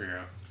favorite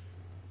superhero?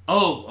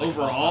 Oh, Like,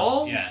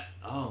 overall? yeah.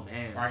 Oh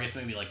man. Or I guess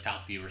maybe like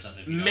top view or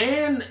something. If you know.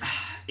 Man,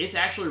 it's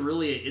actually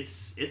really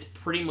it's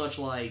pretty much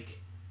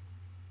like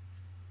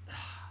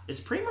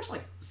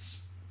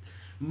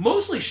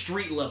mostly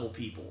street level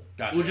people,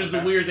 Gotcha, which is the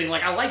okay. weird thing.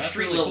 Like I like That's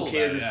street really level cool,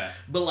 characters, yeah.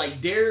 but like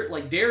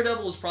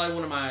Daredevil is probably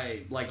one of my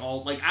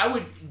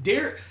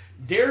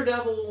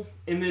Daredevil,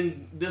 and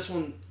then this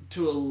one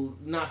to a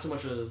not so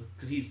much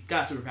because he's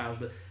got superpowers,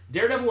 but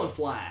Daredevil and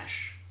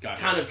Flash Gotcha.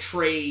 kind of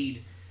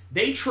trade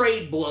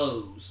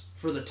blows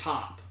for the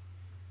top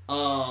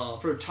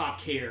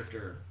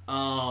character.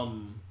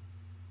 And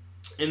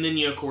then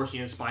of course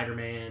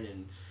Spider-Man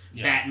and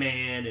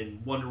Batman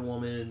and Wonder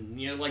Woman,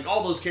 like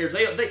all those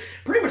characters, they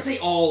pretty much they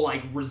all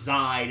like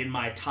reside in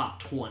my top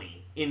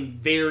 20 in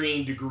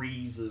varying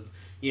degrees of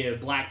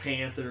Black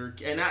Panther,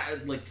 and I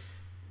like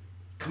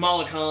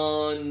Kamala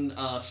Khan,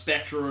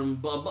 Spectrum,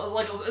 but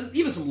like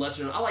even some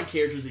lesser. I like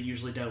characters that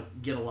usually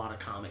don't get a lot of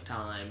comic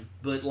time,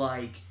 but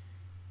like,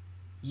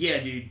 yeah,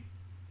 dude,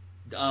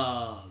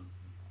 and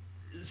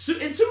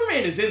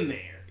Superman is in there.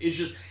 It's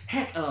just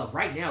heck.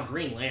 Right now,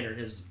 Green Lantern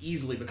has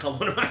easily become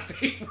one of my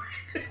favorite.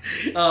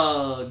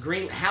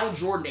 Hal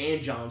Jordan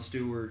and Jon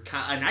Stewart,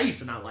 and I used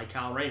to not like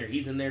Kyle Rayner.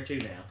 He's in there too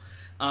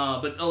now.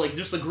 But like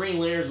just the Green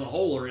Lanterns as a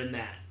whole are in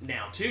that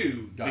now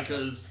too, Gotcha.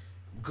 because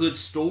good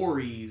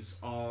stories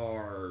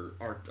are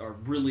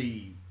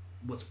really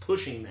what's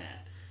pushing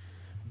that.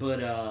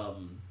 But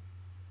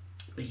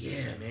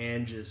yeah,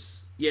 man,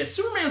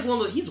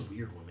 Superman's he's a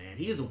weird one, man.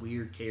 He is a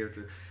weird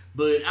character,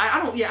 but I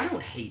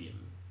don't hate him.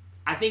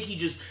 I think you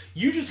just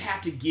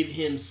have to give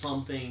him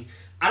something.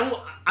 I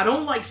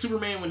don't like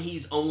Superman when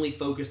he's only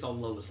focused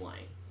on Lois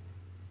Lane.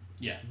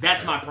 Yeah,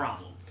 That's my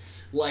problem.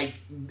 Like,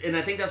 and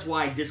I think that's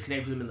why I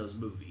disconnect with him in those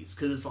movies.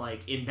 Because it's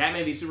like, in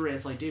Batman v Superman,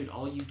 it's like, dude,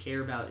 all you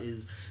care about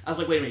is... I was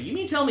like, wait a minute, you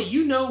mean tell me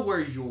you know where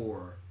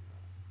your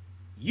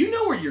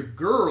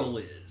girl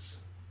is,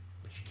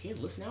 but you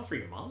can't listen out for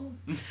your mom?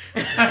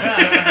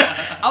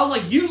 I was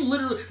like, you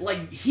literally...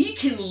 Like, he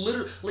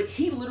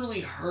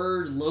literally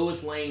heard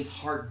Lois Lane's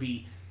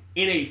heartbeat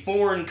in a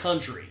foreign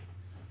country.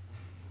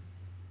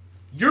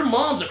 Your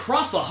mom's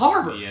across the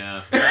harbor.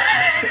 Yeah.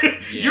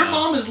 Your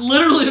mom is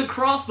literally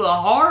across the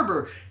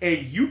harbor,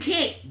 and you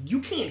can't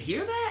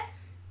hear that?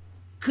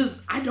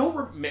 Because I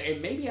don't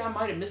and maybe I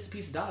might have missed a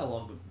piece of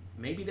dialogue, but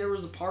maybe there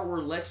was a part where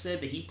Lex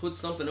said that he put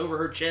something over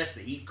her chest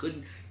that he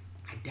couldn't.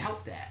 I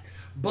doubt that,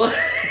 but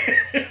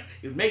it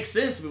would make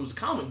sense if it was a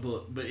comic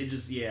book. But it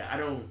just, I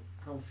don't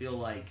feel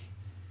like,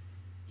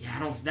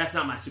 that's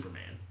not my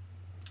Superman.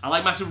 I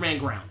like my Superman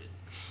grounded.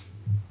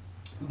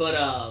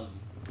 But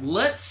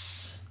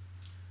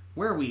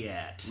where are we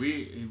at?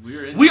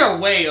 We are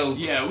way over.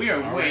 Yeah, we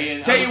are way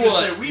in. Tell you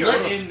what, we are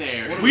in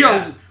there. We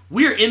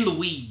are in the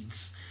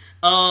weeds.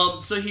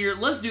 So here,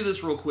 let's do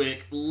this real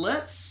quick.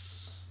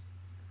 Let's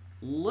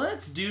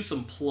do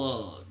some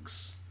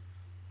plugs,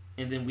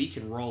 and then we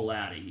can roll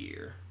out of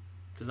here.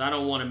 Because I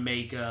don't want to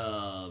make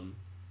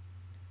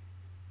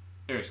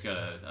Eric's got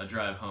a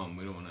drive home.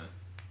 We don't want to.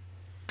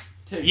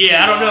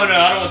 I don't know. No,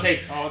 I don't want to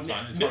take. Oh, it's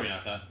fine. It's probably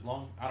not that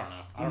long. I don't know.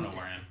 I don't know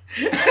where I am.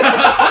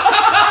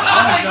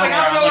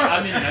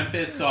 I'm in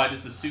Memphis, so I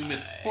just assume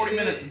it's 40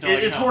 minutes until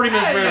It's 40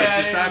 minutes.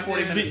 Just drive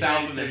 40 minutes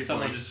south, and then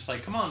someone just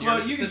like, come on.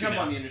 Well, you can jump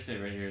on the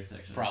interstate right here. It's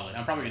actually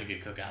I'm probably gonna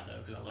get cookout though,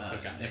 because I love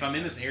cookout. If I'm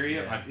in this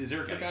area, is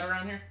there a cookout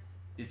around here?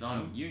 It's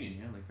on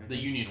Union, like right The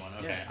there. Union one.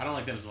 Okay, Yeah. I don't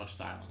like them as much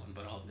as Island one,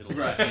 but it'll.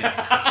 Right.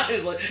 Yeah.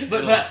 It's like,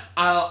 but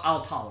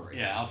I'll tolerate.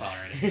 Yeah, I'll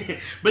tolerate it.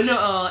 But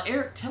no,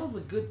 Eric, tell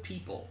the good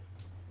people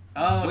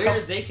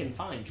where they can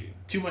find you.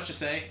 Too much to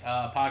say.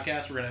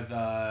 Podcast. We're gonna have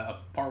a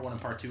part 1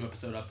 and part 2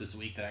 episode up this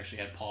week that actually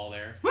had Paul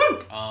there.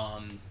 Woo!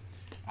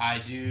 I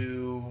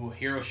do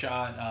Hero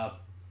Shot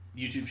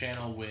YouTube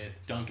channel with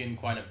Duncan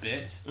quite a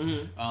bit.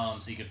 Mm-hmm.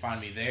 So you can find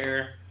me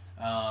there.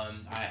 I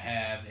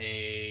have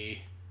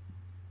a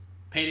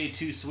Payday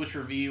 2 Switch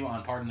review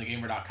on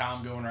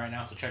PardonTheGamer.com going right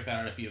now, so check that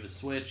out if you have a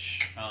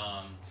Switch.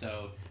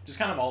 So just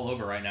kind of all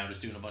over right now,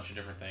 just doing a bunch of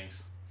different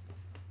things.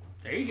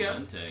 There you go.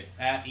 Salente.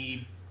 At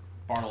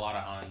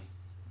Bartolotta on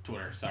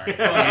Twitter. Sorry.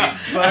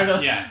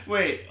 Yeah.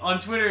 Wait,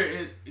 on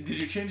Twitter, did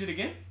you change it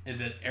again?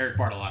 Is it Eric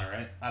Bartolotta,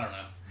 right? I don't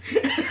know.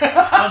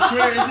 On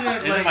Twitter, isn't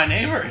it? Is it my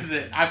name or is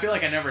it? I feel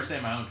like I never say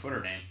my own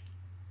Twitter name.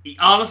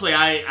 Honestly,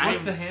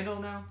 What's the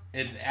handle now?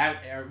 It's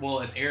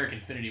it's Eric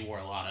Infinity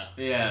War Lotta.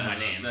 Yeah, is my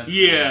name.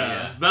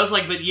 Yeah, but I was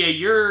like, but yeah,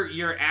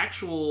 your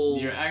actual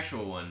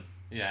one.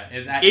 Yeah,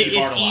 is at E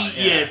Bartolotta.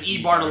 It's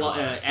E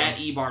Bartolotta at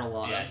E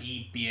Bartolotta.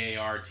 Yeah,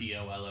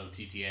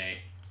 EBARTOLOTTA.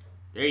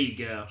 There you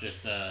go.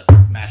 Just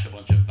mash a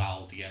bunch of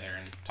vowels together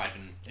and type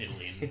in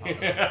Italy and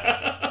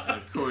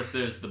And of course,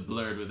 there's the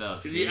Blurred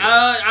Without Fear.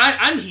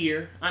 I'm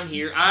here.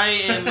 I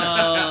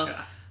am.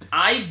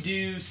 I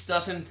do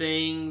stuff and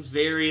things,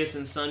 various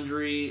and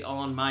sundry,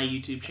 on my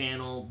YouTube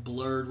channel,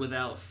 Blurred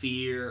Without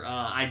Fear.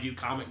 I do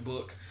comic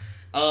book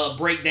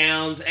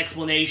breakdowns,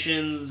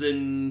 explanations,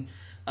 and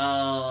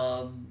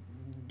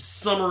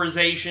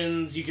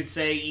summarizations, you could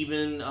say,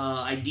 even.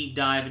 I deep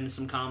dive into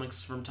some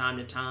comics from time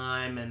to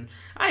time, and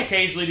I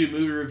occasionally do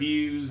movie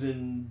reviews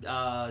and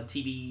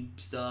TV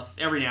stuff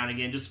every now and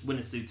again, just when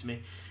it suits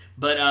me.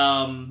 But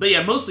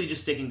yeah, mostly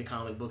just sticking to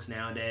comic books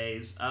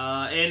nowadays.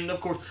 And of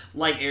course,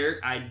 like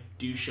Eric, I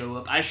do show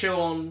up. I show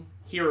on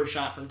Hero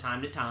Shot from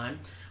time to time,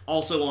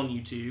 also on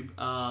YouTube,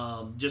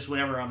 just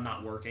whenever I'm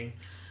not working,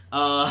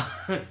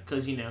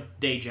 because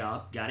day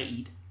job, gotta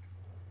eat.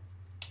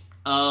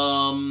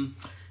 And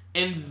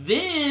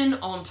then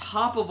on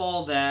top of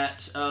all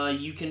that,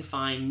 you can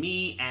find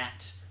me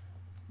at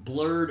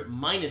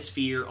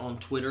Blurred-Fear on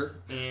Twitter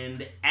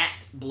and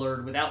at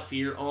Blurred Without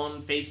Fear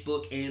on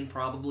Facebook and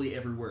probably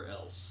everywhere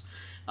else.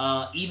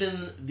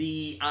 Even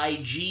the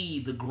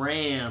IG, the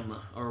gram,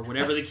 or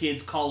whatever the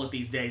kids call it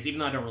these days, even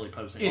though I don't really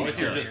post anything. Is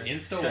it just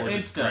Insta or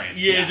just Gram?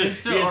 Yeah, it's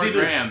Insta or either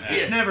Gram.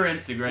 It's never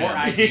Instagram. Or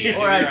IG.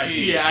 Or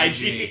IG. Yeah,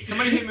 IG.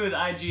 Somebody hit me with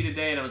IG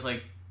today, and I was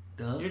like,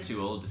 Duh. you're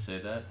too old to say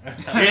that.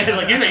 Yeah,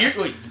 like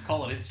you're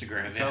Call it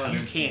Instagram. Call Yeah. it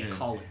you can't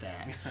call it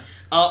that.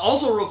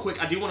 Also, real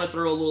quick, I do want to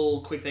throw a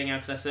little quick thing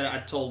out because I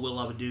told Will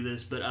I would do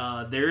this,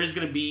 but there is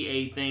going to be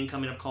a thing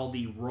coming up called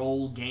the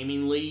Roll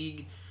Gaming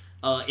League.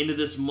 End of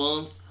this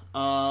month,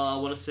 I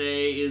want to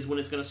say, is when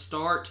it's going to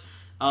start.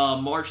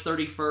 March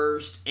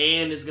 31st,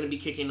 and it's going to be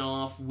kicking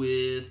off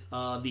with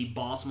the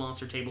Boss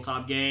Monster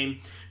tabletop game.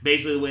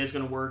 Basically, the way it's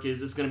going to work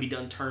is it's going to be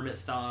done tournament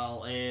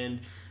style,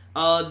 and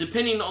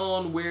depending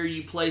on where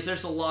you place,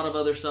 there's a lot of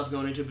other stuff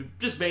going into it, but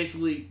just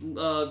basically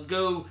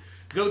go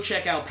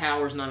check out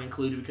Powers Not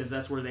Included, because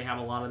that's where they have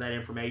a lot of that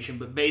information.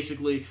 But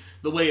basically,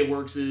 the way it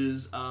works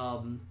is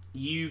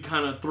you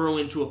kind of throw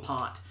into a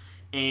pot,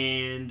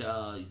 and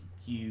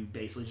you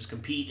basically just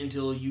compete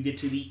until you get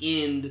to the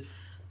end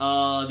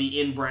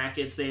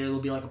brackets. There'll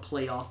be like a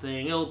playoff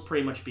thing. It'll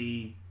pretty much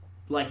be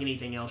like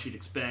anything else you'd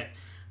expect,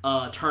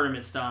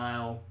 tournament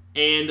style,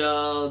 and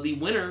the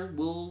winner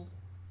will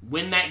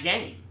win that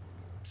game.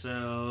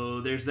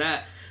 So there's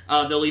that.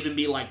 There'll even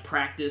be like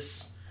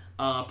practice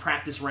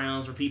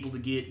rounds for people to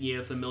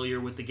get familiar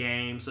with the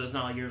game. So it's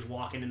not like you're just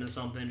walking into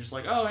something just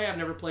like, oh hey, I've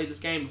never played this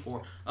game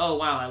before. Oh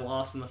wow, I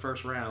lost in the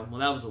first round.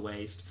 Well, that was a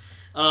waste.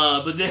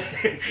 But then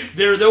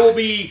there will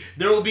be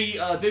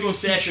 2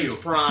 sessions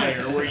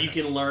prior where you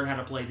can learn how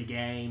to play the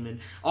game,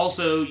 and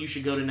also you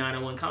should go to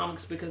 901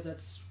 Comics because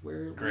that's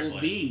where it will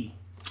be.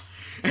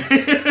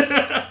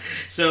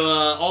 So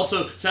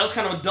also sounds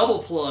kind of a double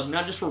plug,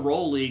 not just for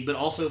Roll League, but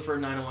also for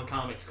 901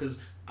 Comics, because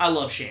I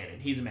love Shannon.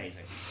 He's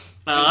amazing.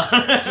 Do you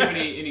have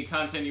any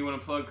content you want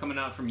to plug coming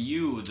out from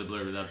you with the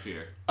Blurred Without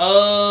Fear?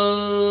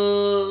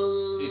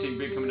 Anything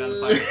big coming down the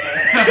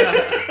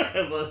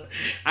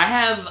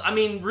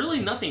pipe? Really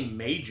nothing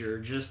major.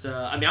 Just,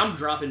 I'm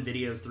dropping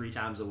videos 3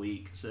 times a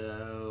week.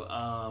 So,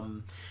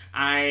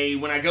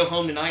 when I go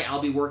home tonight,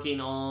 I'll be working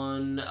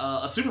on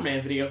a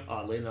Superman video,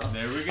 oddly enough.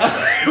 There we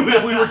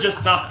go. we were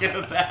just talking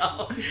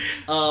about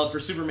for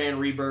Superman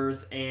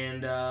Rebirth,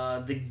 and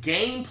the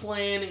game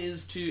plan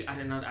is to,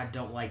 I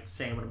don't like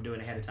saying what I'm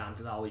doing ahead of time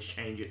because I always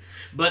change it,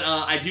 but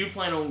I do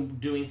plan on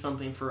doing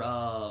something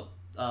for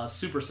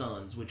Super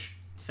Sons, which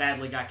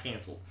sadly got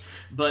canceled.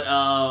 But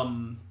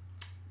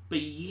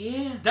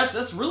yeah,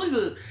 that's really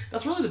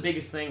the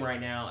biggest thing right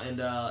now, and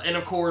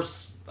of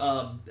course.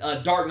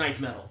 Dark Knight's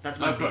Metal. That's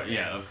my big thing.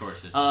 Yeah, of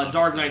course.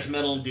 Dark Knight's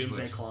Metal and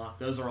Doomsday Clock.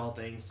 Those are all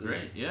things to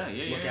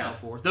look out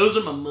for. Those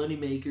are my money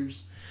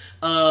makers,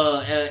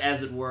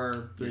 as it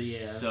were. But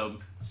yeah,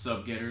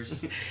 sub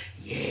getters.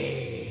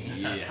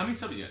 Yeah. How many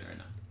subs you got right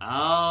now?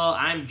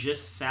 I'm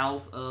just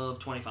south of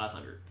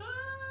 2,500.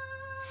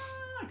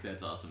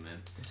 That's awesome,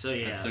 man. So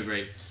yeah, that's so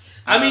great.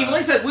 Like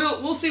I said,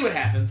 we'll see what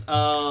happens.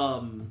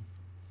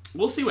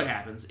 We'll see what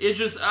happens. It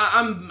just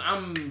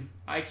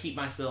I keep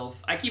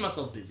myself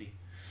busy.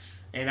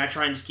 And I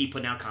try and just keep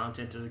putting out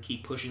content to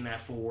keep pushing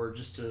that forward,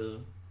 just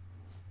to,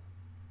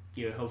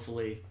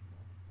 hopefully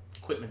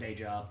quit my day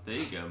job. There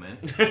you go, man.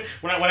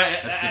 when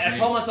I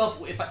told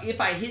myself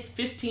if I hit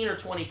 15 or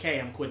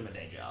 20K, I'm quitting my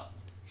day job,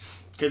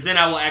 because then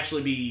I will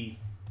actually be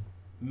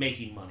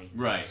making money.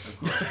 Right, of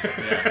course.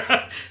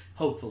 Yeah.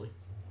 Hopefully.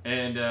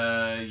 And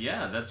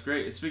that's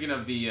great. Speaking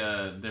of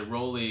the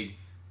Roll League,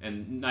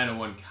 and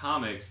 901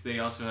 Comics, they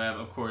also have,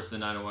 of course, the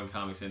 901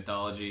 Comics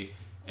Anthology.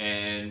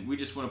 And we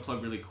just want to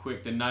plug really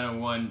quick the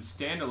 901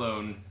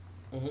 standalone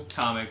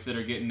comics that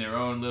are getting their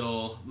own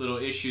little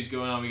issues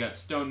going on. We got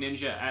Stone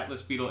Ninja,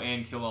 Atlas Beetle,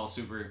 and Kill All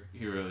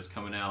Superheroes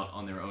coming out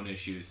on their own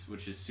issues,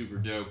 which is super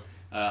dope.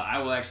 I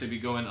will actually be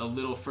going a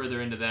little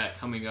further into that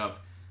coming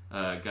up.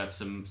 Got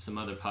some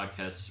other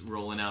podcasts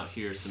rolling out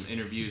here, some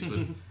interviews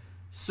with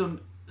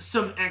some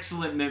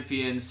excellent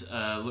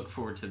Memphians. Look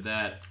forward to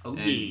that. Oh,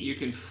 and you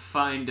can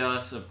find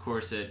us, of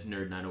course, at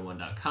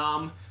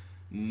nerd901.com.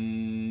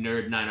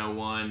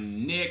 Nerd901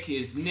 Nick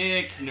is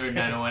Nick.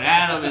 Nerd901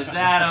 Adam is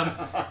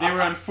Adam. They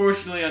were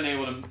unfortunately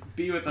unable to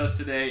be with us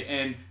today,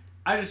 and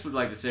I just would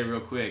like to say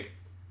real quick,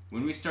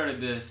 when we started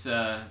this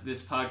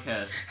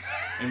podcast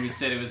and we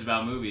said it was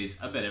about movies,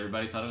 I bet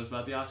everybody thought it was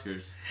about the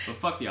Oscars. But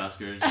fuck the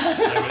Oscars. We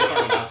didn't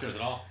talk about Oscars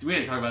at all. We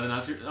didn't talk about the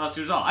Oscars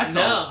at all.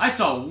 No. I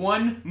saw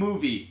one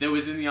movie that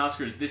was in the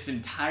Oscars this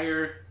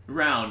entire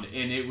round,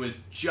 and it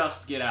was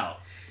just Get Out.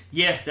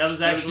 Yeah, that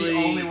was actually the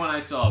only one I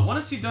saw. Want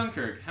to see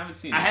Dunkirk? Haven't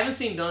seen it. I haven't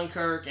seen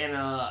Dunkirk, and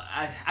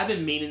I've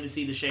been meaning to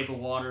see The Shape of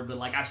Water, but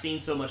like I've seen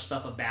so much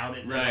stuff about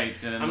it. Right.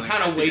 That I'm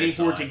kind of waiting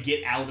for it to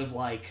get out of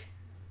like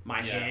my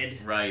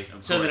head, right?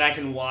 So that I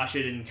can watch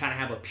it and kind of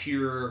have a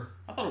pure.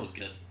 I thought it was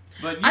good.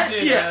 But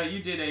you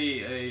did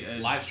a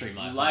live stream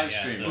last night.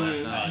 Yeah, last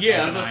so, night.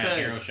 Yeah, I was gonna say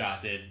Hero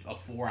Shot did a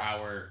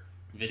 4-hour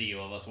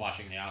video of us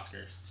watching the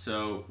Oscars.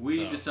 So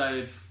we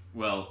decided.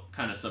 Well,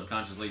 kind of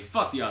subconsciously,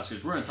 fuck the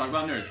Oscars. We're gonna talk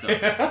about nerd stuff.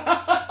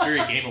 It's very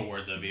Game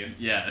Awards of you.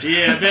 Yeah.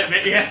 Yeah,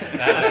 yeah.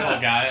 that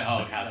little guy.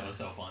 Oh god, that was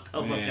so fun.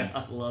 Oh my god,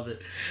 I love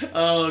it.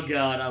 Oh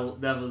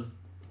god, that was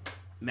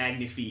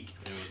magnifique.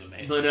 It was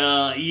amazing.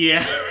 But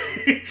yeah.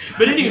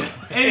 But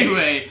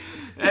anyway,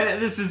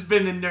 this has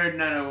been the Nerd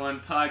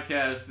 901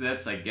 podcast.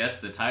 That's, I guess,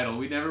 the title.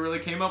 We never really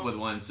came up with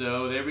one,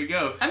 so there we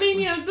go. I mean,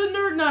 yeah, the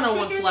Nerd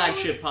 901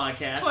 flagship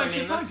podcast.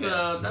 Flagship that's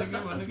podcast. That's a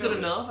good one. That's good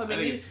enough. I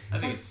mean, I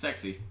think it's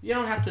sexy. You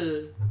don't have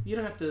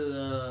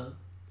to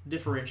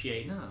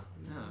differentiate. No.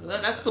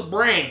 That's the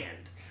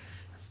brand.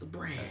 That's the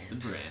brand. That's the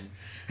brand.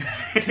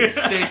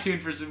 Stay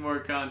tuned for some more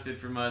content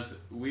from us.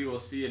 We will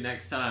see you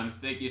next time.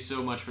 Thank you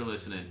so much for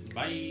listening.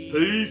 Bye.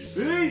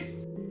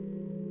 Peace.